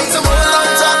 no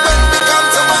long talk when we come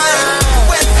to wine.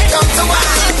 When we come to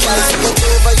wine, girl, take it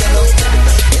over, you know.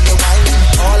 When you wine,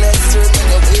 all heads turn when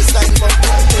your waistline bump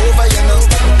over, you know.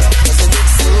 Cause it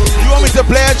looks so. You want me to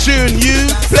play a tune?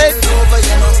 You play. Over,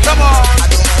 you know. Come on. I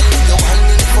don't mind you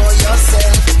whining for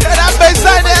yourself. Yeah, that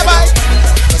bassline there, man.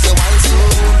 Cause you wine so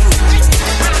rude.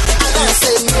 And I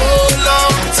say no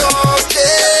long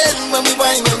talking. When we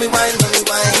whine, when we whine, when we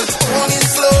whine. Only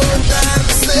slow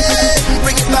dancing.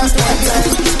 Bring it back one time.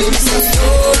 Baby say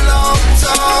no long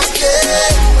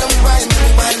talking. When we whine, when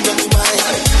we whine, when we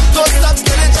whine. Don't stop,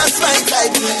 get it just right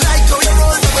side. Like how you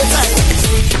roll double time.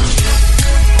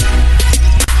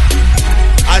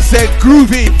 I said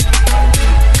groovy.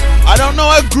 I don't know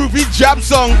a groovy jab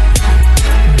song.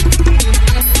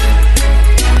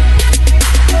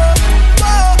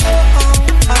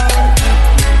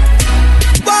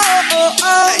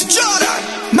 Hey, Jordan,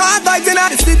 my vibes in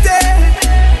the city.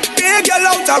 Big girl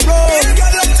out the road.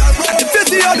 And the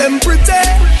pretty of them pretty.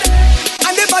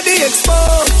 And the body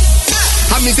exposed.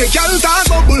 And me say, girl, talk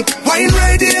bubble, wine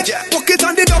ready. Walk it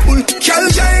on the double, girl,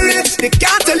 gyrate. They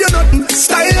can't tell you nothing,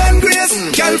 style and grace.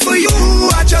 Girl, for you,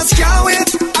 I just can't wait.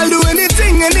 I'll do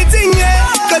anything, yeah.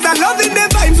 Cause I love it, the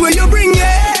vibes where you bring,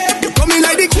 yeah. You coming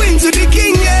like the queen to the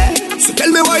king, yeah. So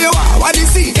tell me where you are, what you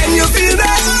see, can you feel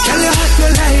that? Girl, you hot, no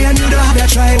lie, and you don't have to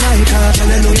try my car. Girl,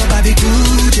 I know your body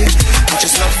good, yeah. I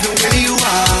just love the way you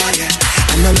are, yeah.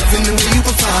 And I'm loving the way you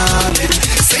perform it.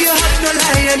 Say you hot, no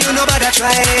lie, and you know about that try.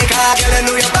 Girl, I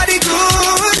know your body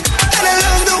good. And I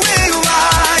love the way you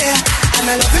are, yeah. And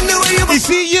I loving the way you perform it. You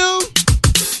see you?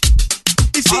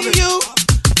 You see you?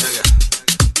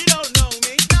 You don't know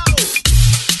me, no.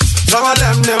 Some of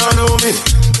them never know me.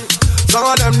 Some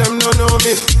of them don't know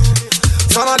me.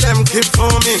 Some of them keep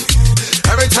for me.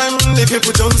 Every time the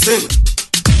people don't sing.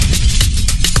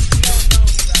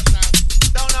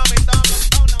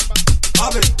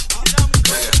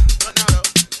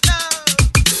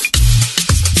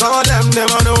 Some of them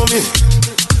never know me.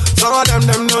 Some of them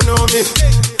don't know me.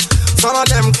 Some of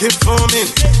them keep for me.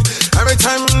 Every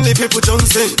time the people don't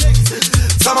sing.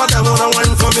 Some of them wanna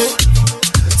whine for me.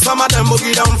 Some of them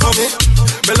boogie down for me.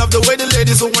 Me love the way the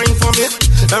ladies will whine for me.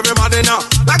 Everybody now,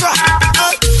 like a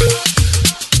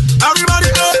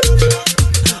everybody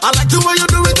I like the way you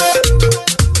do it there.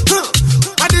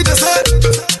 I did the say.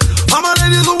 All my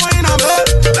ladies will whine on me.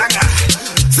 Like a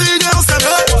see girls that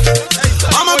hurt.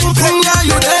 I'm a boom guy,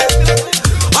 you there.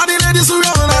 All the ladies who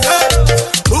run on her.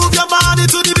 Move your body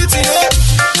to the beat, yeah.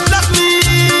 Let me.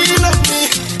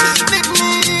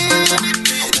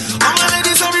 All my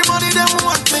ladies, everybody, them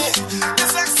want me. The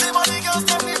sexy body girls,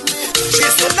 them need me. She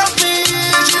still love me,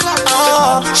 she love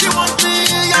me. She want me,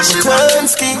 yeah, she want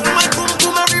me. My boom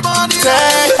boom, everybody.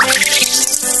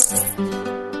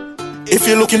 If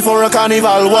you're looking for a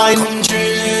carnival wine,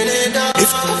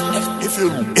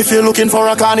 if you're looking for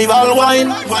a carnival wine,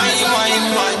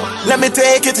 Let me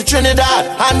take you to Trinidad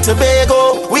and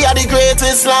Tobago. We are the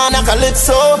greatest land of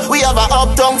Calypso. We have a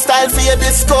uptown style for your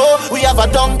disco. We have a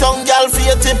downtown gal for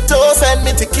your tiptoe. Send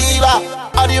me tequila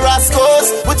or the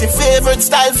Rascals with your favorite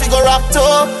style figure up to.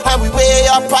 And we way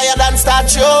up higher than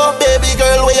statue. Baby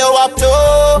girl, where you up to?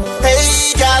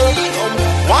 Hey gal,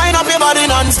 wind up your body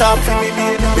non-stop.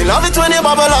 Me love it when you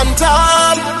bubble on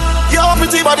top. Your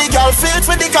pretty body girl fit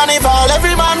for the carnival.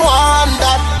 Every man want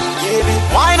that.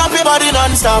 Wind up your body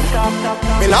non-stop.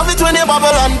 Me love it when you bubble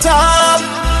on top.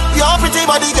 Your pretty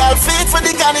body girl fit for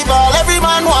the carnival. Every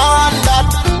man want that.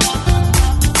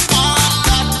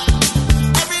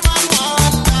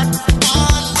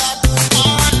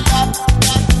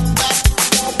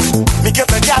 Me get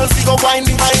the gal figure wine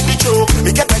behind the choke.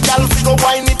 Me get the gal figure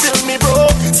wine me till me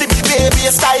broke. See me baby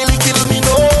a style it kill me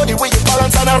no. The way you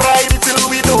balance and I ride it till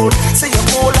we don't. Say you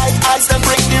go like ice then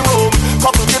bring the room.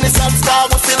 Couple Guinness and Star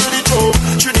will fill the drum.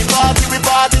 Trini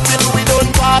party till we don't.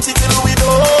 Party till we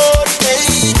don't.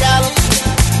 Hey gal,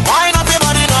 wine up your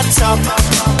body non-stop.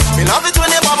 Me love it when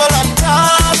you bubble on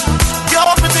top.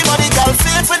 Your pretty body gal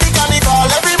fit for the carnival.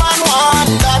 Every man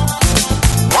want that.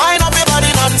 Wine up your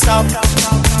body non-stop.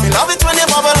 Me love it when you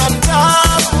bubble on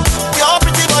top. Your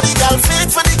pretty body girl fit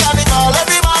for the carnival.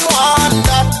 Every man want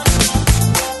that.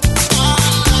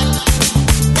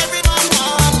 Every man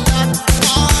want that.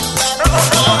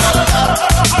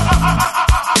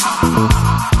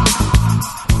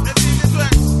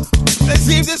 Let's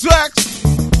see if this works.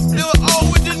 Do it all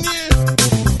with the new.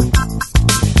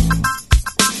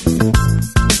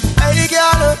 Hey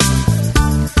girl.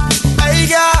 Hey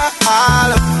girl.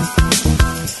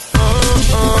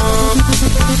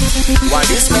 Why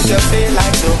this make you feel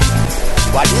like though?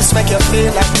 Why this make you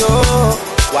feel like though?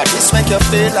 Why this make you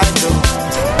feel like though?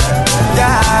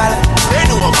 Girl,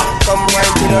 come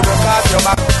right to the broke off your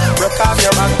back, broke off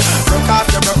your back, broke off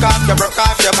your, broke off your, broke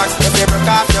off your back, if you broke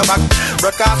off your back,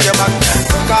 broke off your back,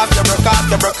 broke off your, broke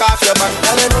off your, broke off your back.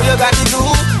 Girl, you know you got the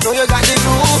glue, know you got the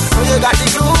glue, know you got the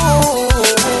glue.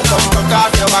 Come broke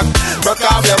off your back, broke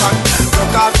off your back,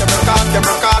 broke off your, broke off your,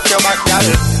 broke off your back,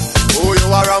 girl. Who you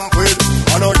are ramp with?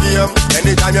 On no game.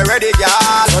 Anytime you're ready, girl.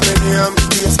 On the name.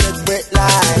 Face get wet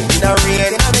like in a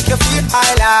rain. Can I make you feel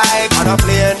high like on a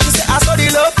plane? She say I saw the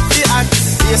love, the act.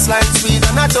 Baseline sweet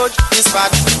and I touch this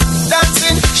spot.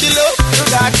 Dancing, she love to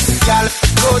that. Girl,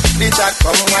 go to the chat.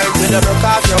 Come wine till you broke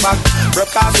off your back.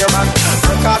 Broke off your back.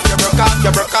 Broke off your, broke off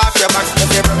your, broke off your back. If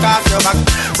you broke off your back.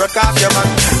 Broke off your back.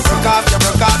 Broke off your,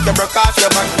 broke off your, broke off your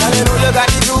back. Girl, you know you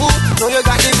got the glue. Know you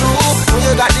got the glue. Know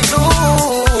you got the glue.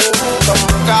 Come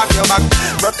broke off your back,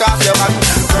 broke off your back,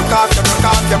 broke off your, broke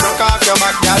off your, broke off your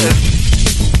back, girl.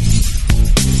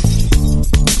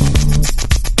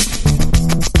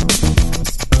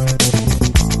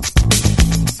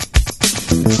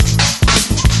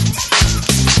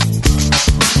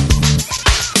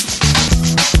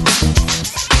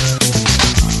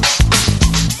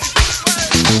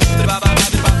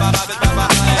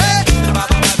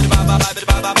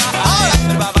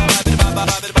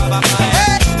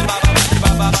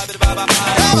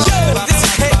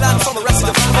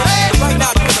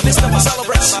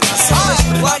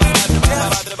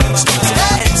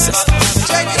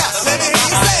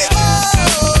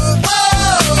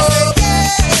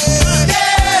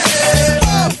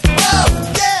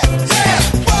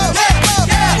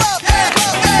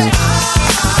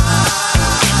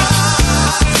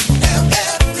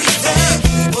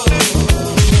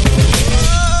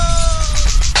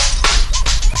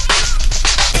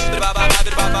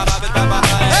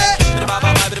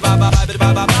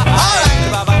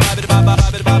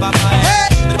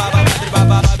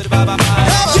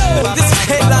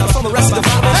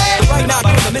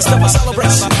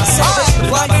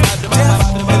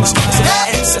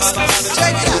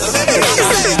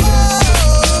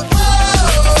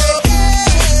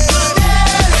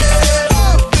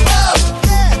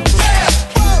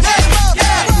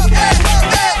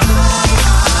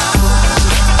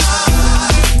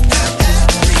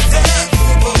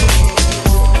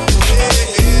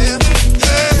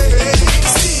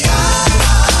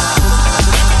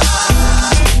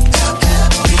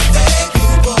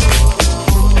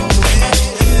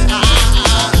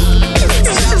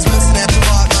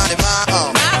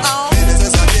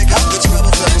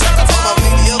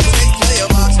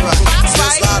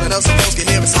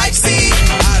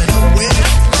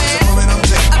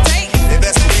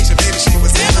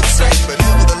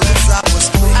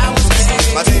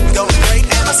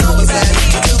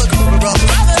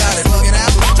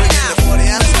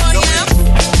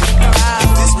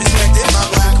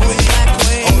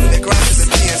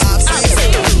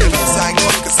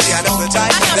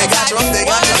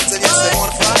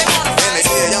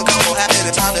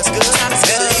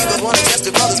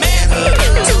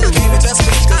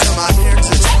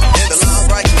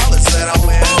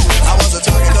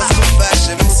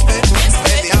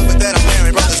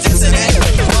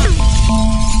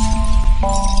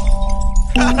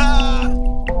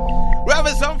 We're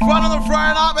having some fun on the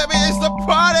Friday night, baby. It's the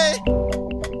party.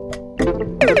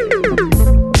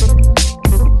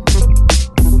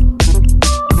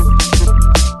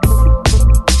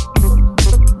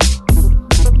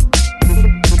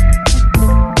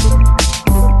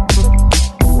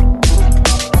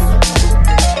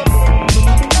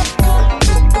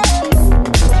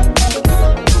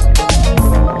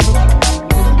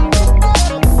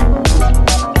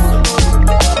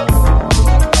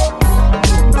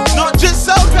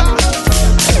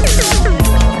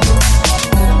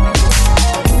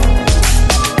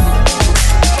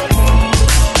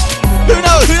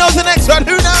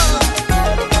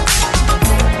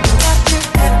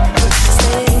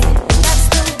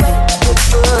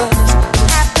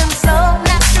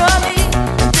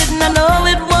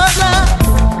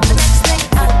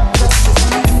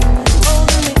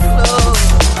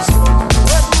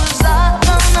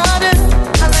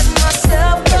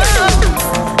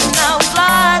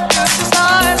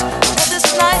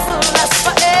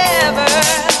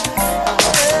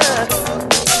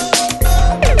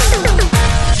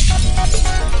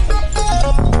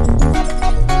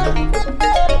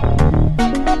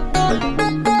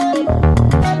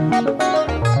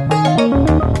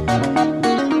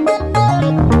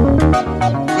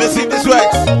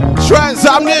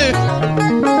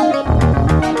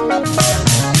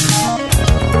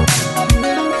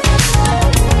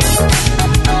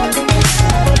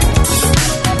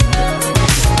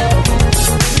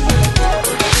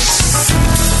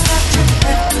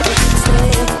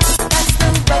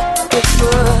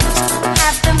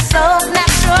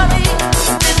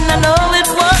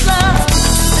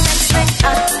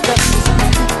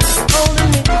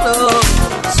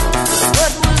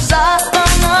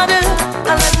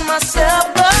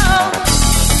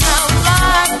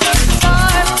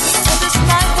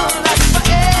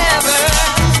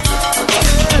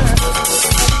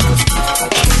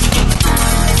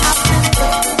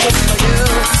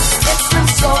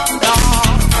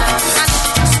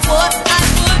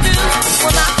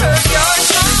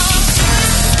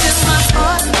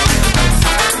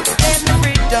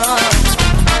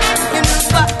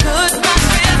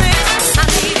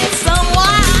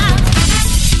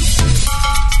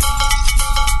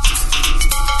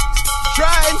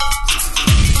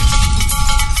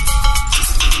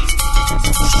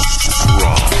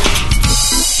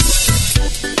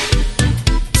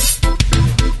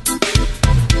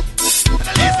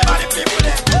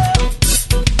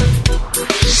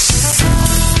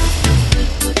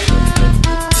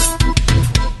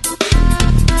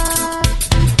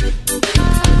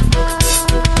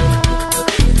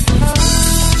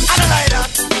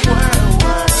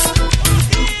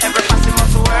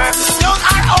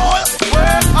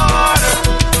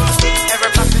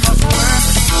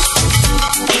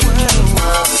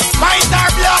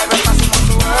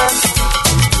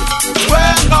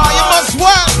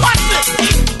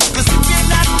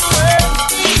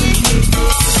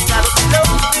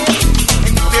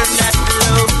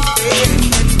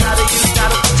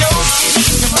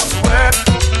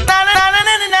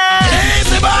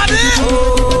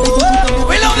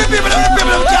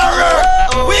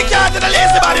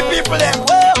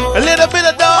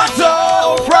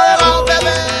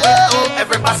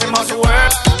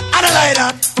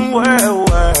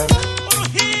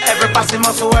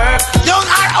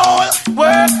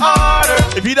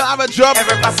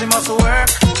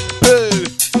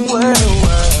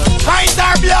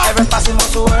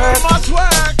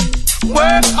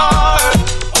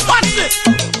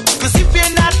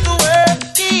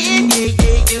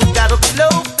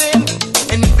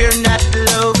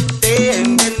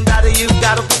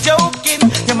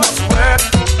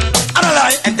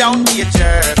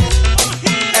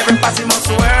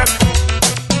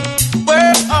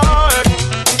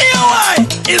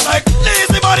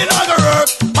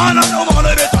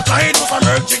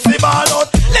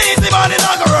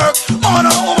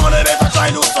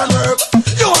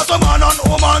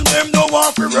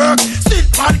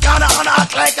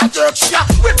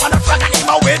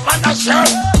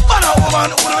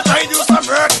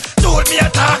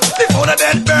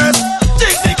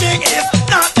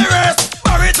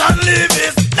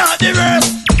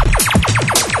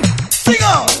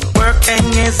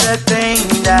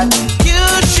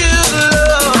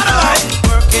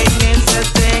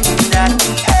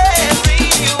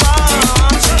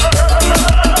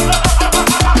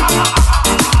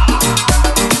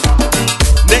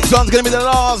 Gonna be the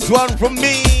last one from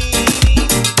me.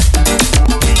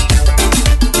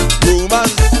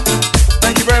 Rumors.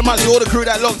 Thank you very much to all the crew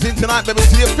that locked in tonight, baby.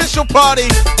 It's the official party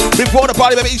before the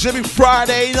party, baby. Each and every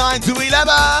Friday, 9 to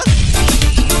 11.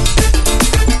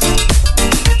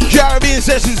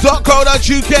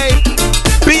 CaribbeanSessions.co.uk,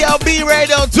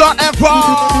 BLBRadio.fr.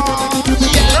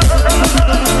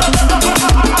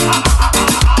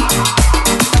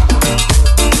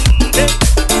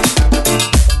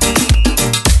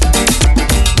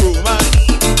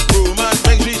 Rumors.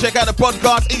 Make sure you check out the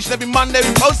podcast each and every Monday.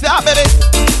 We post it out, baby.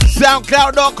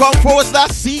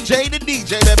 SoundCloud.com/CJ the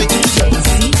DJ, baby.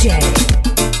 CJ.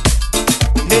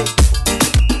 Yeah.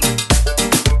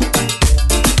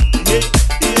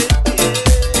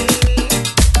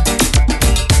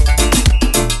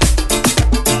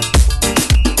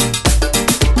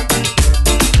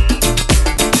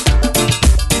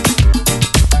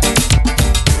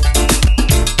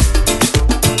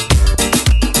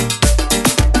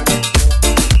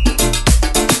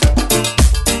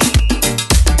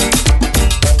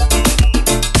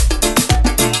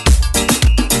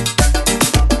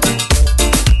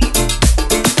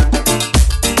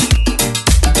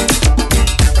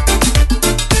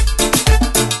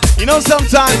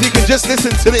 Sometimes you can just listen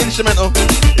to the instrumental.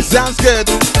 It sounds good.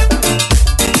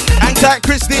 Hang tight,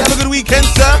 Christy. Have a good weekend,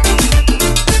 sir.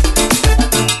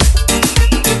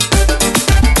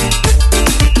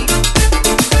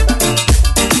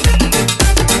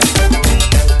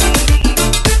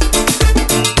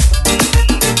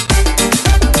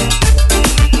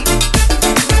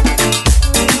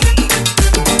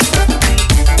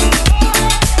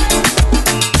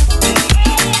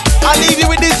 I'll leave you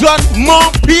with this one,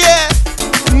 Montpierre.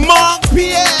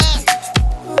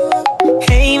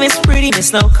 Hey, Miss Pretty,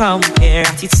 Miss No Compare.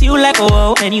 It's you like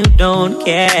oh, and you don't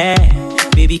care.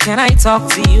 Baby, can I talk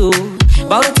to you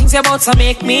about the things you're about to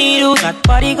make me do? That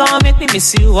body gonna make me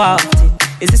miss you often.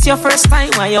 Is this your first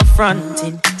time while you're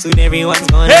fronting? Soon everyone's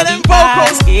gonna be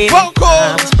asking. I'm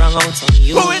sprung out on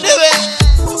you. Who in it?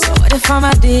 So what if I'm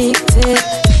addicted?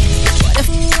 What if...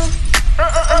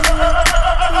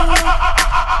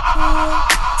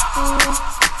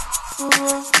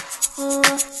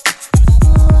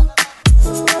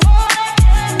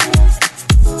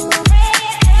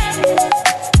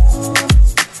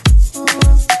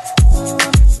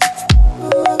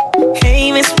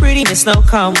 Hey, Miss Pretty, Miss No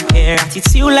Compare.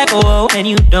 It's you like oh, and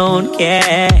you don't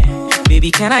care.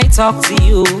 Baby, can I talk to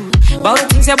you about the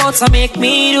things you're about to make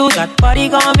me do? That body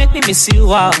gonna make me miss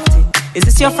you often. Is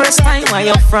this your first time while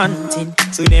you're fronting?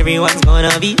 Soon everyone's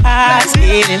gonna be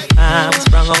asking if I'm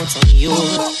sprung out on you.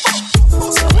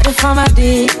 So what if I'm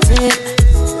addicted?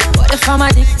 What if I'm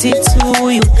addicted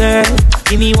to you, girl?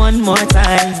 Give me one more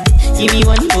time. Give me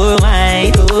one more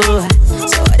wine, oh.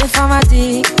 So what if I'm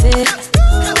addicted?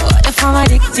 What if I'm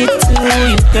addicted to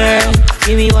you, girl?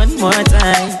 Give me one more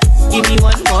time. Give me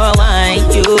one more wine,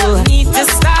 you need to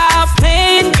stop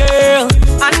playing, girl.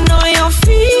 I know you're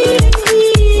feeling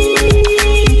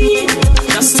me.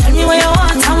 Just tell me what you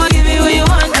want, I'ma give you what you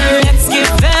want, girl. Let's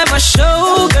give them a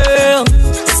show, girl,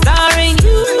 starring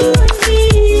you and me.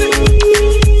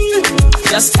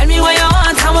 Just tell me what you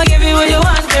want, I'ma give you what you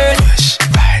want, girl. Push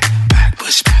right back,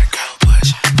 push back, girl,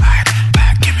 push right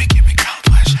back, give me, girl,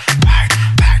 push right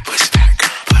back, push back, girl,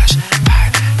 push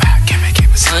right back, give me.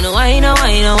 And wine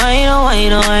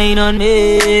on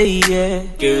me, yeah.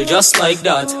 Girl, just like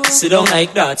that, sit down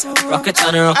like that, rock it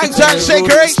and rock it. And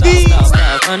Shaker HD.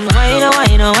 And wine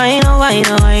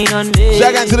on me.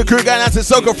 Shout out to the crew going out to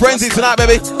Soca Frenzy tonight,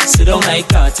 baby. Sit down like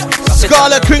that.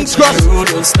 Scarlet King's Cross.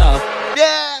 Don't stop.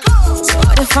 Yeah. So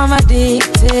what if I'm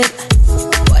addicted?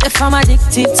 What if I'm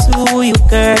addicted to you,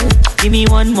 girl? Give me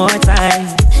one more time.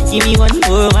 Give me one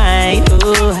more wine,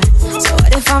 oh. So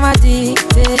what if I'm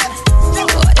addicted?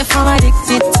 What if I'm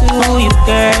addicted to you,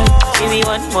 girl? Give me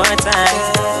one more time.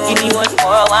 Give me one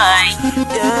more wine.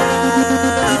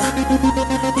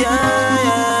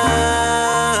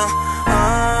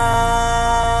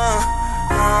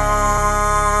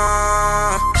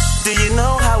 Do you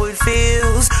know how it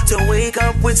feels to wake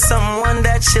up with someone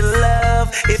that you love?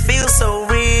 It feels so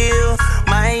real.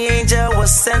 My angel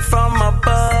was sent from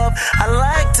above. I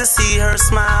like to see her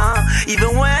smile.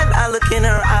 Even when I look in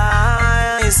her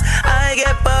eyes, I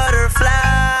get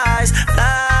butterflies.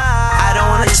 I don't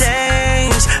wanna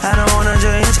change. I don't wanna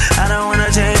change. I don't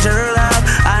wanna change her love.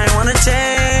 I wanna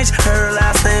change her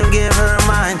last name, give her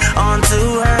mine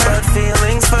onto her. But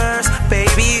feelings first,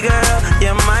 baby girl,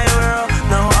 you're my world,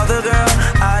 no other girl.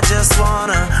 I just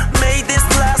wanna make this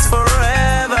last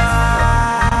forever.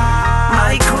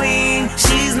 My queen,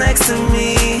 she's next to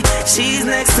me. She's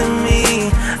next to me.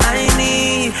 I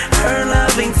need her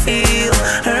loving feel,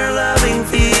 her loving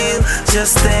feel.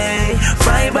 Just stay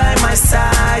right by my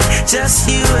side. Just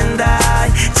you and I,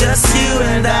 just you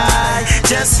and I,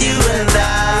 just you and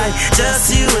I, just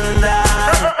you and I.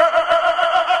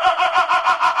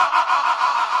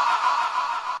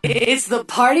 It's the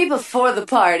party before the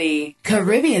party.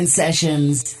 Caribbean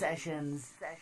Sessions.